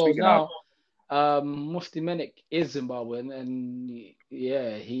thinking. in I the was world thinking I, now, Mufti Menik is Zimbabwean, and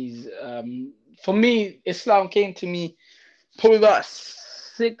yeah, he's for me, Islam came to me probably about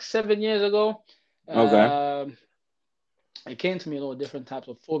 6, 7 years ago. okay, Um, it came to me in all different types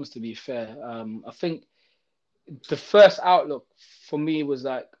of forms. To be fair, I think the first outlook for me was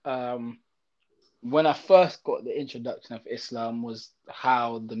like when I first got the introduction of Islam was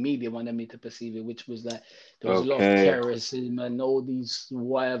how the media wanted me to perceive it, which was that there was a lot of okay, terrorism and all these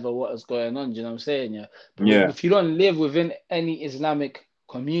what was going on. Do you know what I'm saying? Yeah. But yeah, if you don't live within any Islamic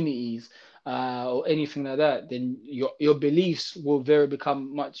communities or anything like that, then your beliefs will very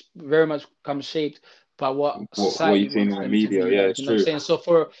much become shaped by what what society you seen wants in the them to media. be Yeah, like. it's You know what I'm true. saying?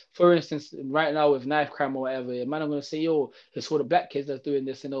 So for instance, right now with knife crime or whatever, yeah, man, I'm gonna say, yo, it's all the black kids that's doing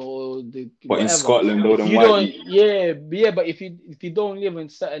this, or the But in whatever. Scotland, all If them you white don't, people. yeah, but if you don't live in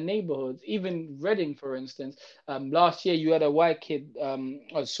certain neighborhoods, even Reading, for instance, last year you had a white kid,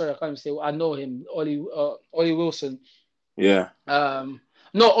 oh sorry, I can't even say, I know him, Ollie Wilson, Yeah, um,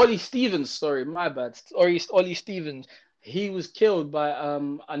 no, Ollie Stevens. Sorry, my bad. Ollie Stevens. He was killed by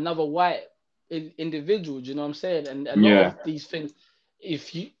another white individual. Do you know what I'm saying? And a lot yeah, of these things,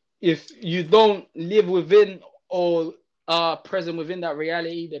 if you don't live within or are present within that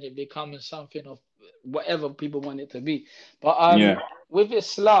reality, then it becomes something of whatever people want it to be. But yeah. with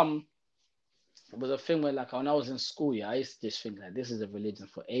Islam, it was a thing where, like, when I was in school, yeah, I used to just think like this is a religion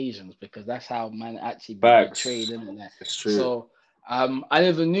for Asians because that's how man actually be portrayed, Facts. isn't it? It's true. So I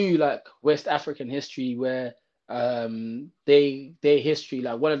never knew like West African history where they history,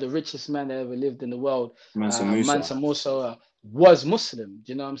 like one of the richest men that ever lived in the world, Mansa Musa. Mansa Musa, was Muslim.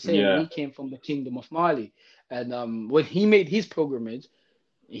 Do you know what I'm saying? And Yeah, he came from the Kingdom of Mali. And when he made his pilgrimage,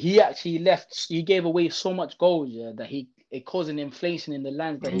 he actually left. He gave away so much gold, yeah, that it caused an inflation in the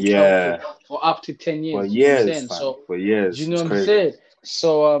lands that he held yeah. for up to 10 years. For Do you know what I'm years, saying? fam. So, For do you years. know It's what I'm crazy. saying?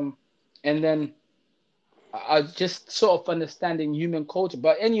 So, and then I just sort of understanding human culture.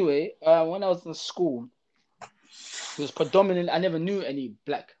 But anyway, when I was in school, it was predominant. I never knew any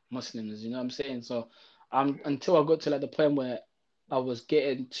black Muslims. You know what I'm saying? So, until I got to like the point where I was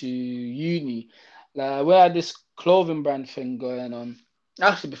getting to uni, like we had this clothing brand thing going on.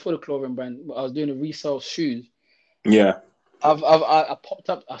 Actually, before the clothing brand, I was doing a resale shoes. Yeah. I popped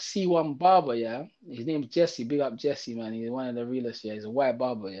up. I see one barber. Yeah, his name's Jesse. Big up Jesse, man. He's one of the realest. Yeah, he's a white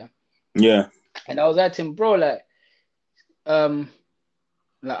barber. Yeah, Yeah. and I was at him, bro. Um,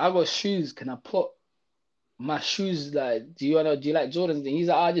 like I got shoes. Can I put my shoes? Like, do you like Jordans? And he's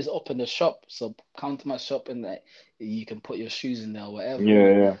like, I just open the shop, so come to my shop and like you can put your shoes in there or whatever. Yeah.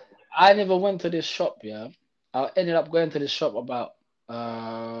 Yeah, Yeah. I never went to this shop. Yeah, I ended up going to this shop about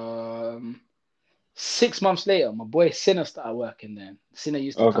um 6 months later, my boy Sinner started working there. Sinner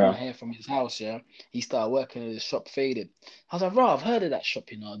used to cut my Okay. hair from his house, yeah. He started working at the shop, Faded. I was like, bro, I've heard of that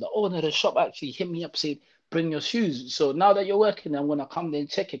shop, you know. The owner of the shop actually hit me up, saying, bring your shoes. So now that you're working, I'm gonna come there and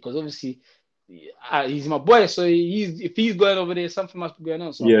check it because obviously he's my boy. So if he's going over there, something must be going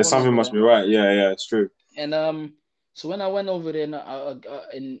on. So I'm Yeah. going Something over must there. be right. Yeah. Yeah. It's true. And so when I went over there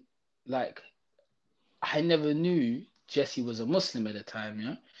and like I never knew Jesse was a Muslim at the time,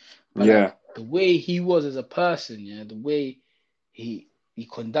 yeah. But Yeah. like the way he was as a person, yeah, the way he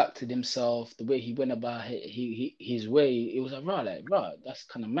conducted himself, the way he went about his way, it was like, right, that's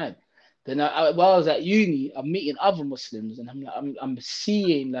kind of mad. Then while I was at uni, I'm meeting other Muslims, and I'm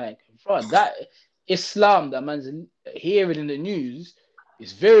seeing like, bro, that Islam that man's hearing in the news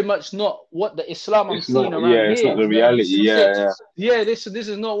is very much not what the Islam I'm It's seeing not. Yeah. around It's here. not the You know, reality. this is Yeah. it. Yeah. Yeah, this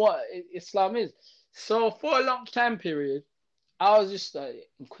is not what Islam is. So for a long time period, I was just like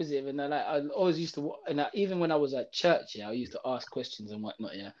inquisitive, and I always used to, and even when I was at church, yeah, I used to ask questions and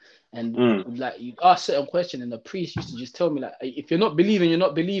whatnot, yeah, and Mm. like you ask certain question, and the priest used to just tell me like, if you're not believing, you're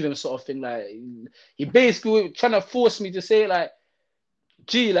not believing, sort of thing. Like he basically trying to force me to say like,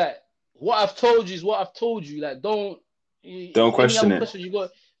 gee, like what I've told you is what I've told you. Like don't Don't any question other it. questions you got.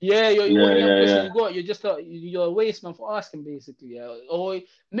 Yeah, Yeah. any other Yeah. questions Yeah. you got, you're a waste man for asking basically, yeah, or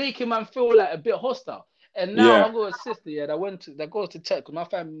making man feel like a bit hostile. And now Yeah. I got a sister, yeah, that goes to church because my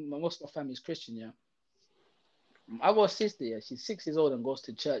family, most of my family is Christian, yeah. I got a sister, yeah, she's 6 years old and goes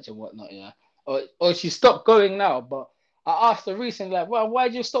to church and whatnot, yeah. Or she stopped going now, but I asked her recently, like, well, why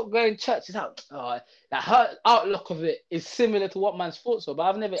did you stop going to church? She's like, oh, like her outlook of it is similar to what man's thoughts were,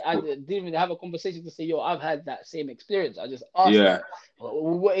 but I didn't even have a conversation to say, yo, I've had that same experience. I just asked Yeah. her,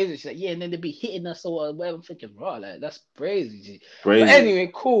 what is it? She's like, yeah, and then they'd be hitting us or whatever. I'm thinking, bro, like, that's crazy. But Crazy.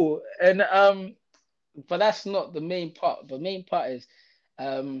 anyway, cool. And but that's not the main part. The main part is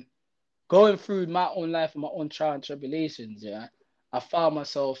um going through my own life and my own trial and tribulations, yeah, I found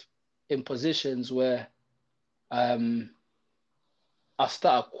myself in positions where um I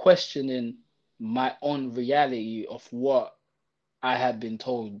started questioning my own reality of what I had been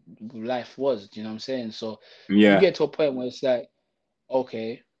told life was. Do you know what I'm saying? So you Yeah. get to a point where it's like,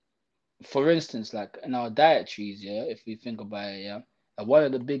 okay, for instance, like in our dietaries, yeah, if we think about it, yeah, one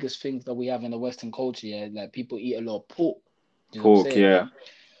of the biggest things that we have in the Western culture, yeah, like people eat a lot of pork. Do you know what I'm Pork. saying? Yeah. Yeah.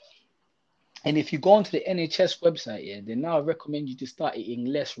 And if you go onto the NHS website, yeah, they now recommend you to start eating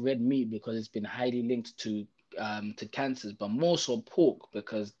less red meat because it's been highly linked to cancers, but more so pork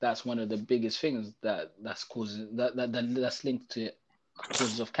because that's one of the biggest things that's causing that's linked to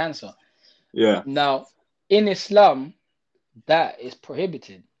causes of cancer. Yeah. Now, in Islam, that is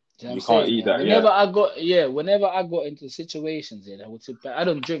prohibited. Do you know what I'm You can't saying? eat Yeah. that. Yeah. Whenever I got into situations, I would say, I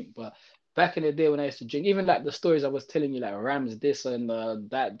don't drink, but back in the day when I used to drink, even like the stories I was telling you, like Rams this and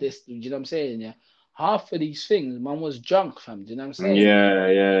that this, you know what I'm saying? Yeah. Half of these things, man was drunk, fam. Do you know what I'm saying? Yeah. Yeah,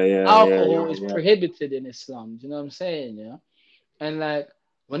 yeah, yeah, yeah, Alcohol yeah, is yeah. prohibited in Islam. Do you know what I'm saying? Yeah. And like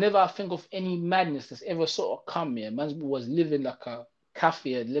whenever I think of any madness that's ever sort of come here, man was living like a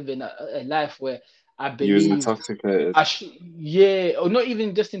kafir, living a life where I You was believed intoxicated. I should, yeah, or not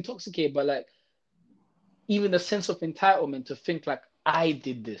even just intoxicated, but like even a sense of entitlement to think like I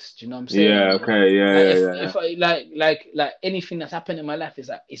did this. Do you know what I'm saying? Yeah. Yeah. Okay. Yeah. Like Yeah. if Yeah. I like anything that's happened in my life is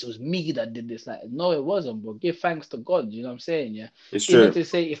like it was me that did this. Like no, it wasn't, bro. Give thanks to God. You know what I'm saying? Yeah. It's Even true. to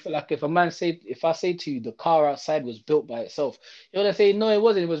say if a man say if I say to you the car outside was built by itself, you're gonna say no, it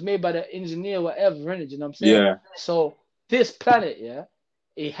wasn't. It was made by the engineer, whatever. Innit? You know what I'm saying? Yeah. So this planet, yeah,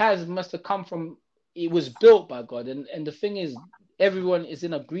 it has must have come from. It was built by God, and the thing is, everyone is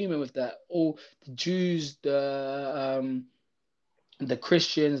in agreement with that. All the Jews, the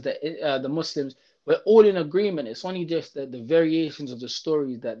Christians, the Muslims, we're all in agreement. It's only just the variations of the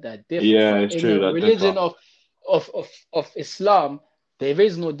stories that differ. Yeah. But It's in true. the That differ. religion of Islam, there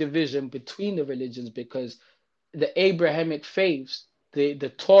is no division between the religions because the Abrahamic faiths, the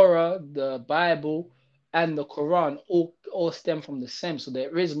Torah, the Bible, and the Quran all stem from the same. So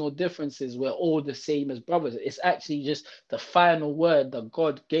there is no differences. We're all the same as brothers. It's actually just the final word that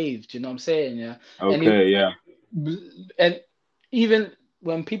God gave. Do you know what I'm saying? Yeah. And Okay. Yeah. and even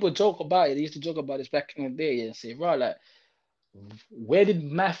when people joke about it, they used to joke about this back in the day and say, right, like, where did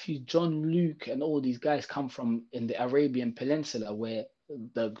Matthew, John, Luke, and all these guys come from in the Arabian Peninsula where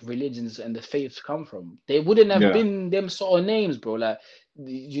the religions and the faiths come from? They wouldn't have Yeah. been them sort of names, bro. Like,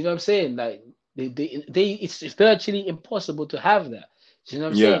 you know what I'm saying? Like, it's virtually impossible to have that. Do you know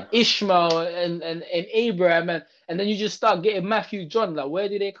what I'm saying? Yeah. Ishmael and Abraham, and then you just start getting Matthew, John. Like, where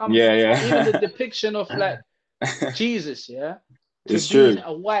do they come Yeah. from? Even the Yeah. depiction of like Jesus, yeah, to It's being true.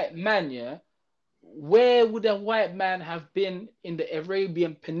 a white man, yeah, where would a white man have been in the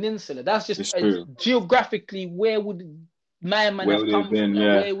Arabian Peninsula? That's just It's true. geographically, where would my man Where have would it have come from? been? Like,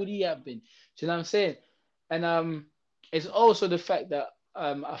 Yeah. where would he have been? Do you know what I'm saying? And it's also the fact that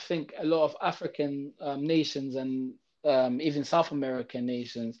I think a lot of African nations and even South American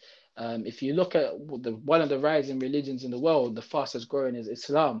nations, if you look at one of the rising religions in the world, the fastest growing is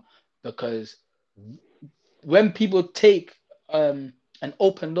Islam, because when people take an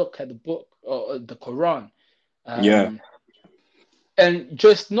open look at the book or the Quran, Yeah. um, and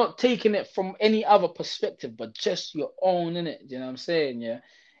just not taking it from any other perspective, but just your own in it. You know what I'm saying? Yeah.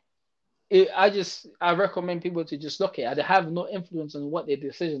 I recommend people to just look at it. I have no influence on what their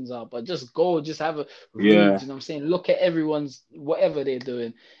decisions are, but just go, just have a read. Yeah. You know what I'm saying? Look at everyone's whatever they're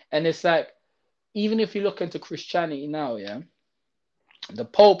doing, and it's like even if you look into Christianity now, yeah, the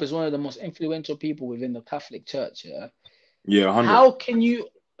Pope is one of the most influential people within the Catholic Church. Yeah, Yeah. 100. how can you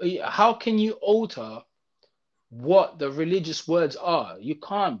how can you alter what the religious words are? You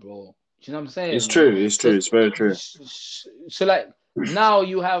can't, bro. Do you know what I'm It's saying? Yeah. true. It's true. It's very true. So like now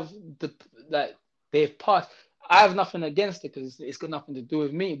you have the like they've passed. I have nothing against it because it's got nothing to do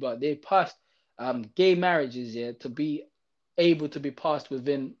with me, but they passed gay marriages, yeah, to be able to be passed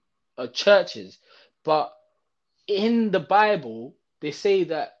within churches. But in the Bible, they say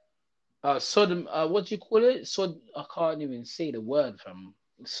that Sodom, what do you call it? I can't even say the word from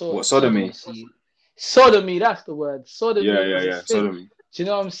What sodomy. sodomy? Sodomy, that's the word. Yeah. Sodomy Yeah. is a Yeah. sin. Sodomy. Do you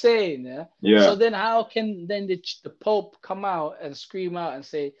know what I'm saying? Yeah. So Yeah. then, how can then the Pope come out and scream out and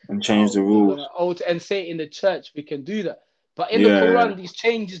say, And change "Oh, the we're rules. gonna alter," and say in the church we can do that? But in the Yeah. Yeah. Quran, these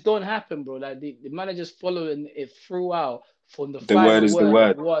changes don't happen, bro. Like the managers following it throughout from the The word final is the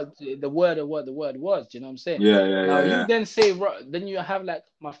word of word. what the word of what the word was. Do you know what I'm saying? Yeah. Yeah. Now Yeah. you Yeah. then say, then you have like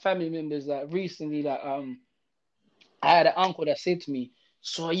my family members that recently, like I had an uncle that said to me,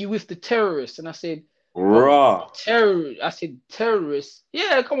 "So are you with the terrorists?" And I said, Raw. terror." I said, "Terrorists?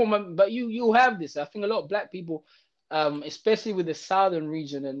 Yeah, come on, man. But you have this. I think a lot of black people, especially with the southern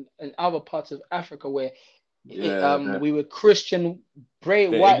region and other parts of Africa, where Yeah. we were Christian,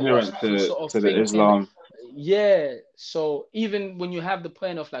 brain They're ignorant whitewashed to sort of to the thinking, Islam. yeah. So even when you have the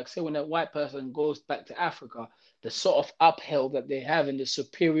point of like, say, when that white person goes back to Africa, the sort of uphill that they have and the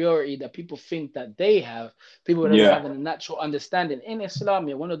superiority that people think that they have, people that don't Yeah. have a natural understanding in Islam.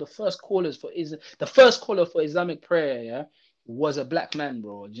 Yeah, one of the first callers for the first caller for Islamic prayer, yeah, was a black man,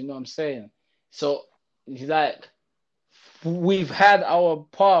 bro. Do you know what I'm saying? So like we've had our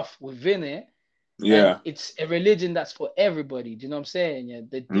path within it, and Yeah. it's a religion that's for everybody. Do you know what I'm saying? Yeah,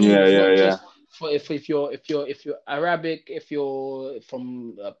 the deen Yeah. is Yeah. not Yeah. just for if you're Arabic, if you're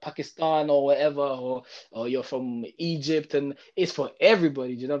from Pakistan or whatever, or you're from Egypt, and it's for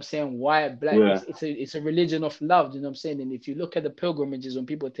everybody. You know what I'm saying? White, black. Yeah. It's a religion of love. You know what I'm saying? And if you look at the pilgrimages, when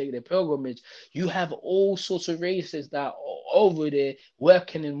people take their pilgrimage, you have all sorts of races that are over there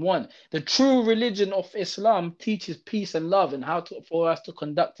working in one. The true religion of Islam teaches peace and love and how to for us to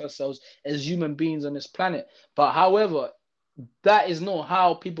conduct ourselves as human beings on this planet. But however, that is not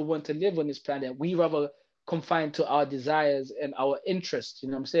how people want to live on this planet. We rather confine to our desires and our interests. You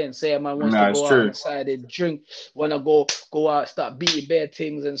know what I'm saying? Say a man wants to No, it's go out on true. a Saturday, drink, wanna go out, start beating bad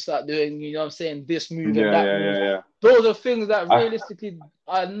things and start doing, you know what I'm saying, this move and Yeah, that yeah, move. yeah, yeah. Those are things that I, realistically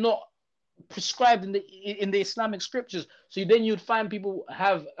are not prescribed in the Islamic scriptures. So then you'd find people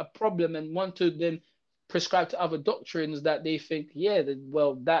have a problem and want to then prescribe to other doctrines that they think, yeah,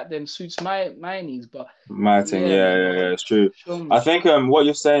 well, that then suits my needs. But my thing, yeah, yeah, man, yeah, yeah, it's true. show I me. think what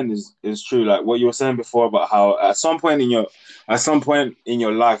you're saying is true. Like what you were saying before about how at some point in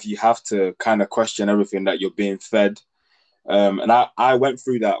your life you have to kind of question everything that you're being fed. And I went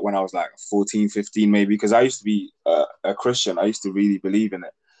through that when I was like 14, 15 maybe, because I used to be a Christian. I used to really believe in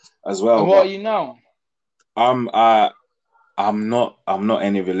it as well. And what are But you now? I'm uh I'm not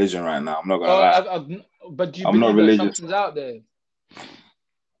any religion right now. I'm not gonna lie. But do you I'm not believe that religious. something's out there?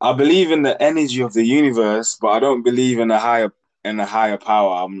 I believe in the energy of the universe, but I don't believe in a higher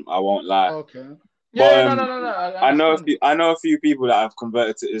power. I won't lie. Okay. But Yeah, no, no, no, no. I I understand. know a few people that have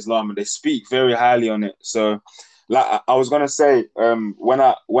converted to Islam and they speak very highly on it. So like I was gonna say, when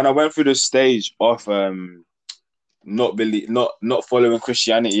I went through the stage of not following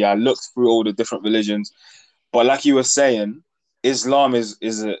Christianity, I looked through all the different religions. But like you were saying, Islam is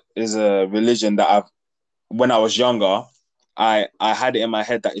a religion that I've when I was younger, I had it in my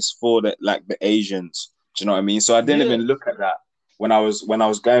head that it's for the Asians. Do you know what I mean? So I didn't Yeah. even look at that when I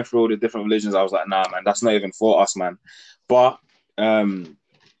was going through all the different religions. I was like, nah, man, that's not even for us, man. But um,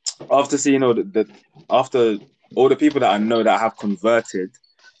 after seeing after all the people that I know that have converted,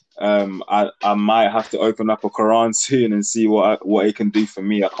 I might have to open up a Quran soon and see what it can do for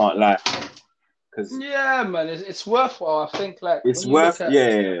me. I can't lie, because Yeah, man. It's worthwhile. I think like it's when you look worth at yeah,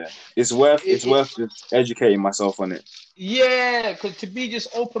 yeah, yeah. It's it, worth just educating myself on it. yeah, because to be just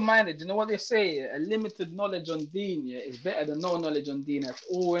open-minded, you know what they say? A limited knowledge on Deen, yeah, is better than no knowledge on Deen at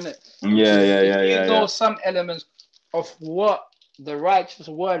all, innit? Yeah, Because yeah, if yeah, you yeah, know yeah. some elements of what the righteous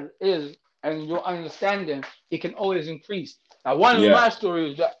word is and your understanding, it can always increase. Now, one of Yeah. my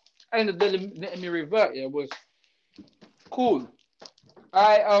stories that ended up letting me revert, yeah, was cool.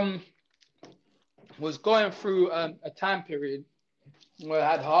 I was going through a time period where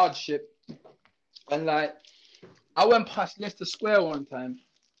I had hardship, and like I went past Leicester Square one time,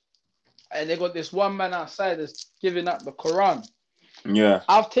 and they got this one man outside that's giving up the Quran. Yeah.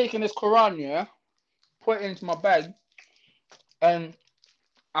 I've taken this Quran, yeah, put it into my bag, and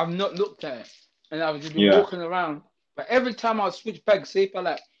I've not looked at it, and I've just been Yeah. walking around. But every time I switch bags, say if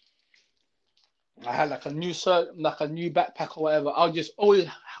I had like a new like a new backpack or whatever, I'll just always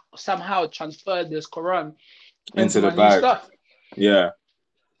somehow transfer this Quran into Into the my new bag. stuff. Yeah.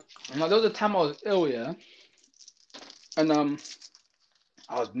 And there was a time I was ill, yeah, and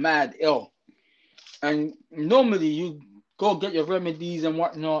I was mad ill. And normally you go get your remedies and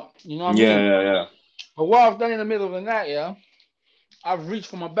whatnot, you know what I Yeah, mean? yeah, yeah. But what I've done in the middle of the night, yeah, I've reached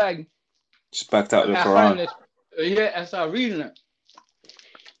for my bag Just backed out and the I found Quran. this, yeah, and started reading it.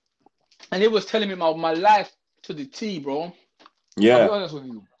 And it was telling me my life to the T, bro. I'll be Yeah. honest with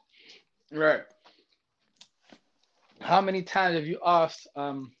you. Right. How many times have you asked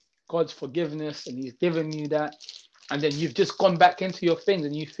God's forgiveness and He's given you that? And then you've just gone back into your things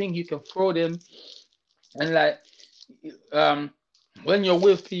and you think you can throw them. And like, um, when you're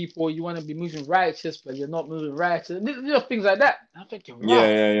with people, you want to be moving righteous, but you're not moving righteous. Things like that. I'm thinking, Yeah, wow,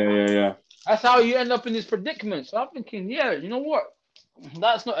 yeah, yeah, yeah, yeah. that's how you end up in this predicament. So I'm thinking, yeah, you know what?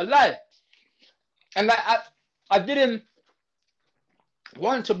 That's not a lie. And like, I didn't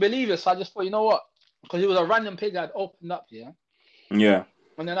want to believe it, so I just thought, you know what? Because it was a random page I'd opened up, yeah. Yeah.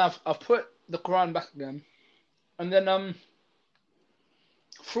 And then I've put the Quran back again. And then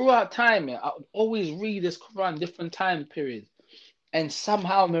throughout time, yeah, I would always read this Quran different time periods. And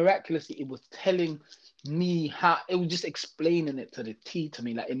somehow miraculously it was telling me how it was just explaining it to the T to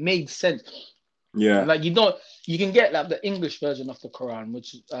me. Like it made sense. Yeah. Like you can get like the English version of the Quran,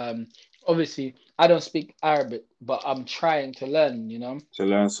 which obviously I don't speak Arabic, but I'm trying to learn, you know. To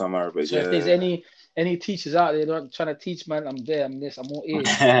learn some Arabic. So if there's Yeah, any teachers out there that are trying to teach, man, I'm there, I'm this, I'm all ears.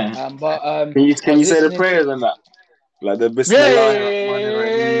 yeah. But I Can was you say the listening to prayers and that? Like the yeah, Bismillahir Rahmanir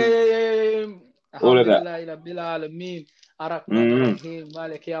Rahim, all of that. Alhamdulillah Rabbil Alameen. Ar-Rahman Mm-hmm. Ar-Rahim,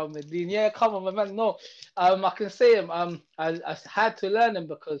 Malik Yawmiddin. Yeah, come on, my man. No, I can say him. I had to learn him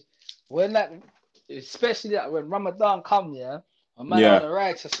because when that, especially that when Ramadan come, yeah, a man on Yeah. a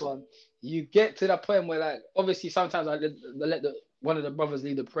righteous one, you get to that point where like obviously sometimes I let one of the brothers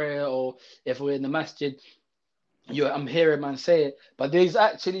lead the prayer, or if we're in the masjid, I'm hearing man say it, but there's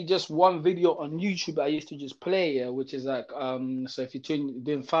actually just one video on YouTube I used to just play, yeah, which is like so if you're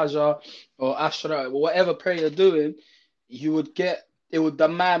doing Fajr or Ashra or whatever prayer you're doing, you would get it would the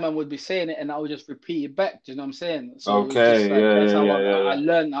man would be saying it and I would just repeat it back. Do you know what I'm saying? So it was just Okay. like Yeah. that's Yeah. how Yeah. Yeah. I Yeah.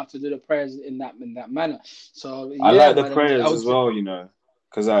 learned how to do the prayers in that manner. So I yeah, like the man, and I prayers would as well,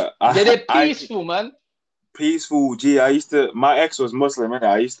 because I, yeah, I, they're I peaceful, man. peaceful. Gee, I used to. My ex was Muslim, and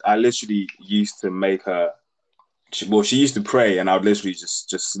I literally used to make her. She used to pray, and I would literally just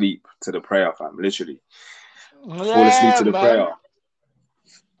sleep to the prayer, fam. Literally fall asleep Yeah, to the man. prayer.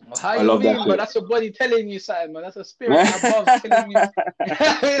 How I you love that mean? But shit. that's your body telling you something, man. That's a spirit above telling you.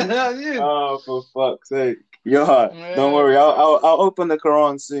 You know what I mean? Oh, for fuck's sake! Yeah, don't Yeah, worry. I'll open the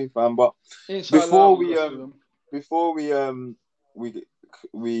Quran soon, fam. But inshallah, before man. we That's good. before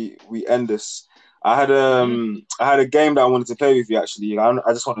we we end this, Mm-hmm. I had a game that I wanted to play with you. Actually,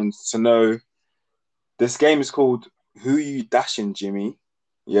 I just wanted to know. This game is called Who You Dashing, Jimmy.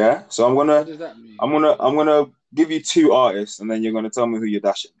 Yeah. So What does that mean? I'm gonna give you two artists, and then you're gonna tell me who you're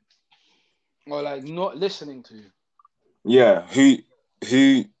dashing. Or like not listening to you. Yeah. Who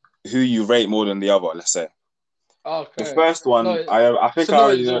who you rate more than the other? Let's say the Okay. first one. No, I so think I no,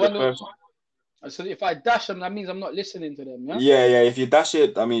 already the know the one. first one. So if I dash them, that means I'm not listening to them. Yeah. Yeah, yeah. If you dash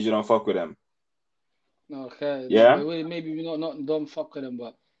it, that means you don't fuck with them. Okay. No, Yeah. but maybe we not don't fuck with them,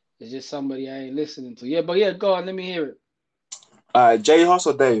 but it's just somebody I ain't listening to. Yeah, but yeah, go on. Let me hear it. J Hus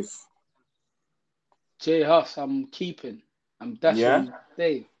or Dave? J Huss, I'm keeping. I'm Yeah. dashing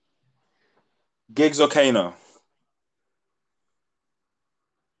Dave. Gigs or Kano?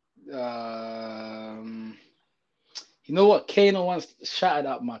 Um. You know what? Kano once shouted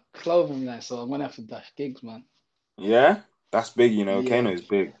out my clothing line, so I'm gonna have to dash gigs, man. Yeah. That's big. Yeah, Kano is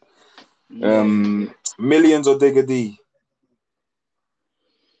big. yeah. Millions or Digger D?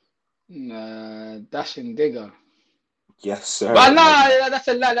 Dashing Digger. Yes, But sir. no, My guy. that's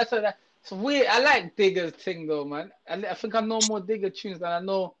a lie. It's weird. I like Digger's thing though, man. I think I know more Digger tunes than I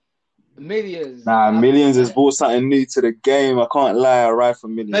know Millions. Nah, Millions has brought something new to the game. I can't lie. I ride for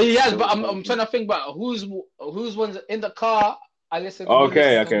No, he Millions has, but still. I'm trying to think about whose ones in the car. We Okay, listen to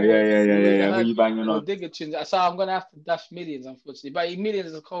okay, yeah, more yeah, yeah, yeah, Louis the yeah. Who Herd you banging or on? Digger tunes. So I'm gonna have to dash Millions, unfortunately. But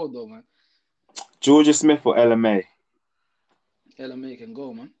Millions is cold though, man. Georgia Smith or LMA? LMA can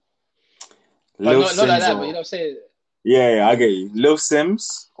go, man. But Lil not like Sims that. But you or know what I'm saying? yeah, yeah, I Yeah. get you. Lil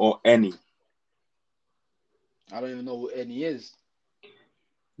Sims or any? I don't even know who any is.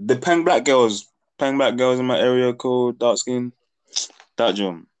 The Peng Black girls in my area called dark skin, that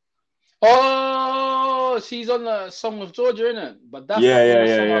jump. Oh, she's on the song with Georgia, innit? But that's the Yeah, yeah, only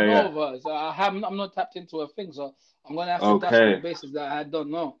yeah, song I yeah, know yeah. of her. So I'm not tapped into her thing. So I'm gonna have to dash on the Okay. basis that I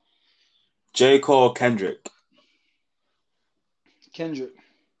don't know. J Cole or Kendrick? Kendrick,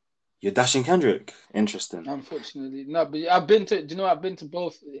 You're dashing Kendrick. Interesting. unfortunately, no. But I've been to. Do you know? I've been to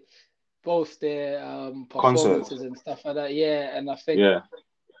both their Concert. performances and stuff like that. Yeah, and I think Yeah.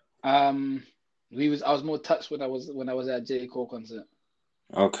 um I was more touched when I was at J Cole concert.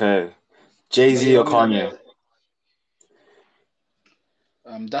 Okay. Jay But Z yeah, or I mean, Kanye?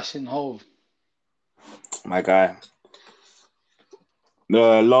 dashing Hove. My guy.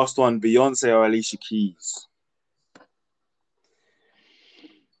 The last one, Beyonce or Alicia Keys?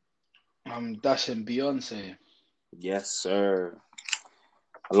 I'm dashing Beyonce. Yes, sir.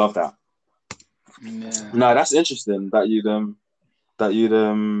 I love that. Yeah. No, that's interesting that you'd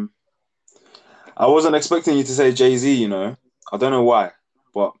I wasn't expecting you to say Jay Z, I don't know why,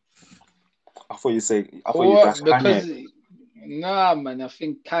 but I thought you'd dash What? Kanye. Because nah, man. I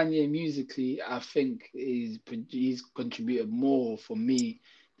think Kanye musically, I think he's contributed more for me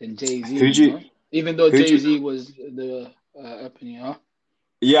than Jay Z. Who'd You you know, even though who'd Jay you Z was the opening, huh?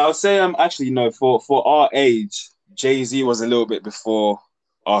 Yeah, I'll say actually no, for our age, Jay Z was a little bit before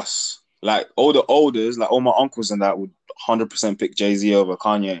us. Like all the olders, like all my uncles and that would 100% pick Jay Z over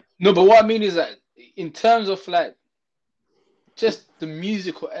Kanye. No, but what I mean is that in terms of like just the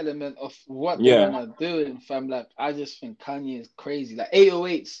musical element of what the Yeah. man are doing, fam. Like I just think Kanye is crazy. Like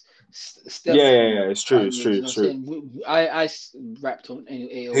 808s Yeah, stems yeah, from yeah. It's true, it's Kanye. true, You know it's what I'm true. saying? Rapped on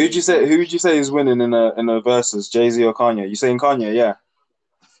 808s, man. Who would you say is winning in a versus, Jay Z or Kanye? You saying Kanye, yeah.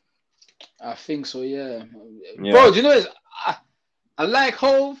 I think so, yeah. Bro, Yeah. do you know this? I like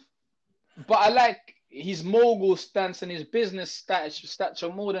Hove, but I like his mogul stance and his business stature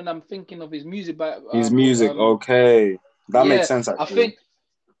more than I'm thinking of his music. But His music, okay. That makes sense I actually. think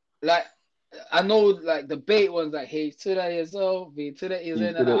like I know like the bait ones like hey to that is old, be to that is You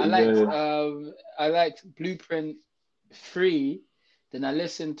in, did and it, yeah. I liked Blueprint 3. Then I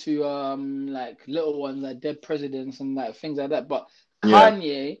listened to like little ones like Dead Presidents and like things like that. But Yeah.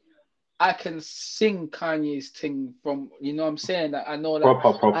 Kanye, I can sing Kanye's thing from, you know what I'm saying? That I know that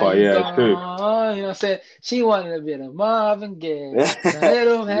I Proper, ain't yeah, true. gone, you know what I'm saying? She wanted a bit of Marvin Gaye and a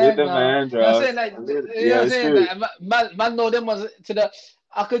little Rhythm hangover. and You know what I'm drums. saying? Like, you know Yeah, what I'm it's saying? true. That man know them ones to the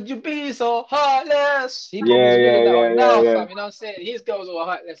how could you be so heartless? He probably Yeah, was yeah, feeling that yeah, one yeah, now, yeah. fam. You know what I'm saying? His girls were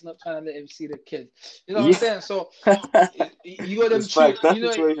heartless, not trying to let him see the kids. You know what I'm Yeah. saying? So you got them It's two, facts. That you know.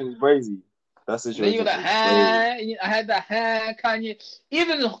 situation is crazy. That Then you situation got the is crazy. hand. I had the hand. Kanye.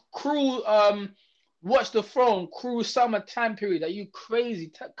 Even Crew. Watch the Throne. Crew summer time period. Are you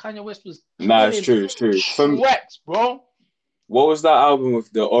crazy? Kanye West was Nah, it's killing true. It's true. tracks, bro. What was that album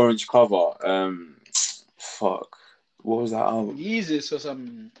with the orange cover? Fuck. What was that album? Yeezus or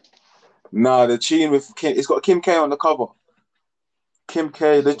something. Nah, the tune with Kim. It's got Kim K on the cover. Kim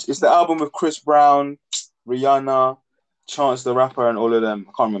K. It's got It's the album with Chris Brown, Rihanna, Chance the Rapper, and all of them.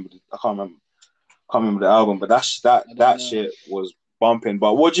 I can't remember. I can't remember. Can't remember the album, but I don't that know. shit was bumping.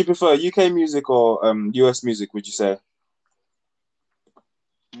 But what do you prefer, UK music or US music? Would you say?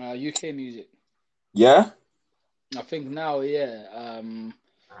 UK music. Yeah. I think now, yeah.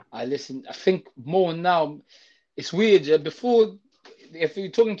 I listen. I think more now. It's weird, yeah. Before, if you're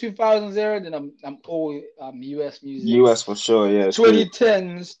talking 2000s era, then I'm all US music. US for sure. Yeah, it's true.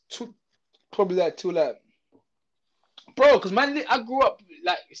 2010s, probably like two like bro. Because man, I grew up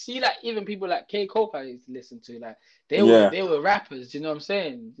like see like even people like K Coke I used to listen to like Yeah, they were rappers. You know what I'm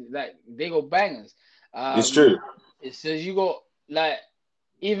saying? Like they go bangers. it's true. It says you got like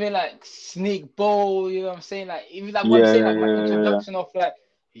even like Sneak Bowl. You know what I'm saying? Like even like what I'm Yeah, saying yeah, like my yeah, yeah, yeah. introduction of like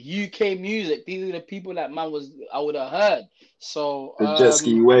UK music. These are the people that man was I would have heard. So The jet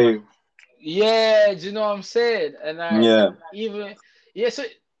ski wave. yeah, do you know what I'm saying? And I Yeah, even yeah, so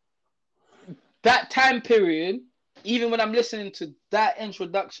that time period, even when I'm listening to that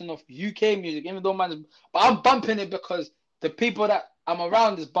introduction of UK music, even though man, but I'm bumping it because the people that I'm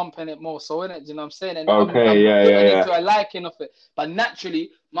around is bumping it more. So in it, you know what I'm saying? And okay, I'm yeah, yeah, putting yeah, into a liking of it. But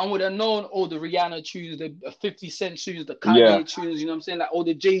naturally, man would have known all the Rihanna tunes, the 50 Cent tunes, the yeah, Kanye tunes, you know what I'm saying? Like all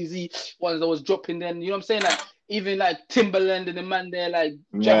the Jay-Z ones that was dropping then, you know what I'm saying? Like even like Timberland and the man there, like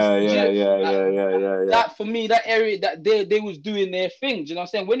yeah, yeah, yeah, like yeah, yeah, yeah, yeah. that for me, that area that they was doing their thing. Do you know what I'm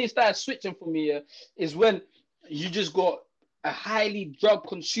saying? When it started switching for me, is when you just got a highly drug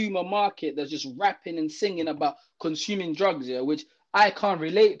consumer market that's just rapping and singing about consuming drugs, yeah, which I can't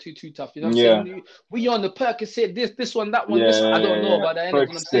relate to too tough. You know what I'm Yeah, saying? We on the Percocet, this one, that one, this one. yeah, I yeah, don't know yeah. about that energy,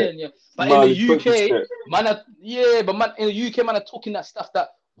 you know what I'm Percocet. saying? Yeah. But in No, the the UK, Percocet. man, yeah, but man, in the UK, man, are talking that stuff that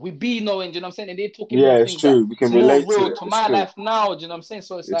we be knowing, do you know what I'm saying? And they're talking Yeah, more it's things that true. We it's can more relate to real it. to It's my true. life now, do you know what I'm saying?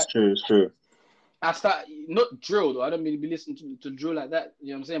 So it's It's like true. It's true. I start not drill though. I don't mean to be listening to drill like that. You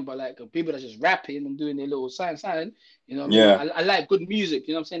know what I'm saying? But like people that just rapping and doing their little sign. You know what I mean? Yeah. I like good music.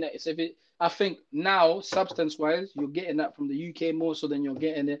 You know what I'm saying? That it's if it. I think now substance wise, you're getting that from the UK more so than you're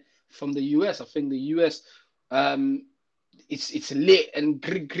getting it from the US. I think the US, um, it's lit and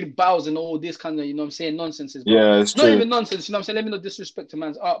grip bows and all this kind of you know what I'm saying nonsenses. But Yeah, it's not true. even nonsense. You know what I'm saying? Let me not disrespect a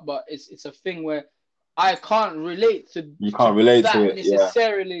man's art, but it's a thing where I can't relate You to can't relate to that it. Yeah.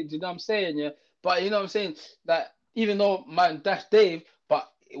 necessarily. Do you know what I'm saying? Yeah. But you know what I'm saying? That even though man, that's Dave,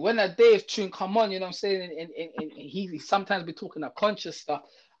 but when that Dave tune come on, you know what I'm saying, and he sometimes be talking that conscious stuff.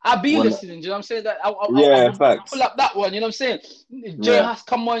 I'll be When. listening, you know what I'm saying? That I Yeah, would pull facts. up that one, you know what I'm saying? Jay Yeah. Huss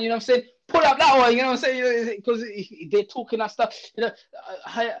come on, you know what I'm saying? Pull up that one, you know what I'm saying? Because they're talking that stuff. You know,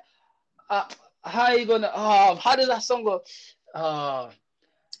 how, uh, how are you gonna? How does that song go? Uh,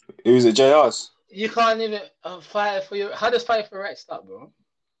 It was a JR's. you can't even fight for your. How does fight for your right start, bro?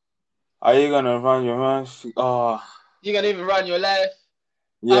 Are you gonna run your mouth? Oh, You can even run your life.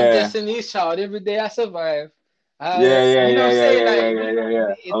 I'm yeah. Destiny's Child. Every day I survive. Yeah, yeah, You know what yeah, I'm yeah, saying? yeah, Like yeah, yeah, yeah,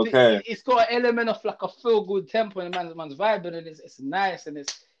 yeah. Okay. it's got an element of like a feel good tempo and man's vibing and it's nice and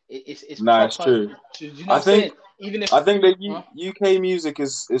it's Nice, proper. true. You know what I I'm saying? think Even if I think the huh? UK music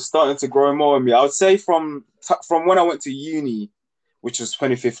is starting to grow more on me. I would say from when I went to uni, which was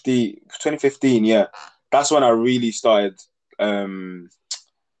 2015, yeah. That's when I really started um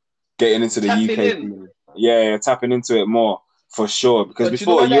getting into the Tapping UK in. scene. Yeah, yeah, tapping into it more for sure. Because But you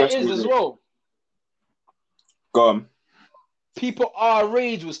know before what that US is as music, well? gone. People our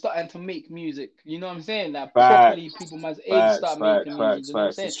age was starting to make music. You know what I'm saying? Like properly, Facts, people my age facts, start facts, making music. facts, You know what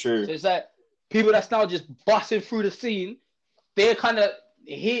I'm facts. saying? It's true. So it's like people that's now just busting through the scene. They're kind of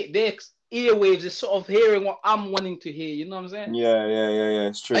hit. They earwaves is sort of hearing what I'm wanting to hear. You know what I'm saying? Yeah.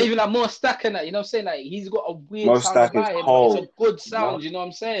 It's I true. even like more stack in that. You know what I'm saying? Like he's got a weird Most sound Stack is about him, but it's a cold. good Mo- sound. You know what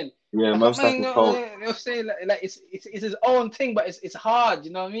I'm saying? yeah, Like Most I'm, Stack you is know cold. what I'm saying? Like it's his own thing, but it's hard.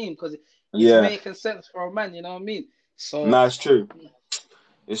 You know what I mean? Because it's Yeah, making sense for a man. You know what I mean? So nah, it's true.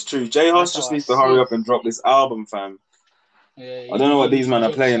 It's true. J Hus that's how just I needs to see hurry it. up and drop this album, fam. Yeah, I don't know he what these needs to men are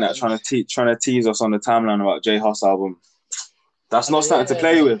drop playing at, something. trying to tease us on the timeline about J Hus album. That's And not something to yeah,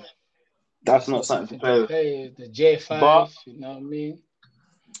 play with. That's that's not not something to something to play with. play with. The But J5, you know what I mean?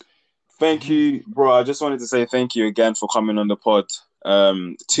 thank Mhm. you, bro. I just wanted to say thank you again for coming on the pod.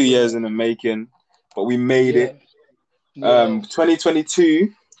 2 years Yeah, in the making, but we made yeah, it. yeah.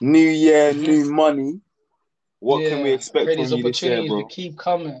 2022, new year, Mhm. new money. What can we Yeah, I expect pray from these you this year, opportunities to bro? keep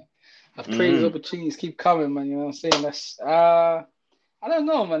coming. I pray these Hmm. opportunities keep coming, man. You know what I'm saying? That's I don't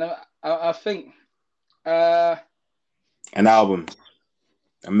know, man. I think uh An album,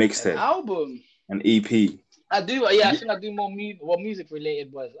 a an mixtape, album. an EP. I do, yeah. I think I do more music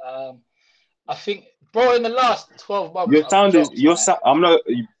related, but I think, bro, in the last 12 months, Your I've sound is dropped your like sound. I'm not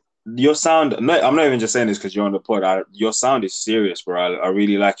your sound. I'm not even just saying this because you're on the pod. Your sound is serious, bro. I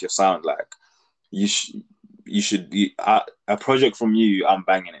really like your sound. Like you, you should be a project from you. I'm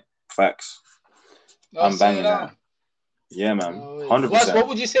banging it. Facts. I'll I'm say banging that. that. Yeah, man. No way. 100%. What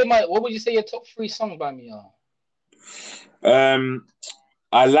would you say your top three songs by me are? Um,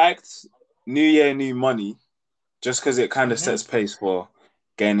 I liked New Year, New Money just because it kind of Mm-hmm. sets pace for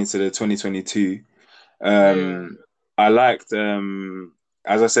getting into the 2022. Yeah. I liked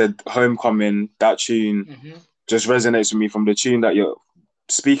as I said, Homecoming. That tune Mm-hmm. just resonates with me from the tune that you're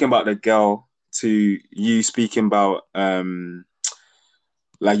speaking about the girl to you speaking about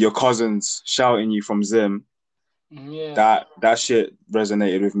like your cousins shouting you from Zim. Yeah. That shit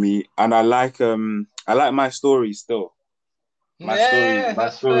resonated with me, and I like my story still. Yeah, My that's fair.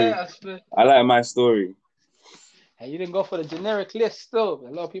 story. That's fair. I like my story. Hey, you didn't go for the generic list still.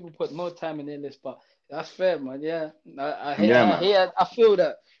 A lot of people put more time in their list, but that's fair, man. Yeah. Yeah, man. I feel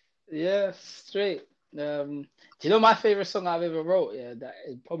that. Yeah, straight. Do you know my favorite song I've ever wrote? Yeah, that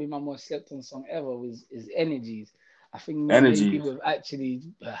is probably my most slept on song ever was is Energies. I think not many Energy. people have actually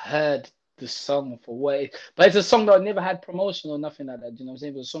heard the song for what but it's a song that I never had promotion or nothing like that. You know what I'm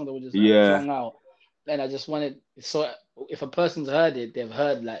saying? It was a song that was just like Yeah. flung out. And I just wanted so if a person's heard it, they've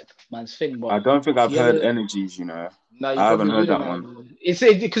heard like man's thing. But I don't think if I've you heard ever Energies. You know, no, you I haven't probably heard wouldn't that have. one. It's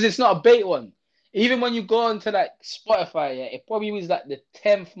because it's not a bait one. Even when you go onto like Spotify, yeah, it probably was like the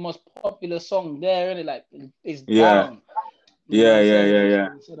 10th most popular song there, and like it's Yeah. down. You know what I'm saying? Yeah.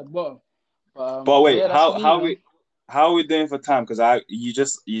 It's at the bottom. But But wait, yeah, that's me, man. how are we doing for time? Because you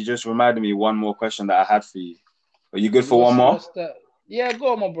just reminded me one more question that I had for you. Are you good for one more? What's that? Yeah,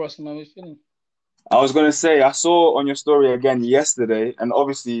 go on, my bros, man. We're feeling. I was gonna say I saw on your story again yesterday, and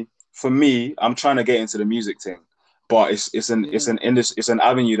obviously for me, I'm trying to get into the music thing, but Yeah. it's an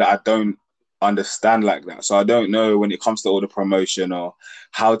avenue that I don't understand like that. So I don't know when it comes to all the promotion or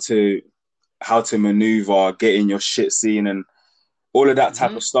how to how to maneuver, getting your shit seen, and all of that type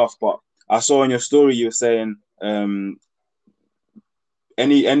Mm-hmm. of stuff. But I saw on your story you were saying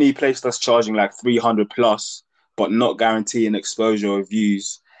any place that's charging like 300 plus, but not guaranteeing exposure or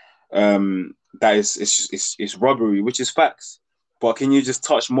views, that is it's robbery, which is facts. But can you just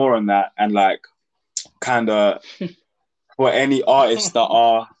touch more on that and like kind of for any artists that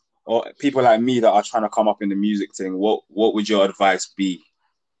are or people like me that are trying to come up in the music thing, what would your advice be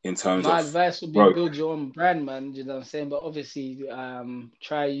in terms My of advice would be growth? build your own brand, man. You know what I'm saying? But obviously,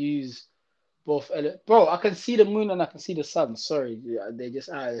 try use both. Bro, I can see the moon and I can see the sun. Sorry, yeah, they just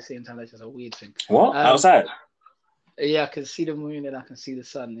are at the same time. That's just a weird thing. What Um, outside? yeah, I can see the moon and I can see the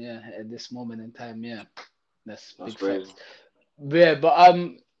sun. Yeah, at this moment in time. Yeah, that's That's big crazy. facts. Yeah,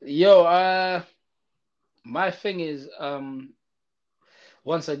 but yo, my thing is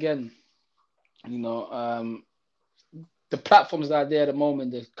once again, you know, the platforms that are there at the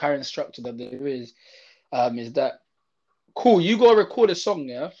moment, the current structure that there is that cool. You go record a song,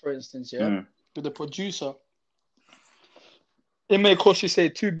 yeah, for instance, yeah, Mm, with the producer. It may cost you say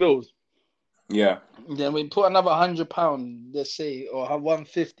 £2. yeah. Then we put another £100, let's say, or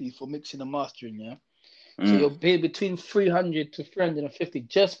 150 for mixing and mastering, yeah. So Mm, you'll pay between 300 to 350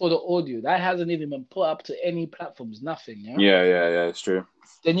 just for the audio. That hasn't even been put up to any platforms, nothing, yeah. yeah. It's true.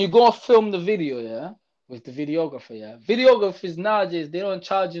 Then you go film the video, yeah, with the videographer, yeah. Videographers nowadays they don't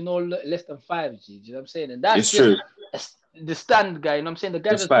charge you no less than 5G. You know what I'm saying? And that's It's just true. the standard guy. You know what I'm saying? The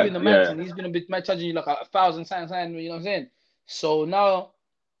guy It's that's doing fact. the Yeah. mixing, he's gonna be might charging you like 1,000 signs, you know what I'm saying? So now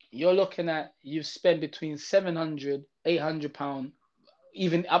you're looking at you've spent between 700, £800,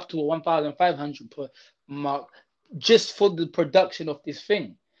 even up to 1,500 per mark just for the production of this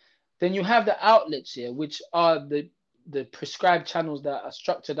thing. Then you have the outlets here, which are the prescribed channels that are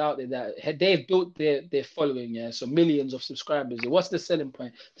structured out there that they've built their following, yeah. So millions of subscribers. What's the selling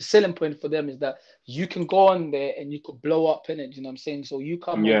point? The selling point for them is that you can go on there and you could blow up in it. You know what I'm saying? So you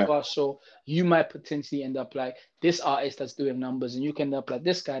come Yeah. onto our show, you might potentially end up like this artist that's doing numbers, and you can end up like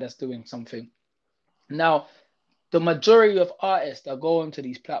this guy that's doing something. Now, the majority of artists that go onto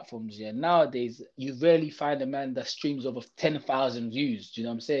these platforms, yeah, nowadays you rarely find a man that streams over 10,000 views. Do you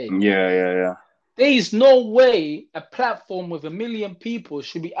know what I'm saying? Yeah. There is no way a platform with 1 million people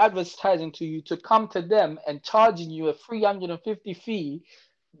should be advertising to you to come to them and charging you a 350 fee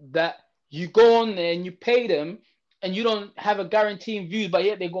that you go on there and you pay them and you don't have a guarantee in views, but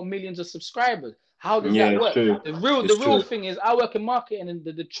yet they got millions of subscribers. How does Yeah, that it's work? true. The It's real true. thing is I work in marketing, and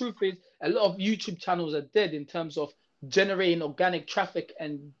the truth is a lot of YouTube channels are dead in terms of generating organic traffic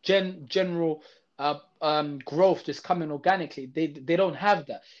and general growth just coming organically. They don't have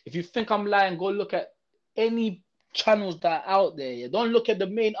that. If you think I'm lying, go look at any channels that are out there. Yeah? Don't look at the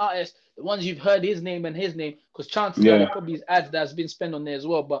main artists, the ones you've heard his name and his name, because chances are Yeah. there probably is ads that's been spent on there as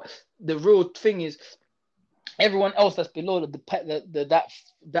well. But the real thing is everyone else that's below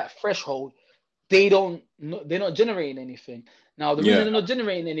that threshold, they're not generating anything. Now the reason Yeah. they're not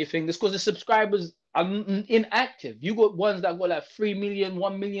generating anything is because the subscribers are inactive. You got ones that got like 3 million,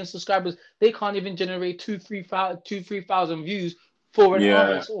 1 million subscribers. They can't even generate 3,000 views for an Yeah.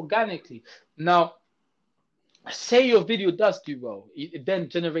 artist organically. Now, say your video does do well, it then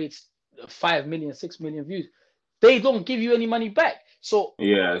generates 5 million, 6 million views. They don't give you any money back. So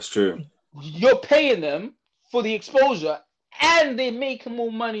Yeah, it's true. you're paying them for the exposure, and they make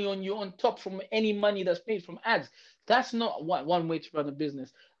more money on you on top from any money that's made from ads. That's not one way to run a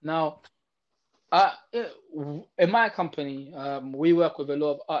business. Now, in my company, we work with a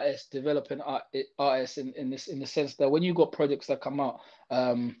lot of artists, developing artists in the sense that when you got projects that come out,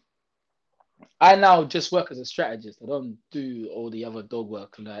 I now just work as a strategist. I don't do all the other dog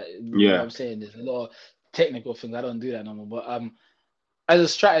work. Like, you know what Yeah. I'm saying? There's a lot of technical things. I don't do that no more. But as a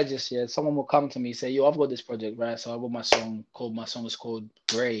strategist, yeah, someone will come to me, say, "Yo, I've got this project, right? So I got my song is called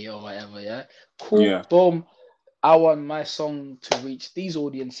Grey or whatever, yeah. Cool, Yeah. boom. I want my song to reach these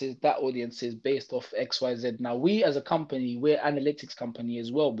audiences, that audiences based off XYZ. Now, we as a company, we're analytics company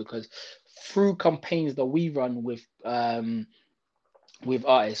as well, because through campaigns that we run with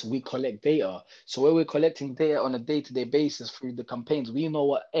artists, we collect data. So where we're collecting data on a day-to-day basis through the campaigns, we know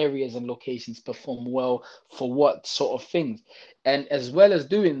what areas and locations perform well for what sort of things. And as well as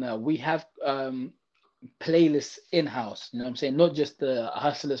doing that, we have playlists in-house. You know what I'm saying? Not just the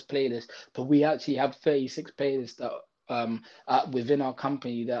Hustlers playlist, but we actually have 36 playlists that within our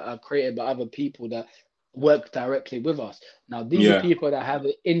company that are created by other people that work directly with us. Now, these are Yeah. people that have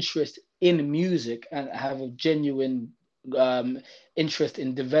an interest in music and have a genuine um interest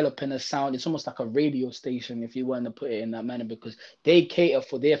in developing a sound. It's almost like a radio station, if you want to put it in that manner, because they cater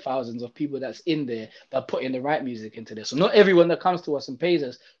for their thousands of people that's in there that putting the right music into there. So not everyone that comes to us and pays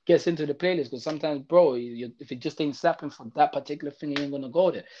us gets into the playlist, because sometimes, bro, if it just ain't slapping for that particular thing, you ain't gonna go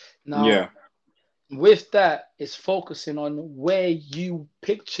there. Now, Yeah. with that, it's focusing on where you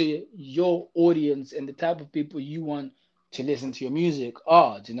picture your audience and the type of people you want to listen to your music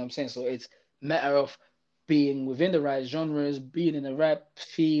are. Do you know what I'm saying? So it's a matter of being within the right genres, being in the right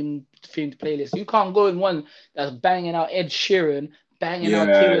themed playlist. You can't go in one that's banging out Ed Sheeran, banging out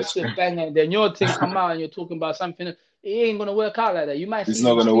Yeah. Taylor Swift, banging, then your thing come out and you're talking about something. It ain't gonna work out like that. You might It's see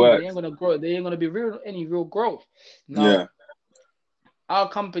not some gonna streams, but work. they ain't gonna grow. They ain't gonna be any real growth. Now, Yeah. our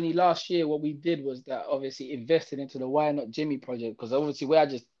company last year, what we did was that obviously invested into the Why Not Jimmy project, because obviously where I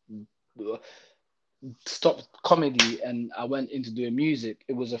just stopped comedy and I went into doing music,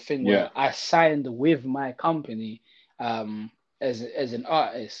 it was a thing Yeah. where I signed with my company as an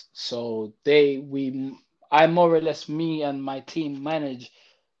artist. So I more or less, me and my team manage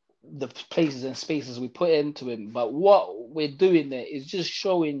the places and spaces we put into it. But what we're doing there is just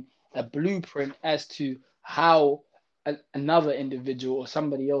showing a blueprint as to how another individual or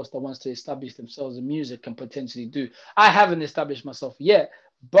somebody else that wants to establish themselves in music can potentially do. I haven't established myself yet,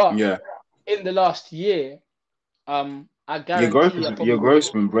 but Yeah. in the last year, I Your growth guarantee is I probably your got. growth's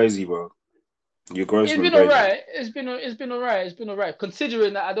been crazy, bro. Your growth's It's been been crazy. alright. It's been alright. It's been alright.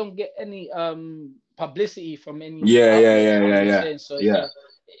 Considering that I don't get any publicity from any Yeah, yeah, outlets. yeah, You know yeah, what I'm yeah. saying? So Yeah.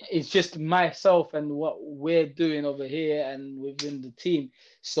 it's just myself and what we're doing over here and within the team.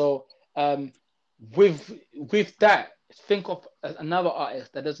 So um, with that, think of another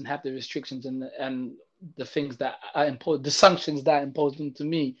artist that doesn't have the restrictions and the things that are imposed, the sanctions that are imposed into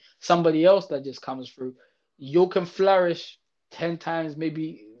me. Somebody else that just comes through, you can flourish 10 times,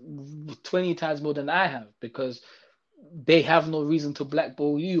 maybe 20 times more than I have, because they have no reason to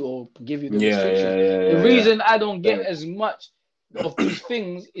blackball you or give you the Yeah, restrictions. yeah, yeah, The yeah, yeah. reason I don't get Yeah. as much of these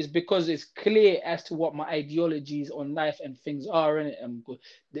things is because it's clear as to what my ideologies on life and things are in it. And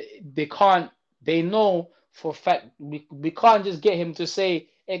they can't, they know for a fact we can't just get him to say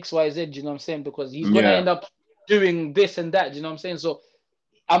XYZ, you know what I'm saying? Because he's gonna Yeah. end up doing this and that, you know what I'm saying? So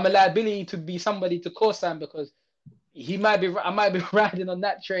I'm a liability to be somebody to co-sign because I might be riding on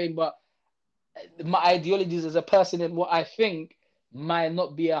that train, but my ideologies as a person and what I think might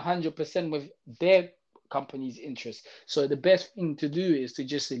not be 100% with their company's interest. So the best thing to do is to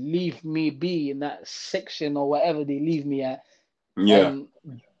just leave me be in that section or whatever they leave me at, Yeah. and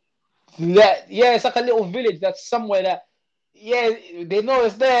yeah, it's like a little village that's somewhere that, yeah, they know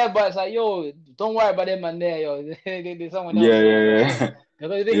it's there, but it's like, yo, don't worry about them and there, yo. There's someone else Yeah, there, you know what I'm yeah, saying? yeah.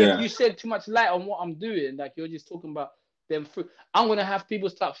 Because if Yeah. you shed too much light on what I'm doing, like you're just talking about them fruit, I'm gonna have people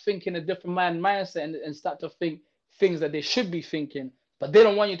start thinking a different mindset and start to think things that they should be thinking, but they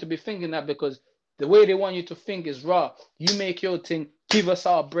don't want you to be thinking that because the way they want you to think is raw. You make your thing, give us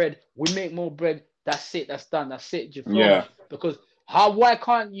our bread, we make more bread. That's it. That's done. That's it. Do you feel Yeah. me? Because how? Why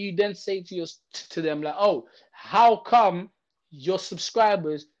can't you then say to them like, oh, how come your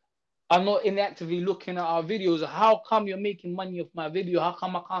subscribers are not inactively looking at our videos? How come you're making money off my video? How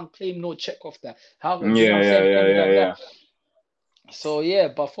come I can't claim no check off that? How do you know Yeah, what I'm yeah, saying? yeah, Things yeah, like yeah. that. So yeah,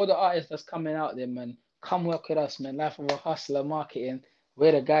 but for the artists that's coming out there, man, come work with us, man. Life of a hustler marketing.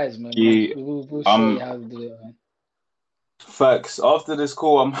 We're the guys, man. Yeah. We'll show you Um, how to do it, man. Facts. After this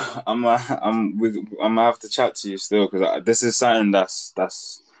call, I'm gonna have to chat to you still because this is something that's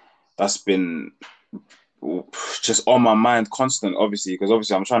been just on my mind constant. Obviously, because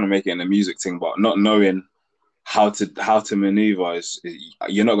obviously I'm trying to make it in a music thing, but not knowing how to maneuver is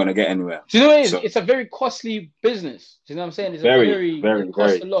you're not gonna get anywhere. Do you know what it is? So It's a very costly business. Do you know what I'm saying? very, very, It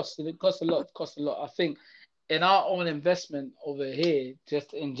costs very. a lot. It costs a lot. It costs a lot. I think in our own investment over here,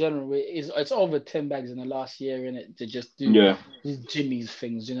 just in general, it's over 10 bags in the last year in it to just do Yeah, these Jimmy's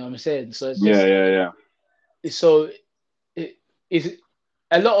things. You know what I'm saying? So it's yeah, just yeah, yeah, so it is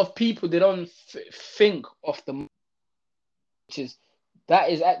a lot of people they don't think of the, which is that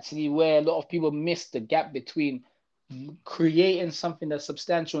is actually where a lot of people miss the gap between creating something that's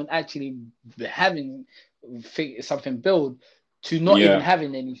substantial and actually having something built to not even yeah.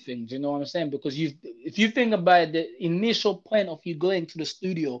 having anything. Do you know what I'm saying? Because if you think about it, the initial point of you going to the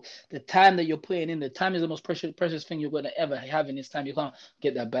studio, the time that you're putting in, the time is the most precious thing you're going to ever have in this time. You can't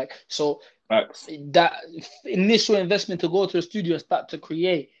get that back. So Facts. that initial investment to go to the studio and start to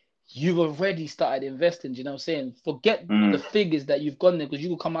create, you've already started investing. You know what I'm saying? Forget the Mm, figures that you've gone there because you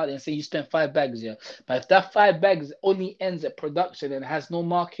will come out and say you spent 5 bags, yeah. But if that 5 bags only ends at production and has no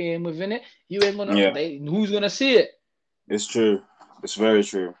marketing within it, you ain't gonna. yeah, Who's gonna see it? it's true. It's very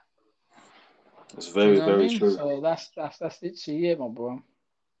true. It's You very, know what I very mean? true. So that's literally it, my bro.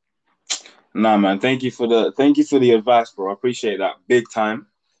 Nah, man. Thank you for the advice, bro. I appreciate that big time.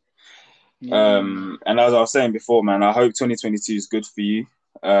 Yeah, man. And as I was saying before, man, I hope 2022 is good for you.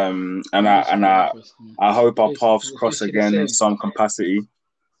 And Yeah, I wish and you the I best, man. I hope our paths cross Wish you the again in same. some capacity.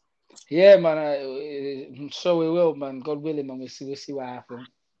 Yeah, man. I'm sure we will, man. God willing, man. We'll see what happens.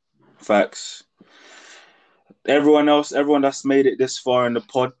 Facts. Everyone that's made it this far in the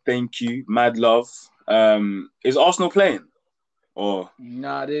pod, thank you. Mad love. Is Arsenal playing? Or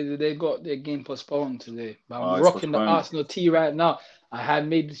Nah, they got their game postponed today. But I'm it's rocking the postponed. Arsenal tee right now. I had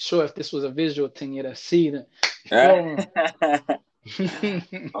made sure if this was a visual thing, you'd have seen it. You Yeah. feel me?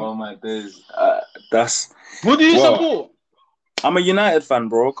 Oh my days. That's Who do you well. support? I'm a United fan,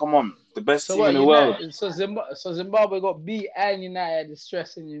 bro. Come on, the best So team in what? the world. United. So Zimbabwe got beat and United is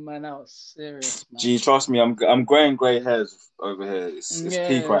stressing you, man. Out serious, man. Gee, trust me, I'm growing grey hairs over here. It's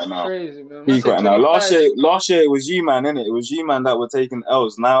peak Yeah, right it's now. crazy, man. I Peak said right now. Last 25. year, last year it was you, man, innit? It was you, man, that were taking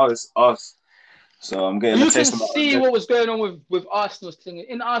L's. Now it's us. So I'm getting a You can taste of my own see what medicine. was going on with Arsenal's thing.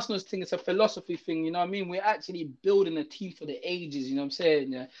 In Arsenal's thing, it's a philosophy thing. You know what I mean? We're actually building a team for the ages. You know what I'm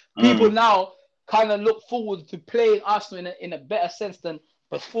saying? Yeah. People Mm, now kind of look forward to playing Arsenal in a better sense than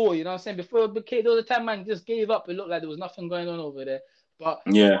before. You know what I'm saying? Before there was a time man just gave up. It looked like there was nothing going on over there. But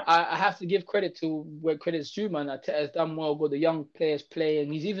yeah, I have to give credit to where credit's due, man. Arteta's done well. Got the young players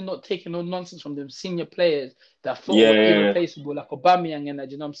playing. He's even not taking no nonsense from the senior players that thought yeah, were yeah, yeah. irreplaceable, like Aubameyang and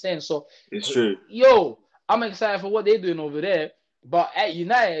that. You know what I'm saying? So It's true. yo, I'm excited for what they're doing over there. But at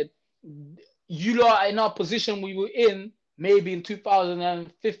United, you lot are in our position we were in maybe in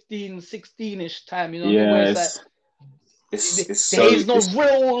 2015, 16-ish time, you know what I mean? Where Yeah, it's like it's there so is no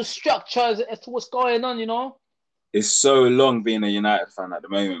real structure as to what's going on, you know? it's so long being a United fan at the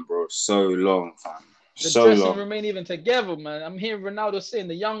moment, bro. So long, fam. The So dressing long. room ain't even together, man. I'm hearing Ronaldo saying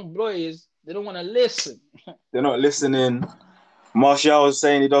the young boys They don't want to listen. They're not listening. Martial is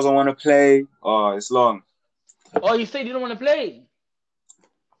saying he doesn't want to play. Oh, it's long. Oh, you say they don't want to play?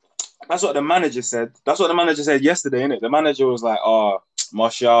 That's what the manager said. That's what the manager said yesterday, innit? The manager was like, "Oh,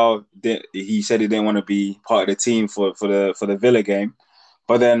 Martial, he said he didn't want to be part of the team for the Villa game,"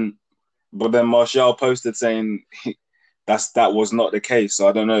 but then Martial posted saying that was not the case. So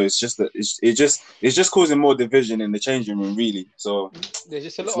I don't know. It's just that it's just causing more division in the changing room, really. So There's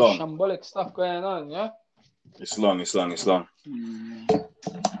just a it's lot of long. shambolic stuff going on, yeah. It's long. It's long. It's long. Hmm.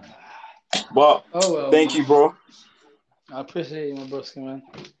 But Oh well, thank man. you, bro. I appreciate you, my broski, man.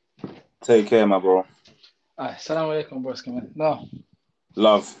 Take care, my bro. Salam alaikum, broski, man. No.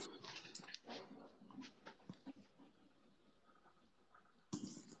 Love.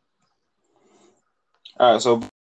 All right, so